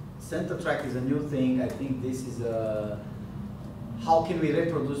center track is a new thing. I think this is a, how can we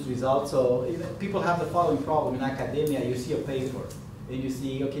reproduce results? So people have the following problem in academia. You see a paper and you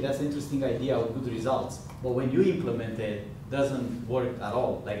see, okay, that's an interesting idea with good results. But when you implement it, it doesn't work at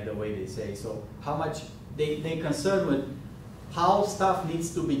all, like the way they say. So how much, they concerned with how stuff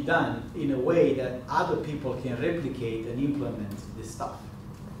needs to be done in a way that other people can replicate and implement this stuff.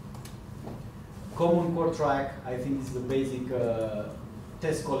 Common core track, I think, is the basic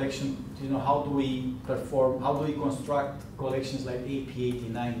test collection. You know, how do we perform, how do we construct collections like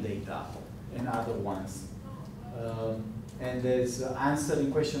AP89 data and other ones? And there's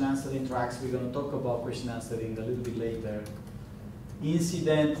question answering tracks. We're going to talk about question answering a little bit later.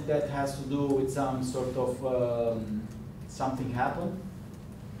 Incident that has to do with some sort of something happened.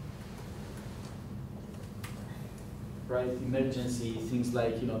 Right, emergency, things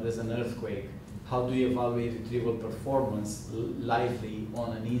like, you know, there's an earthquake. How do you evaluate retrieval performance lively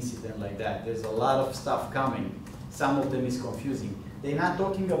on an incident like that? There's a lot of stuff coming. Some of them is confusing. They're not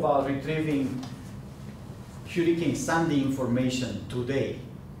talking about retrieving Hurricane Sandy information today,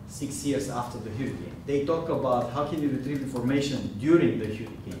 6 years after the hurricane. They talk about how can you retrieve information during the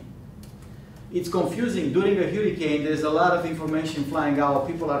hurricane. It's confusing. During a hurricane, there's a lot of information flying out.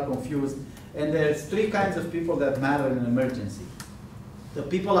 People are confused. And there's three kinds of people that matter in an emergency. The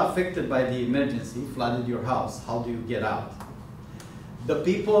people affected by the emergency, flooded your house, how do you get out? The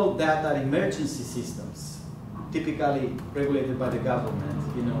people that are emergency systems, typically regulated by the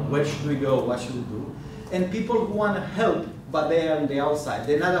government, you know, where should we go, what should we do? And people who want to help, but they are on the outside.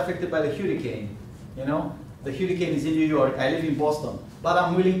 They're not affected by the hurricane, you know? The hurricane is in New York, I live in Boston, but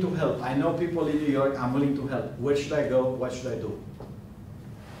I'm willing to help. I know people in New York, I'm willing to help. Where should I go, what should I do?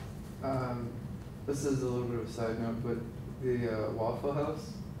 This is a little bit of a side note, but the Waffle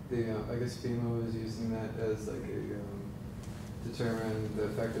House, I guess FEMA was using that as like a determine the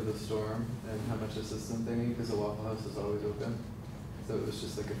effect of the storm and how much assistance they need, because the Waffle House is always open. So it was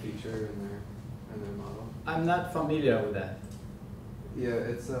just like a feature in their model. I'm not familiar with that. Yeah,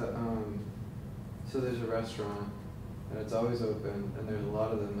 it's a so there's a restaurant and it's always open, and there's a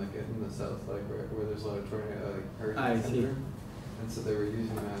lot of them like in the south, like where there's a lot of tornado, like hurricane center. And so they were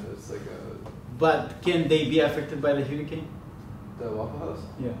using that as like a. But can they be affected by the hurricane? The Waffle House?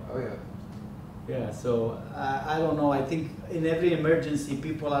 Yeah. Oh yeah. Yeah, so I don't know. I think in every emergency,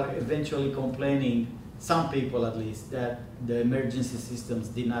 people are eventually complaining, some people at least, that the emergency systems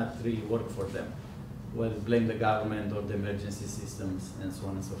did not really work for them. Whether blame the government or the emergency systems and so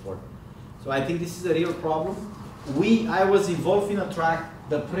on and so forth. So I think this is a real problem. I was involved in a track,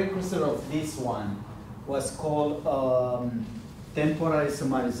 the precursor of this one was called temporary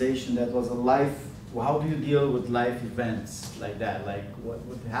summarization. That was a live, how do you deal with live events like that, like what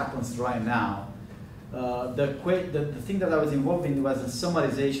happens right now. The thing that I was involved in was a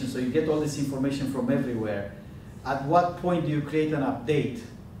summarization, so you get all this information from everywhere. At what point do you create an update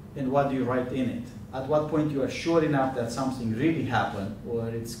and what do you write in it? At what point you are sure enough that something really happened or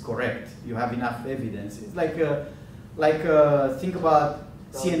it's correct, you have enough evidence. It's like think about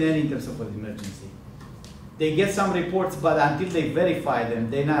CNN in terms of an emergency. they get some reports, but until they verify them,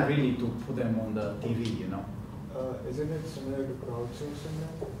 they're not really to put them on the TV, you know. Isn't it similar to crowdsourcing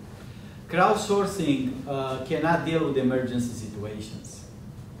then? Crowdsourcing cannot deal with emergency situations.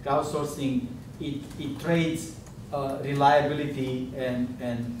 Crowdsourcing, it trades reliability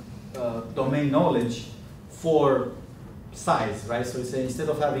and domain knowledge for size, right? So it's instead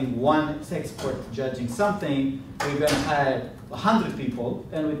of having one expert judging something, we're going to hire 100 people,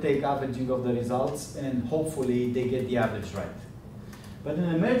 and we take averaging of the results, and hopefully they get the average right. But in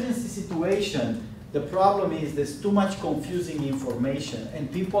an emergency situation, the problem is there's too much confusing information,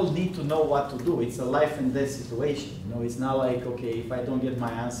 and people need to know what to do. It's a life and death situation. You know, it's not like, okay, if I don't get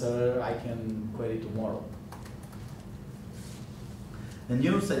my answer, I can query tomorrow. The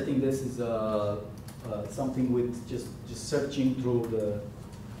news, I think this is something with just searching through the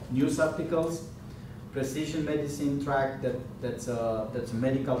news articles. Precision medicine track, that's a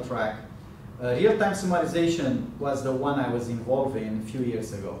medical track. Real-time summarization was the one I was involved in a few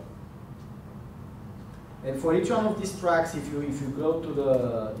years ago. And for each one of these tracks, if you go to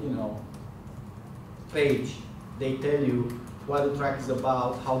the page, they tell you what the track is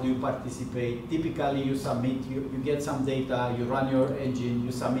about, how do you participate. Typically, you submit, you get some data, you run your engine,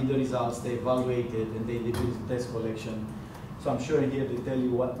 you submit the results, they evaluate it, and they do the test collection. So I'm sure here they tell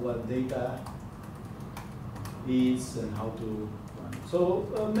you what data is and how to run.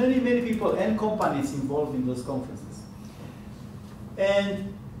 So many people and companies involved in those conferences.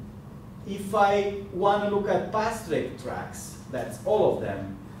 And if I want to look at past tracks, that's all of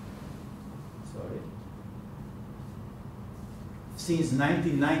them. Sorry. Since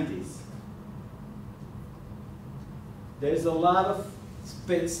 1990s, there's a lot of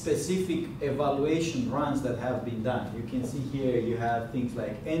specific evaluation runs that have been done. You can see here you have things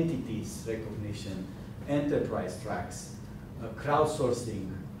like entities recognition, enterprise tracks,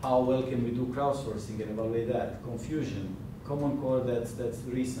 crowdsourcing. How well can we do crowdsourcing and evaluate that? Confusion, common core, that's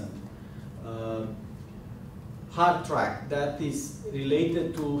recent. Hard track, that is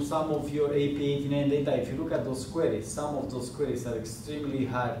related to some of your AP89 data. If you look at those queries, some of those queries are extremely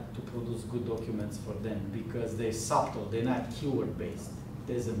hard to produce good documents for them because they're subtle, they're not keyword based.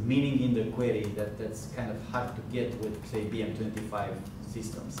 There's a meaning in the query that's kind of hard to get with, say, BM25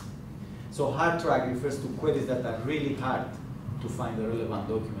 systems. So hard track refers to queries that are really hard to find the relevant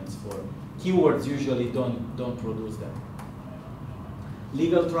documents for. Keywords usually don't produce them.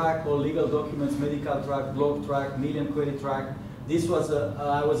 Legal track or legal documents, medical track, blog track, million query track. This was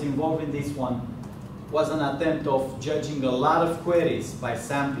I was involved in this one. Was an attempt of judging a lot of queries by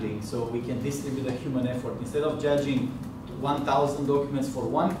sampling, so we can distribute the human effort. Instead of judging 1,000 documents for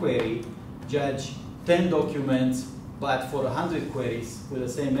one query, judge 10 documents, but for 100 queries with the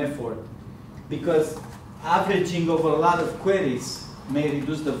same effort, because averaging over a lot of queries may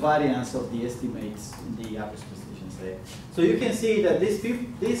reduce the variance of the estimates in the average precision set. So you can see that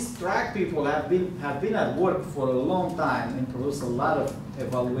these track people have been at work for a long time and produce a lot of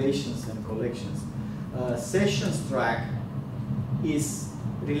evaluations and collections. Sessions track is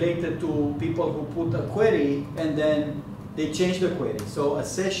related to people who put a query and then they change the query. So a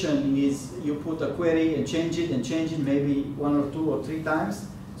session is you put a query and change it maybe 1 or 2 or 3 times.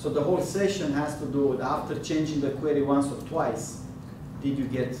 So the whole session has to do with after changing the query once or twice, did you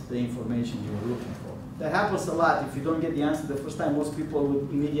get the information you were looking for? That happens a lot. If you don't get the answer the first time, most people would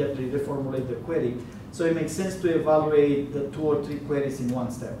immediately reformulate the query. So it makes sense to evaluate the 2 or 3 queries in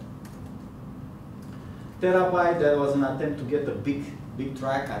one step. Terabyte, that was an attempt to get a big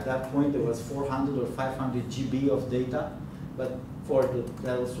track. At that point, there was 400 or 500 GB of data, but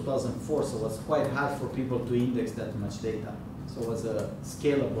that was 2004, so it was quite hard for people to index that much data. So it was a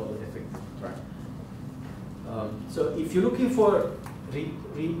scalable, effective track. So if you're looking for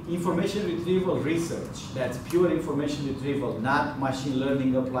information retrieval research, that's pure information retrieval, not machine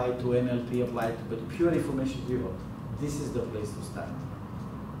learning applied to NLP applied to, but pure information retrieval, this is the place to start.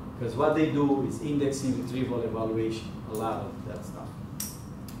 Because what they do is indexing, retrieval, evaluation, a lot of that stuff.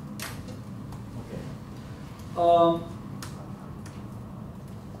 Okay.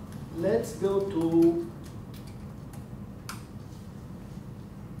 Let's go to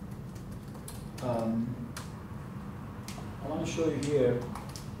I want to show you here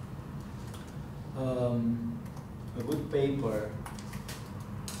a good paper.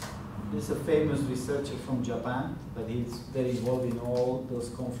 This is a famous researcher from Japan, but he's very involved in all those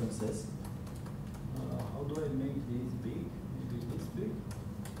conferences. How do I make this big? Maybe this big?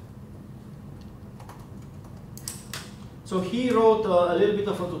 So he wrote a little bit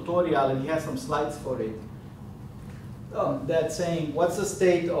of a tutorial, and he has some slides for it. That's saying, what's the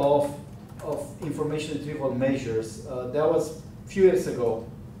state of information retrieval measures? That was a few years ago.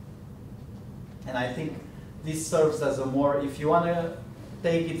 And I think this serves as a more, if you want to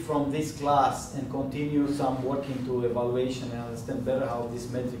take it from this class and continue some work into evaluation and understand better how these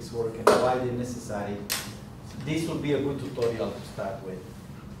metrics work and why they're necessary, this will be a good tutorial to start with.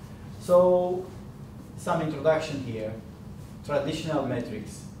 So, some introduction here. Traditional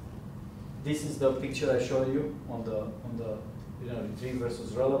metrics. This is the picture I showed you on the retrieve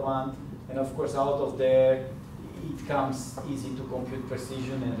versus relevant, and of course out of there it comes easy to compute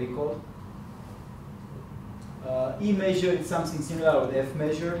precision and recall. E measure is something similar with F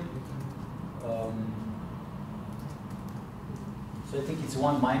measure. So I think it's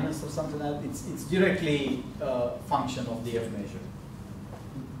 1 minus or something like that. It's directly a function of the F measure.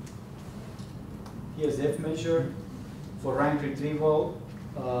 Here's F measure for rank retrieval.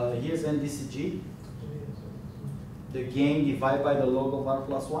 Here's NDCG. The gain divided by the log of R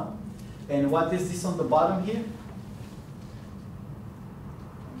plus 1. And what is this on the bottom here?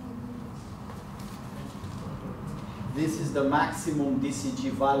 This is the maximum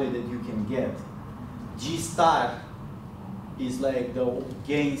DCG value that you can get. G star is like the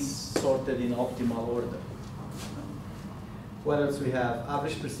gains sorted in optimal order. What else we have?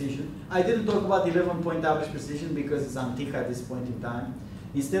 Average precision. I didn't talk about 11-point average precision because it's antique at this point in time.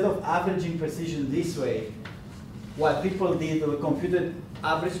 Instead of averaging precision this way, what people did, they computed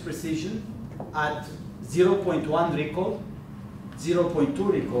average precision at 0.1 recall,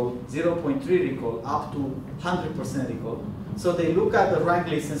 0.2 recall, 0.3 recall, up to 100% recall. So they look at the rank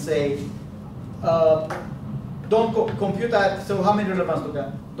list and say, don't compute that, so how many relevant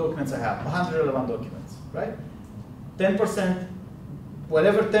documents I have? 100 relevant documents, right? 10%,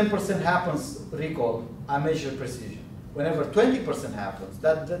 whenever 10% happens recall, I measure precision. Whenever 20% happens,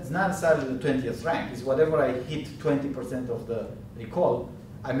 that's not necessarily the 20th rank, it's whatever I hit 20% of the recall,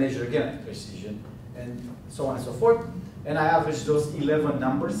 I measure again precision, and so on and so forth. And I average those 11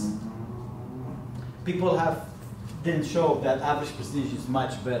 numbers. People have then shown that average precision is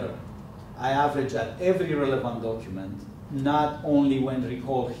much better. I average at every relevant document, not only when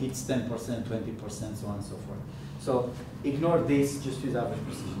recall hits 10%, 20%, so on and so forth. So ignore this, just use average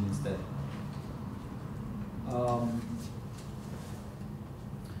precision instead.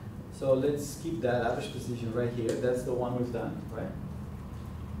 So let's keep that average precision right here. That's the one we've done, right?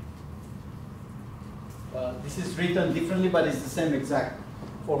 This is written differently, but it's the same exact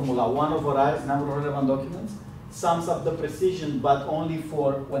formula. 1 over R is number of relevant documents, sums up the precision, but only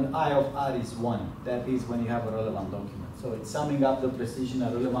for when I of R is 1. That is when you have a relevant document. So it's summing up the precision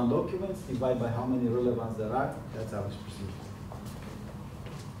of relevant documents, divided by how many relevants there are. That's average precision.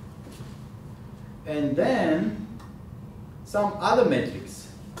 And then some other metrics.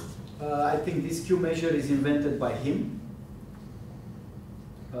 I think this Q measure is invented by him.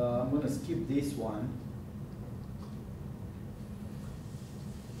 I'm going to skip this one.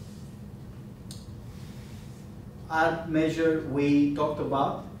 R measure we talked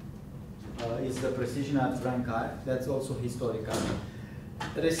about is the precision at rank R. That's also historical.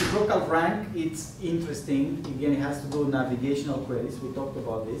 Reciprocal rank, it's interesting. Again, it has to do with navigational queries. We talked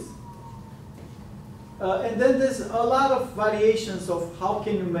about this. And then there's a lot of variations of how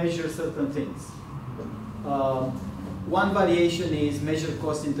can you measure certain things. One variation is measure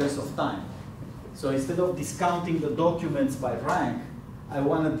cost in terms of time. So instead of discounting the documents by rank, I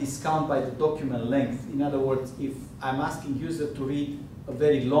want to discount by the document length. In other words, if I'm asking user to read a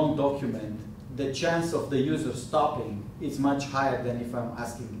very long document, the chance of the user stopping is much higher than if I'm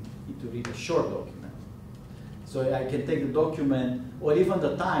asking it to read a short document. So I can take the document, or even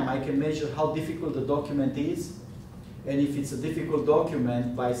the time, I can measure how difficult the document is. And if it's a difficult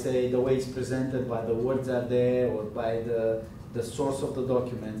document, by say the way it's presented, by the words are there, or by the source of the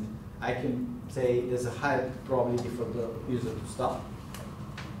document, I can say there's a higher probability for the user to stop.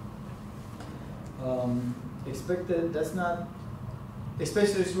 Expected, that's not,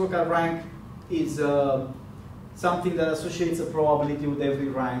 especially reciprocal rank is something that associates a probability with every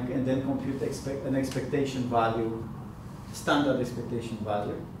rank and then compute an expectation value, standard expectation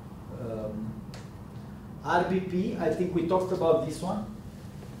value. RBP, I think we talked about this one.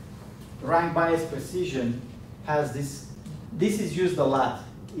 Rank bias precision has this is used a lot.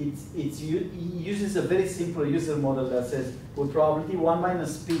 It uses a very simple user model that says with probability 1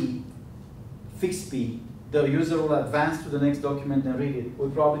 minus P, fixed P, the user will advance to the next document and read it.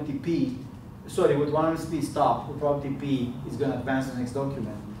 With probability P, sorry, with 1 minus P stop, with probability P is going to advance to the next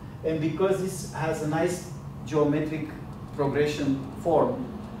document. And because this has a nice geometric progression form,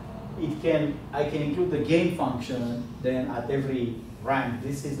 I can include the gain function then at every rank.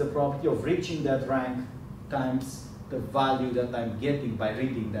 This is the probability of reaching that rank times the value that I'm getting by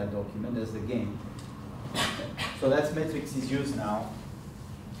reading that document as the gain. So that's metrics is used now.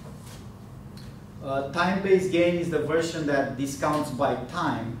 Time-based gain is the version that discounts by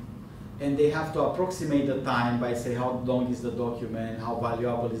time, and they have to approximate the time by say how long is the document, how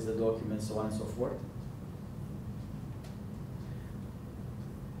valuable is the document, so on and so forth.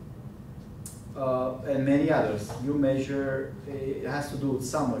 And many others. You measure, it has to do with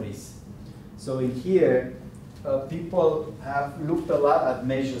summaries. So in here, people have looked a lot at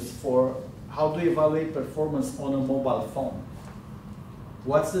measures for how to evaluate performance on a mobile phone.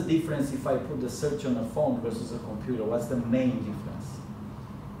 What's the difference if I put the search on a phone versus a computer? What's the main difference?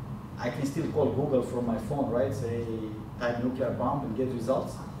 I can still call Google from my phone, right? Say, type nuclear bomb and get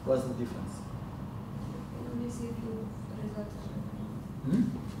results. What's the difference? You only see a few results at a time.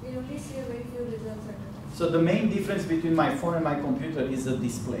 Hmm? You only see a very few results at a time. So the main difference between my phone and my computer is the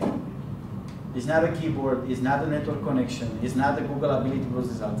display. It's not a keyboard, it's not a network connection, it's not the Google ability to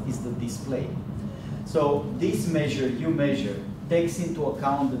produce results, it's the display. So this measure, you measure, takes into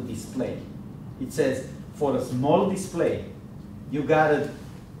account the display. It says for a small display, you gotta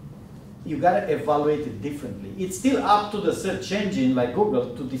evaluate it differently. It's still up to the search engine like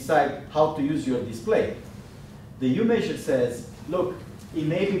Google to decide how to use your display. The U measure says, look, it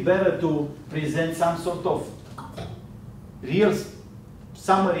may be better to present some sort of real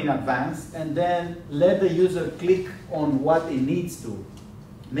summary in advance and then let the user click on what it needs to.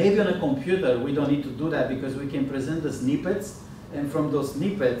 Maybe on a computer we don't need to do that because we can present the snippets, and from those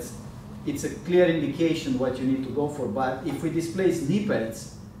snippets it's a clear indication what you need to go for. But if we display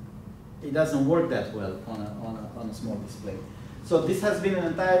snippets, it doesn't work that well on a small display. So this has been an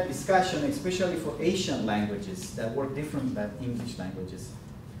entire discussion, especially for Asian languages that work different than English languages.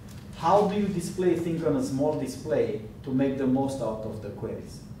 How do you display things on a small display to make the most out of the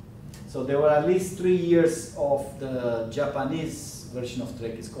queries? So there were at least 3 years of the Japanese version of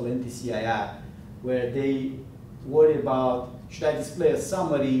Trek, it's called NTCIR, where they worry about, should I display a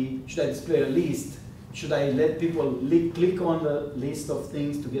summary, should I display a list, should I let people click on the list of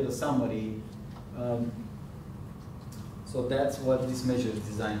things to get a summary? So that's what this measure is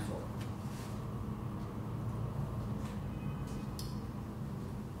designed for.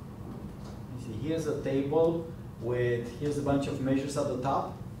 Here's a table with, here's a bunch of measures at the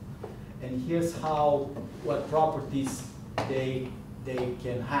top, and here's what properties they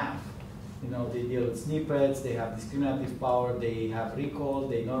can have. You know, they deal with snippets, they have discriminative power, they have recall,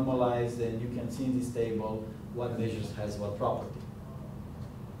 they normalize, and you can see in this table what measures has what property.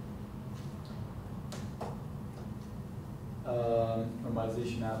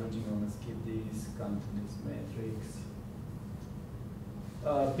 Normalization, averaging, I'm going to skip these, continuous metrics.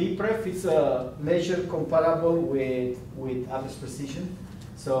 BPREF is a measure comparable with average precision.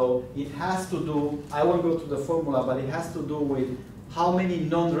 So it has to do, I won't go to the formula, but it has to do with how many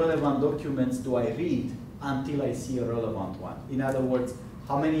non-relevant documents do I read until I see a relevant one. In other words,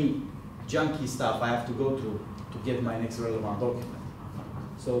 how many junky stuff I have to go through to get my next relevant document.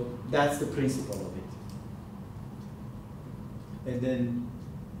 So that's the principle of it. And then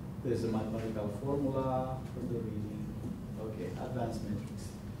there's a mathematical formula for the reading. Okay, advanced metrics.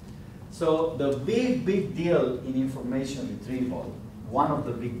 So the big deal in information retrieval, one of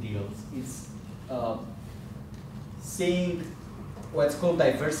the big deals, is seeing what's called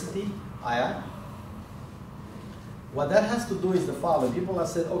diversity, IR. What that has to do is the following. People have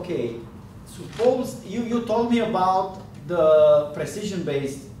said, okay, suppose you told me about the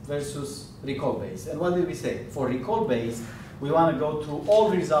precision-based versus recall-based. And what did we say? For recall-based, we want to go through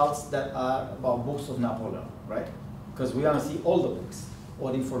all results that are about books of Napoleon, right? Because we want to see all the books,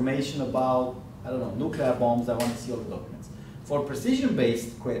 or information about, I don't know, nuclear bombs, I want to see all the documents. For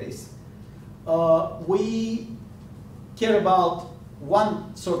precision-based queries, we care about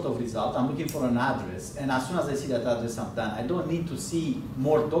one sort of result. I'm looking for an address, and as soon as I see that address, I'm done. I don't need to see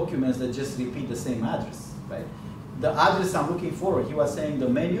more documents that just repeat the same address, right? The address I'm looking for, he was saying the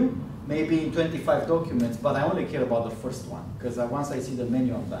menu, maybe in 25 documents, but I only care about the first one, because once I see the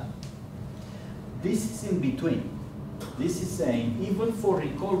menu, I'm done. This is in between. This is saying, even for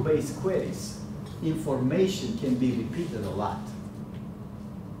recall-based queries, information can be repeated a lot.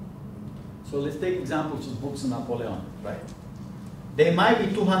 So let's take examples of books of Napoleon, right? There might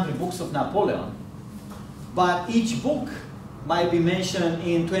be 200 books of Napoleon, but each book might be mentioned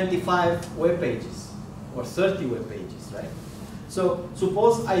in 25 web pages or 30 web pages, right? So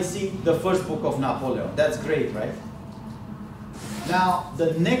suppose I see the first book of Napoleon. That's great, right? Now,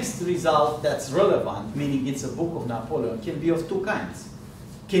 the next result that's relevant, meaning it's a book of Napoleon, can be of two kinds.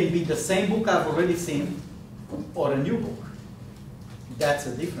 Can be the same book I've already seen or a new book. That's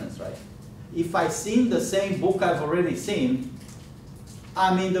a difference, right? If I've seen the same book I've already seen,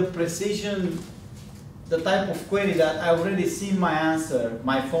 I'm in the precision the type of query that I already see my answer,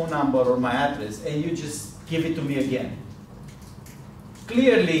 my phone number or my address, and you just give it to me again.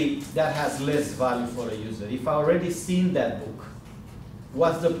 Clearly, that has less value for a user. If I already seen that book,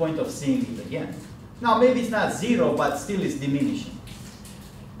 what's the point of seeing it again? Now, maybe it's not zero, but still it's diminishing.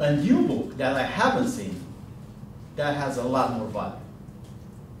 A new book that I haven't seen, that has a lot more value.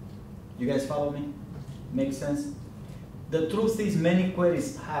 You guys follow me? Make sense? The truth is many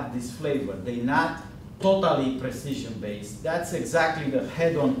queries have this flavor. They're not totally precision-based. That's exactly the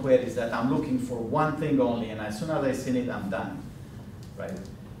head-on queries that I'm looking for one thing only, and as soon as I see it, I'm done. Right?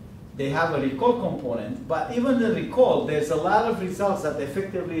 They have a recall component, but even the recall, there's a lot of results that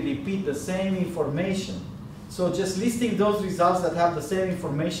effectively repeat the same information. So just listing those results that have the same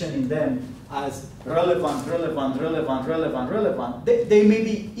information in them as relevant, relevant, relevant, relevant, relevant, they may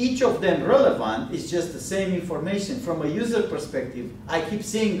be each of them relevant, it's just the same information. From a user perspective, I keep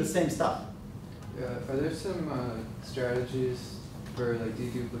seeing the same stuff. Yeah, are there some strategies for like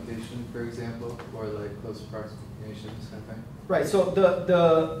deduplication, for example, or like close approximation, this kind of thing? Right, so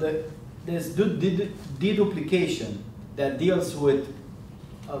there's deduplication that deals with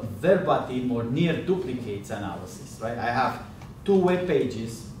a verbatim or near duplicates analysis, right? I have 2 web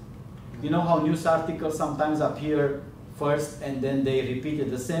pages. You know how news articles sometimes appear first and then they repeated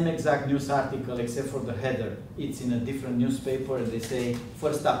the same exact news article except for the header. It's in a different newspaper and they say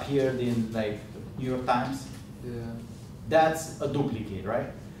first appeared in like New York Times. Yeah. That's a duplicate, right?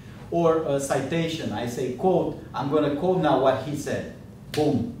 Or a citation, I say quote, I'm going to quote now what he said.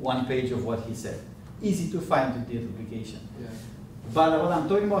 Boom, 1 page of what he said. Easy to find with deduplication. Yeah. But what I'm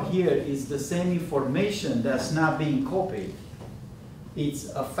talking about here is the same information that's not being copied. It's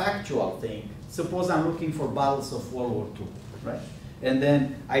a factual thing. Suppose I'm looking for battles of World War II, right? And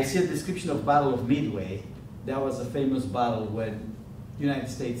then I see a description of Battle of Midway. That was a famous battle when the United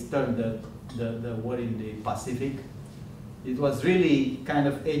States turned the war in the Pacific. It was really kind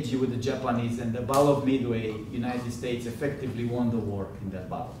of edgy with the Japanese, and the Battle of Midway, United States effectively won the war in that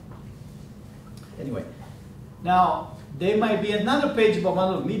battle. Anyway, now there might be another page about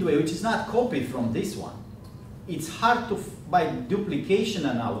Battle of Midway which is not copied from this one. It's hard to, by duplication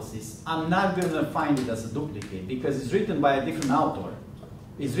analysis, I'm not going to find it as a duplicate because it's written by a different author.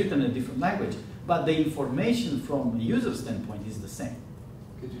 It's written in a different language, but the information from a user standpoint is the same.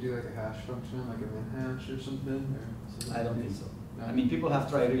 Could you do like a hash function, like a min hash or something? Or I don't think so. No? I mean, people have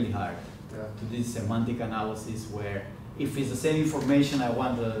tried really hard to do this semantic analysis where if it's the same information, I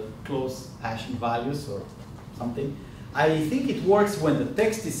want the close hashing values or something. I think it works when the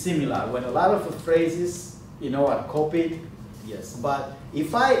text is similar, when a lot of the phrases, you know, are copied. Yes, but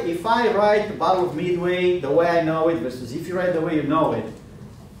if I write the Battle of Midway the way I know it versus if you write the way you know it,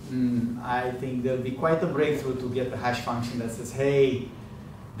 I think there'll be quite a breakthrough to get a hash function that says, hey,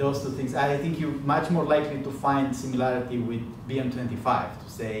 those 2 things. I think you're much more likely to find similarity with BM25 to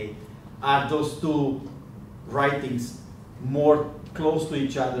say, are those 2 writings more close to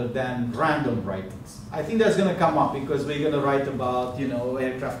each other than random writings? I think that's going to come up because we're going to write about, you know,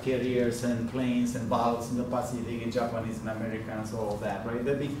 aircraft carriers and planes and battles in the Pacific and Japanese and Americans, all of that, right?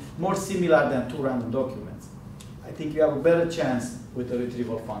 That'd be more similar than 2 random documents. I think you have a better chance with a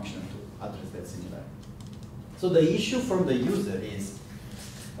retrieval function to address that similarity. So the issue from the user is,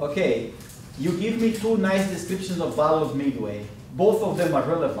 okay, you give me 2 nice descriptions of Battle of Midway. Both of them are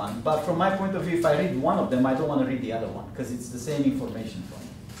relevant, but from my point of view, if I read one of them, I don't want to read the other one because it's the same information for me.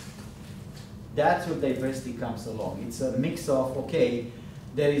 That's where diversity comes along. It's a mix of, okay,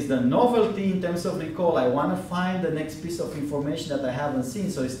 there is the novelty in terms of recall. I want to find the next piece of information that I haven't seen,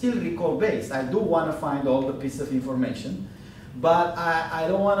 so it's still recall-based. I do want to find all the pieces of information, but I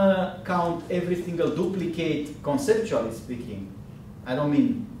don't want to count every single duplicate conceptually speaking. I don't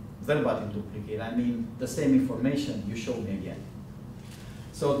mean verbatim duplicate, I mean the same information you show me again.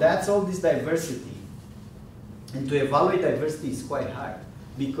 So that's all this diversity. And to evaluate diversity is quite hard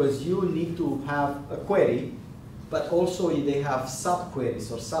because you need to have a query, but also they have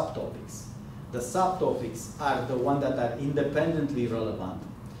subqueries or subtopics. The subtopics are the ones that are independently relevant.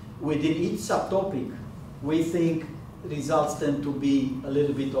 Within each subtopic, we think results tend to be a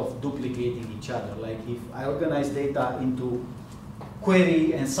little bit of duplicating each other. Like if I organize data into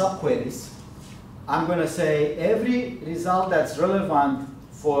query and subqueries, I'm going to say every result that's relevant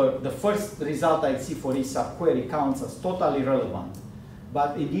for the first result I see for each subquery counts as totally relevant.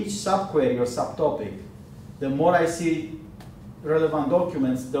 But in each subquery or subtopic, the more I see relevant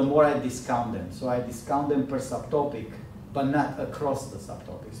documents, the more I discount them. So I discount them per subtopic, but not across the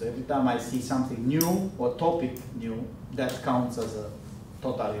subtopic. So every time I see something new or topic new, that counts as a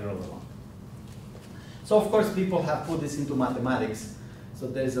totally relevant. So of course people have put this into mathematics. So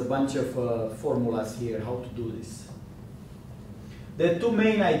there's a bunch of formulas here how to do this. There are two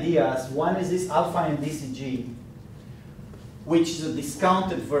main ideas. One is this alpha and DCG, which is a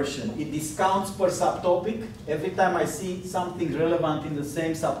discounted version. It discounts per subtopic. Every time I see something relevant in the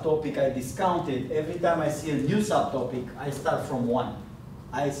same subtopic, I discount it. Every time I see a new subtopic, I start from 1.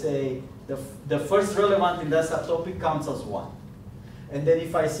 I say the first relevant in that subtopic counts as 1. And then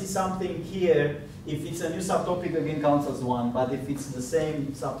if I see something here, if it's a new subtopic, again counts as 1. But if it's the same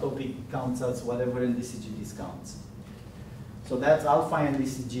subtopic, it counts as whatever in DCG discounts. So that's alpha and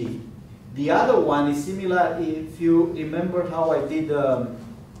DCG. The other one is similar. If you remember how I did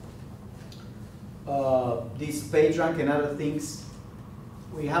this PageRank and other things,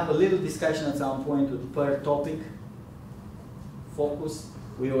 we have a little discussion at some point with per topic focus.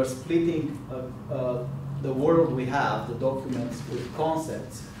 We were splitting the world we have, the documents, with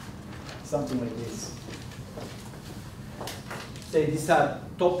concepts, something like this. Say these are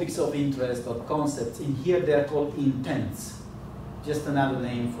topics of interest or concepts. In here they're called intents. Just another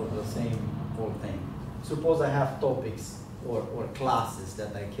name for the same whole thing. Suppose I have topics or classes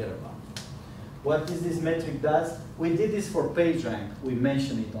that I care about. What this metric does, we did this for PageRank. We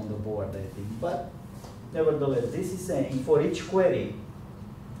mentioned it on the board, I think. But nevertheless, this is saying for each query,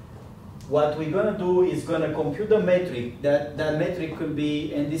 what we're going to do is going to compute a metric. That metric could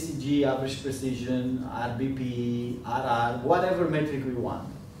be NDCG, average precision, RBP, RR, whatever metric we want.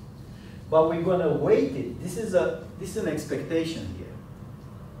 But we're going to weight it. This is an expectation here.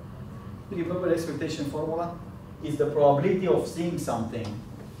 Remember the expectation formula? Is the probability of seeing something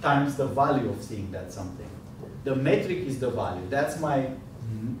times the value of seeing that something. The metric is the value. That's my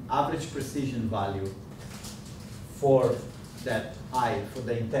average precision value for that I, for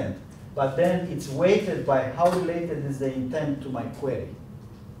the intent. But then it's weighted by how related is the intent to my query.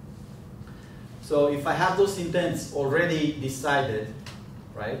 So if I have those intents already decided,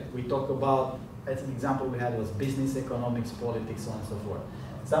 right? We talk about, as an example we had was business, economics, politics, so on and so forth.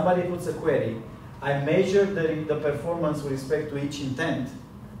 Somebody puts a query, I measure the performance with respect to each intent,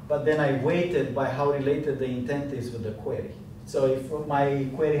 but then I weight it by how related the intent is with the query. So if my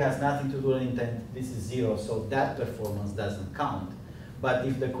query has nothing to do with intent, this is 0, so that performance doesn't count. But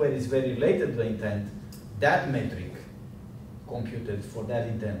if the query is very related to the intent, that metric computed for that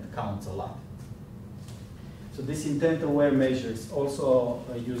intent counts a lot. So this intent-aware measure is also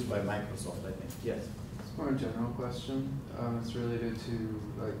used by Microsoft, I think. Yes? It's more a general question. It's related to,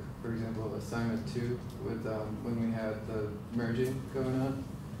 like, for example, assignment 2 with when we had the merging going on.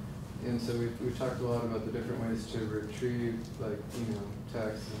 And so we've talked a lot about the different ways to retrieve, like,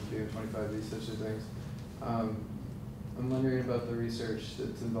 text and DM25, these such of things. I'm wondering about the research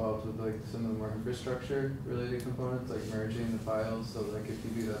that's involved with, like, some of the more infrastructure-related components, like merging the files. So, like, if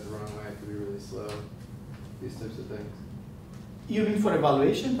you do that the wrong way, it could be really slow. These types of things. You mean for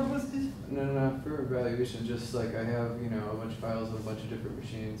evaluation purposes? No, for evaluation, just like I have, a bunch of files on a bunch of different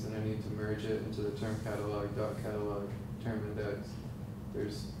machines and I need to merge it into the term catalog, dot catalog, term index.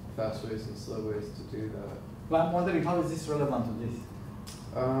 There's fast ways and slow ways to do that. Well, I'm wondering how is this relevant to this?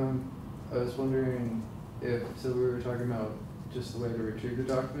 I was wondering so we were talking about just the way to retrieve the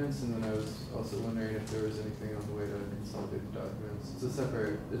documents, and then I was also wondering if there was anything on the way to consolidate the documents.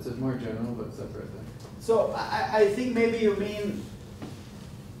 It's a more general but separate thing. So I think maybe you mean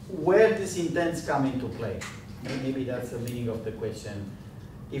where these intents come into play. Maybe that's the meaning of the question.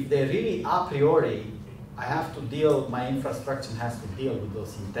 If they're really a priori, I have to my infrastructure has to deal with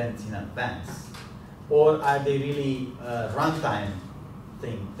those intents in advance. Or are they really a runtime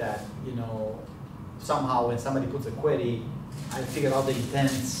thing that, somehow when somebody puts a query, I figure out the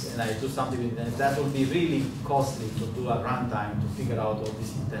intents and I do something with intents. That would be really costly to do a runtime to figure out all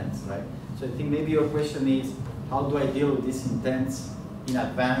these intents, right? So I think maybe your question is, how do I deal with these intents in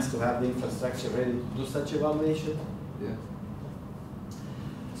advance to have the infrastructure ready to do such evaluation? Yeah.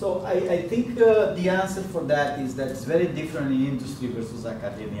 So I think the answer for that is that it's very different in industry versus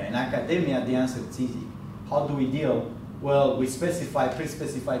academia. In academia, the answer is easy. How do we deal? Well, we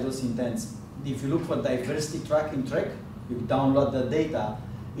pre-specify those intents. If you look for diversity tracking track, you download the data,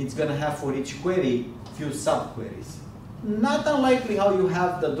 it's going to have for each query few sub-queries. Not unlikely how you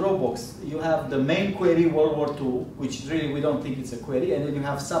have the Dropbox. You have the main query, World War II, which really we don't think it's a query, and then you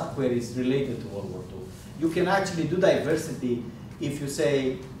have sub-queries related to World War II. You can actually do diversity if you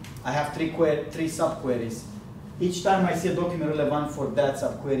say, I have three sub-queries. Each time I see a document relevant for that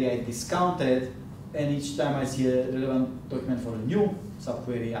sub-query, I discount it, and each time I see a relevant document for a new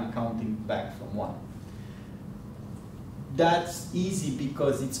sub-query, I'm counting back from 1. That's easy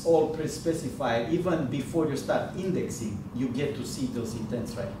because it's all pre-specified. Even before you start indexing, you get to see those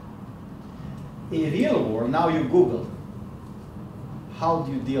intents, right? In real world, now you Google, how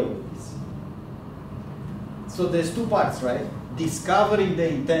do you deal with this? So there's two parts, right? Discovering the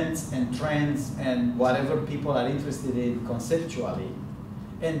intents and trends and whatever people are interested in conceptually,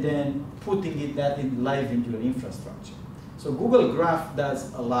 and then putting that in live into your infrastructure. So Google Graph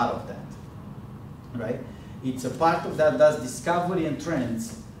does a lot of that, right? It's a part of that does discovery and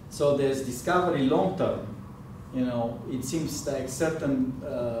trends. So there's discovery long term. You know, it seems like certain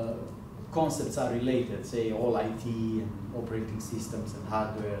concepts are related, say all IT and operating systems and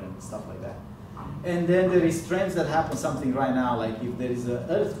hardware and stuff like that. And then there is trends that happen something right now, like if there is an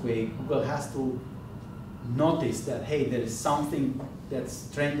earthquake, Google has to notice that, hey, there is something that's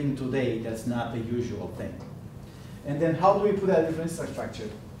trending today that's not the usual thing. And then how do we put that into infrastructure?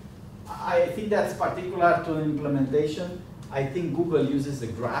 I think that's particular to implementation. I think Google uses a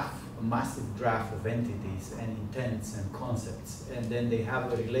graph, a massive graph of entities and intents and concepts, and then they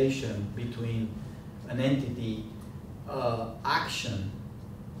have a relation between an entity, action,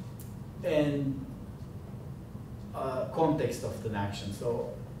 and context of the action.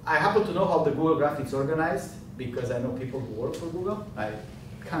 So I happen to know how the Google Graph is organized because I know people who work for Google. I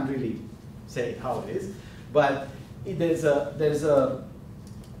can't really say how it is, but there's a,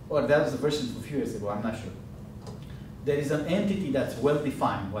 or that was a version from a few years ago, I'm not sure. There is an entity that's well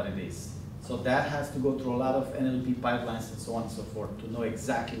defined what it is. So that has to go through a lot of NLP pipelines and so on and so forth to know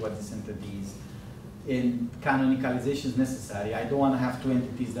exactly what this entity is. In canonicalization is necessary. I don't want to have two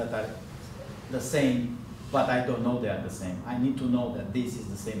entities that are the same, but I don't know they are the same. I need to know that this is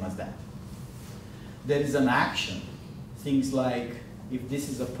the same as that. There is an action. Things like, if this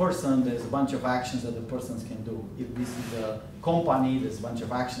is a person, there's a bunch of actions that the persons can do. If this is a company, there's a bunch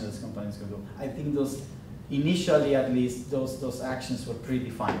of actions that companies can do. I think those, initially at least, those actions were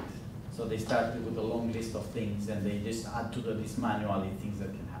predefined. So they started with a long list of things and they just add to this manually things that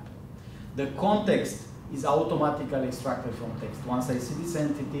can happen. The context is automatically extracted from text. Once I see this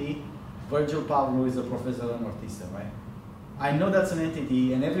entity, Virgil Pavlou is a professor at Northeastern, right? I know that's an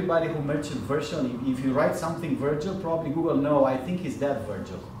entity, and everybody who mentioned Virgil, if you write something Virgil, probably Google know, I think it's that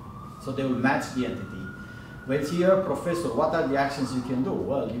Virgil. So they will match the entity. But here, professor, what are the actions you can do?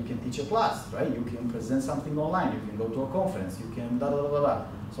 Well, you can teach a class, right? You can present something online, you can go to a conference, you can blah, blah, blah, blah.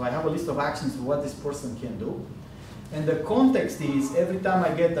 So I have a list of actions of what this person can do. And the context is, every time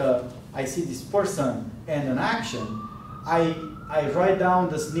I see this person and an action, I write down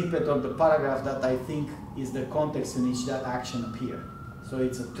the snippet of the paragraph that I think is the context in which that action appears. So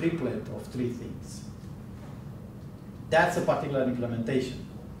it's a triplet of three things. That's a particular implementation.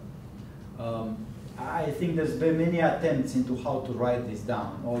 I think there's been many attempts into how to write this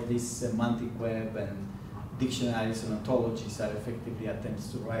down. All this semantic web and dictionaries and ontologies are effectively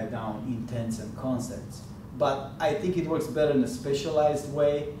attempts to write down intents and concepts. But I think it works better in a specialized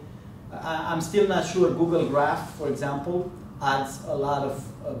way. I'm still not sure Google Graph, for example, adds a lot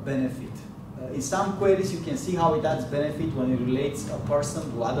of benefit. In some queries, you can see how it adds benefit when it relates a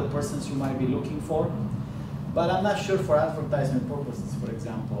person to other persons you might be looking for. But I'm not sure for advertisement purposes, for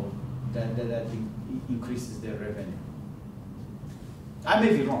example, that increases their revenue. I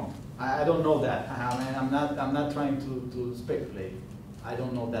may be wrong. I don't know that. I'm not trying to speculate. I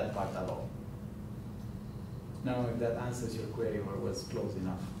don't know that part at all. Now, if that answers your query or was close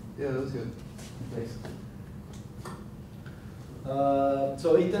enough. Yeah, that was good. Thanks.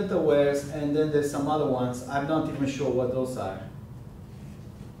 So intent awares, and then there's some other ones. I'm not even sure what those are.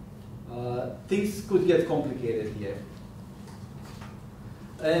 Things could get complicated here.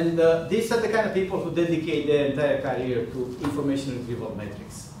 And these are the kind of people who dedicate their entire career to information retrieval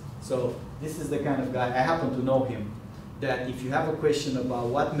metrics. So this is the kind of guy, I happen to know him, that if you have a question about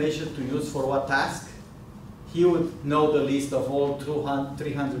what measure to use for what task, he would know the list of all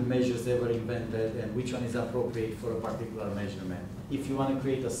 300 measures ever invented and which one is appropriate for a particular measurement. If you want to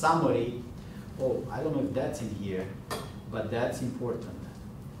create a summary, oh, I don't know if that's in here, but that's important.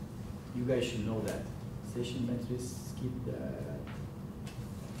 You guys should know that. Session metrics, skip that.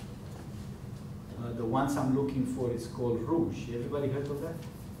 The ones I'm looking for is called Rouge. Everybody heard of that?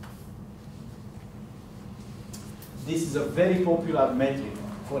 This is a very popular metric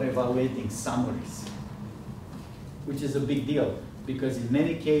for evaluating summaries, which is a big deal because in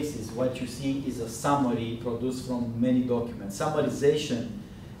many cases what you see is a summary produced from many documents. Summarization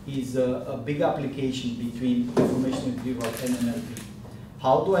is a big application between information retrieval and NLP.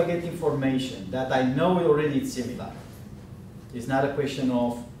 How do I get information that I know already is similar? It's not a question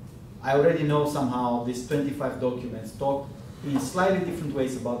of, I already know somehow these 25 documents talk in slightly different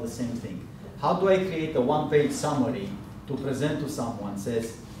ways about the same thing. How do I create a one-page summary to present to someone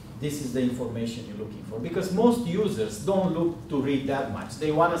says, this is the information you're looking for? Because most users don't look to read that much.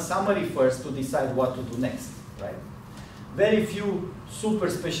 They want a summary first to decide what to do next, right? very few super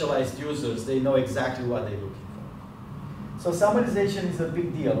specialized users, they know exactly what they're looking for. So summarization is a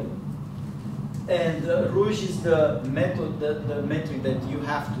big deal. And Rouge is the method, the metric that you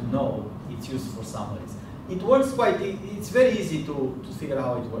have to know it's used for summaries. It works it's very easy to figure out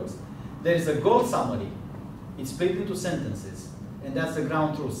how it works. There is a goal summary. It's split into sentences. And that's the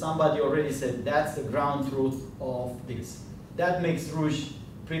ground truth. Somebody already said that's the ground truth of this. That makes Rouge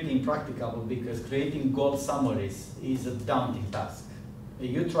pretty impracticable because creating goal summaries is a daunting task.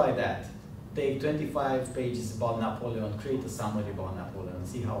 You try that. Take 25 pages about Napoleon, create a summary about Napoleon, and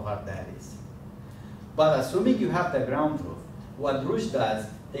see how hard that is. But assuming you have the ground truth, what Rouge does,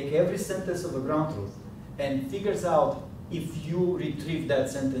 take every sentence of a ground truth and figures out if you retrieve that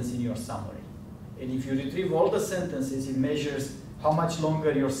sentence in your summary. And if you retrieve all the sentences, it measures how much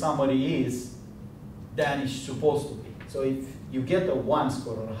longer your summary is than it's supposed to be. So if you get a 1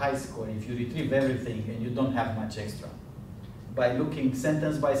 score or a high score, if you retrieve everything and you don't have much extra. By looking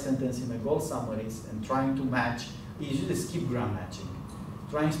sentence by sentence in the goal summaries and trying to match, we usually skip gram matching.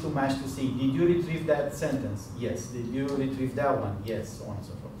 Trying to match to see, did you retrieve that sentence? Yes. Did you retrieve that one? Yes, so on and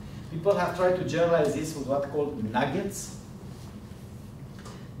so forth. People have tried to generalize this with what's called nuggets.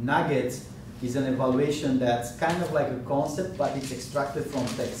 Nuggets is an evaluation that's kind of like a concept, but it's extracted from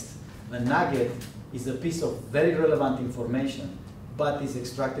text. A nugget is a piece of very relevant information, but is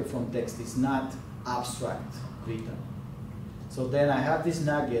extracted from text. It's not abstract written. So then I have this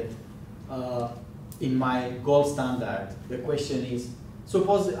nugget in my gold standard. The question is,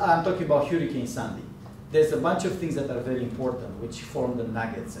 suppose I'm talking about Hurricane Sandy. There's a bunch of things that are very important which form the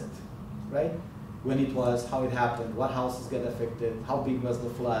nugget set, right? When it was, how it happened, what houses got affected, how big was the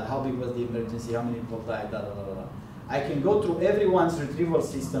flood, how big was the emergency, how many people died, da, da, da, da. I can go through everyone's retrieval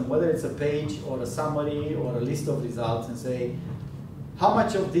system, whether it's a page or a summary or a list of results, and say, how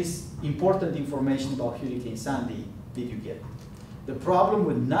much of this important information about Hurricane Sandy did you get? The problem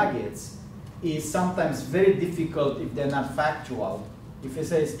with nuggets is sometimes very difficult if they're not factual. If it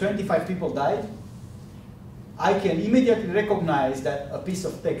says 25 people died, I can immediately recognize that a piece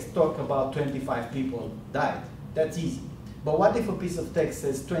of text talks about 25 people died. That's easy. But what if a piece of text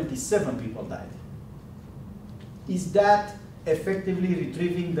says 27 people died? Is that effectively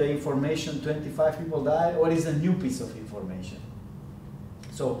retrieving the information 25 people died, or is a new piece of information?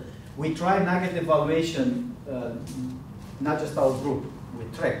 So we try nugget evaluation, not just our group,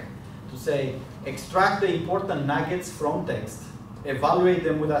 with Trek, to say, extract the important nuggets from text, evaluate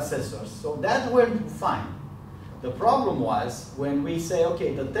them with assessors. So that went fine. The problem was when we say,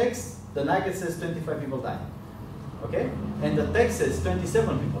 okay, the text, the nugget says 25 people died, okay? And the text says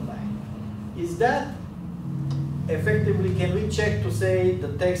 27 people died. Is that effectively, can we check to say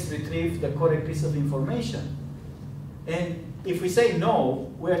the text retrieved the correct piece of information? And if we say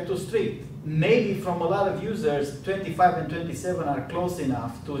no, we're too strict. Maybe from a lot of users, 25 and 27 are close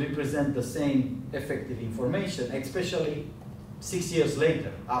enough to represent the same effective information, especially 6 years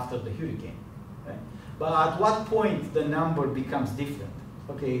later after the hurricane. Right? But at what point the number becomes different?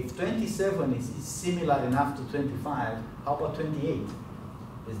 Okay, if 27 is similar enough to 25, how about 28?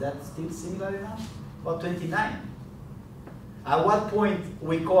 Is that still similar enough? About 29? At what point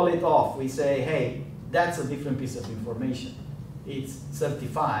we call it off? We say, hey, that's a different piece of information. It's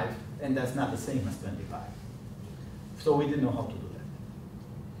 35, and that's not the same as 25. So we didn't know how to do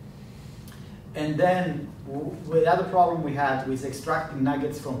that. And then the other problem we had with extracting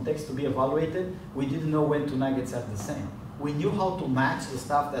nuggets from text to be evaluated, we didn't know when two nuggets are the same. We knew how to match the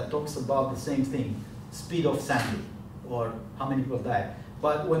stuff that talks about the same thing, speed of Sandy, or how many people died.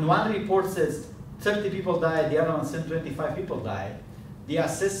 But when one report says 30 people died, the other one said 25 people died, the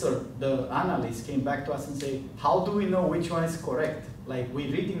assessor, the analyst, came back to us and said, how do we know which one is correct? Like,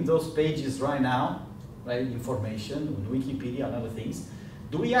 we're reading those pages right now, right, information on Wikipedia and other things.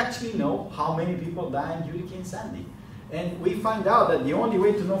 Do we actually know how many people died in Hurricane Sandy? And we find out that the only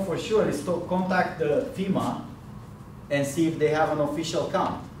way to know for sure is to contact the FEMA and see if they have an official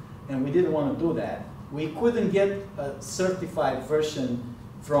count. And we didn't want to do that. We couldn't get a certified version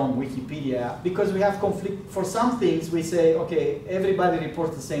from Wikipedia because we have conflict. For some things, we say, okay, everybody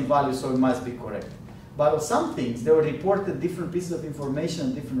reports the same value, so it must be correct. But of some things, they were reported different pieces of information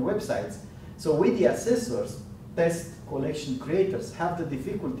on different websites. So we, the assessors, test collection creators, have the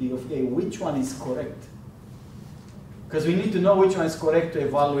difficulty of, okay, which one is correct? Because we need to know which one is correct to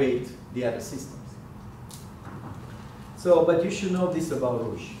evaluate the other systems. So, but you should know this about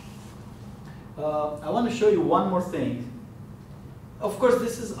Rouge. I want to show you one more thing. Of course,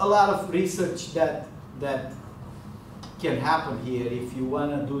 this is a lot of research that can happen here. If you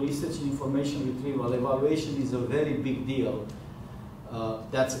want to do research in information retrieval, evaluation is a very big deal.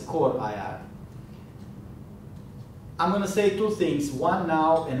 That's a core IR. I'm going to say two things, one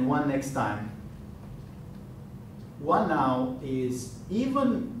now and one next time. One now is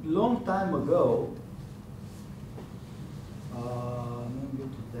even long time ago, let me go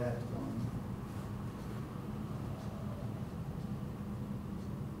to that one.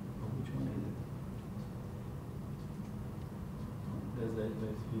 Oh, which one is it? There's that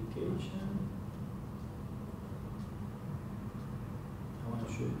classification. I want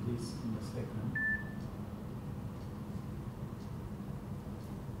to show you this in a second.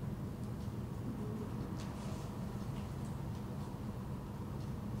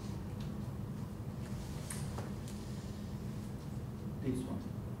 This one.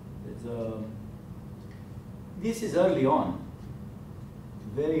 This is early on,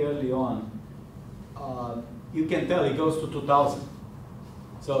 very early on. You can tell it goes to 2000.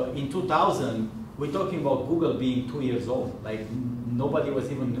 So in 2000, we're talking about Google being 2 years old. Like nobody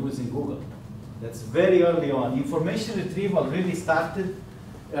was even using Google. That's very early on. Information retrieval really started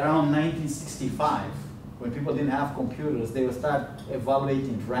around 1965, when people didn't have computers. They would start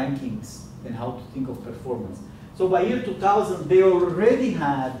evaluating rankings and how to think of performance. So by year 2000, they already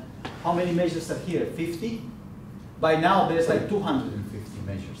had, how many measures are here? 50? By now, there's like 250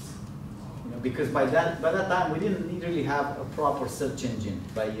 measures. You know, because by that time, we didn't really have a proper search engine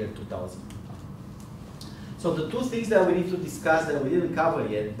by year 2000. So the two things that we need to discuss that we didn't cover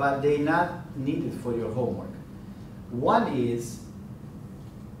yet, but they're not needed for your homework. One is,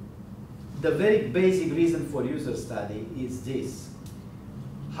 the very basic reason for user study is this.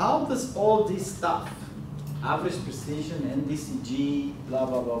 How does all this stuff, average precision, NDCG, blah,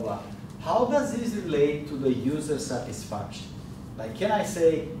 blah, blah, blah, how does this relate to the user satisfaction? Like, can I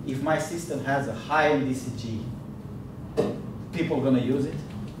say, if my system has a high NDCG, people are going to use it?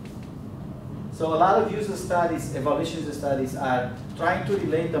 So a lot of user studies, evaluation user studies, are trying to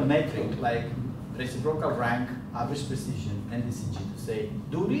relate the metric, like reciprocal rank, average precision, NDCG, to say,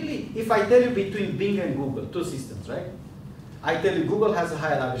 do really, if I tell you between Bing and Google, two systems, right? I tell you Google has a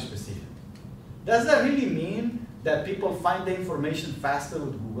higher average precision. Does that really mean that people find the information faster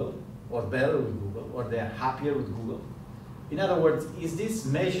with Google, or better with Google, or they're happier with Google? In other words, is this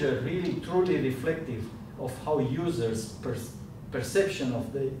measure really truly reflective of how users' perception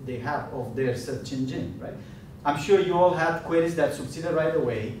of they have of their search engine, right? I'm sure you all had queries that succeeded right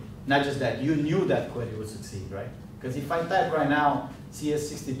away, not just that, you knew that query would succeed, right? Because if I type right now,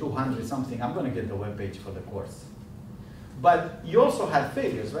 CS6200 something, I'm going to get the web page for the course. But you also had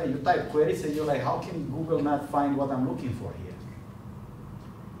failures, right? You type queries and you're like, how can Google not find what I'm looking for here?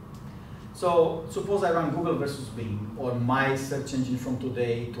 So suppose I run Google versus Bing, or my search engine from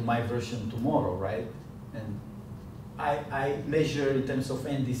today to my version tomorrow, right? And I measure in terms of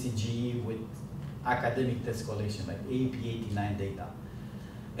NDCG with academic test collection, like AP89 data.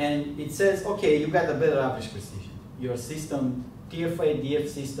 And it says, okay, you got a better average precision. Your system, TF-8 DF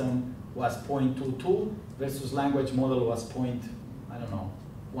system was 0.22 versus language model was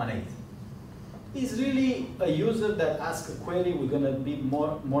 0.18. Is really a user that asks a query, we're going to be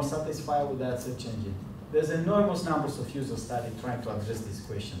more satisfied with that search engine? There's enormous numbers of user studies trying to address this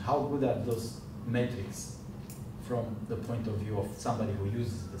question. How good are those metrics from the point of view of somebody who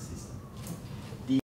uses the system?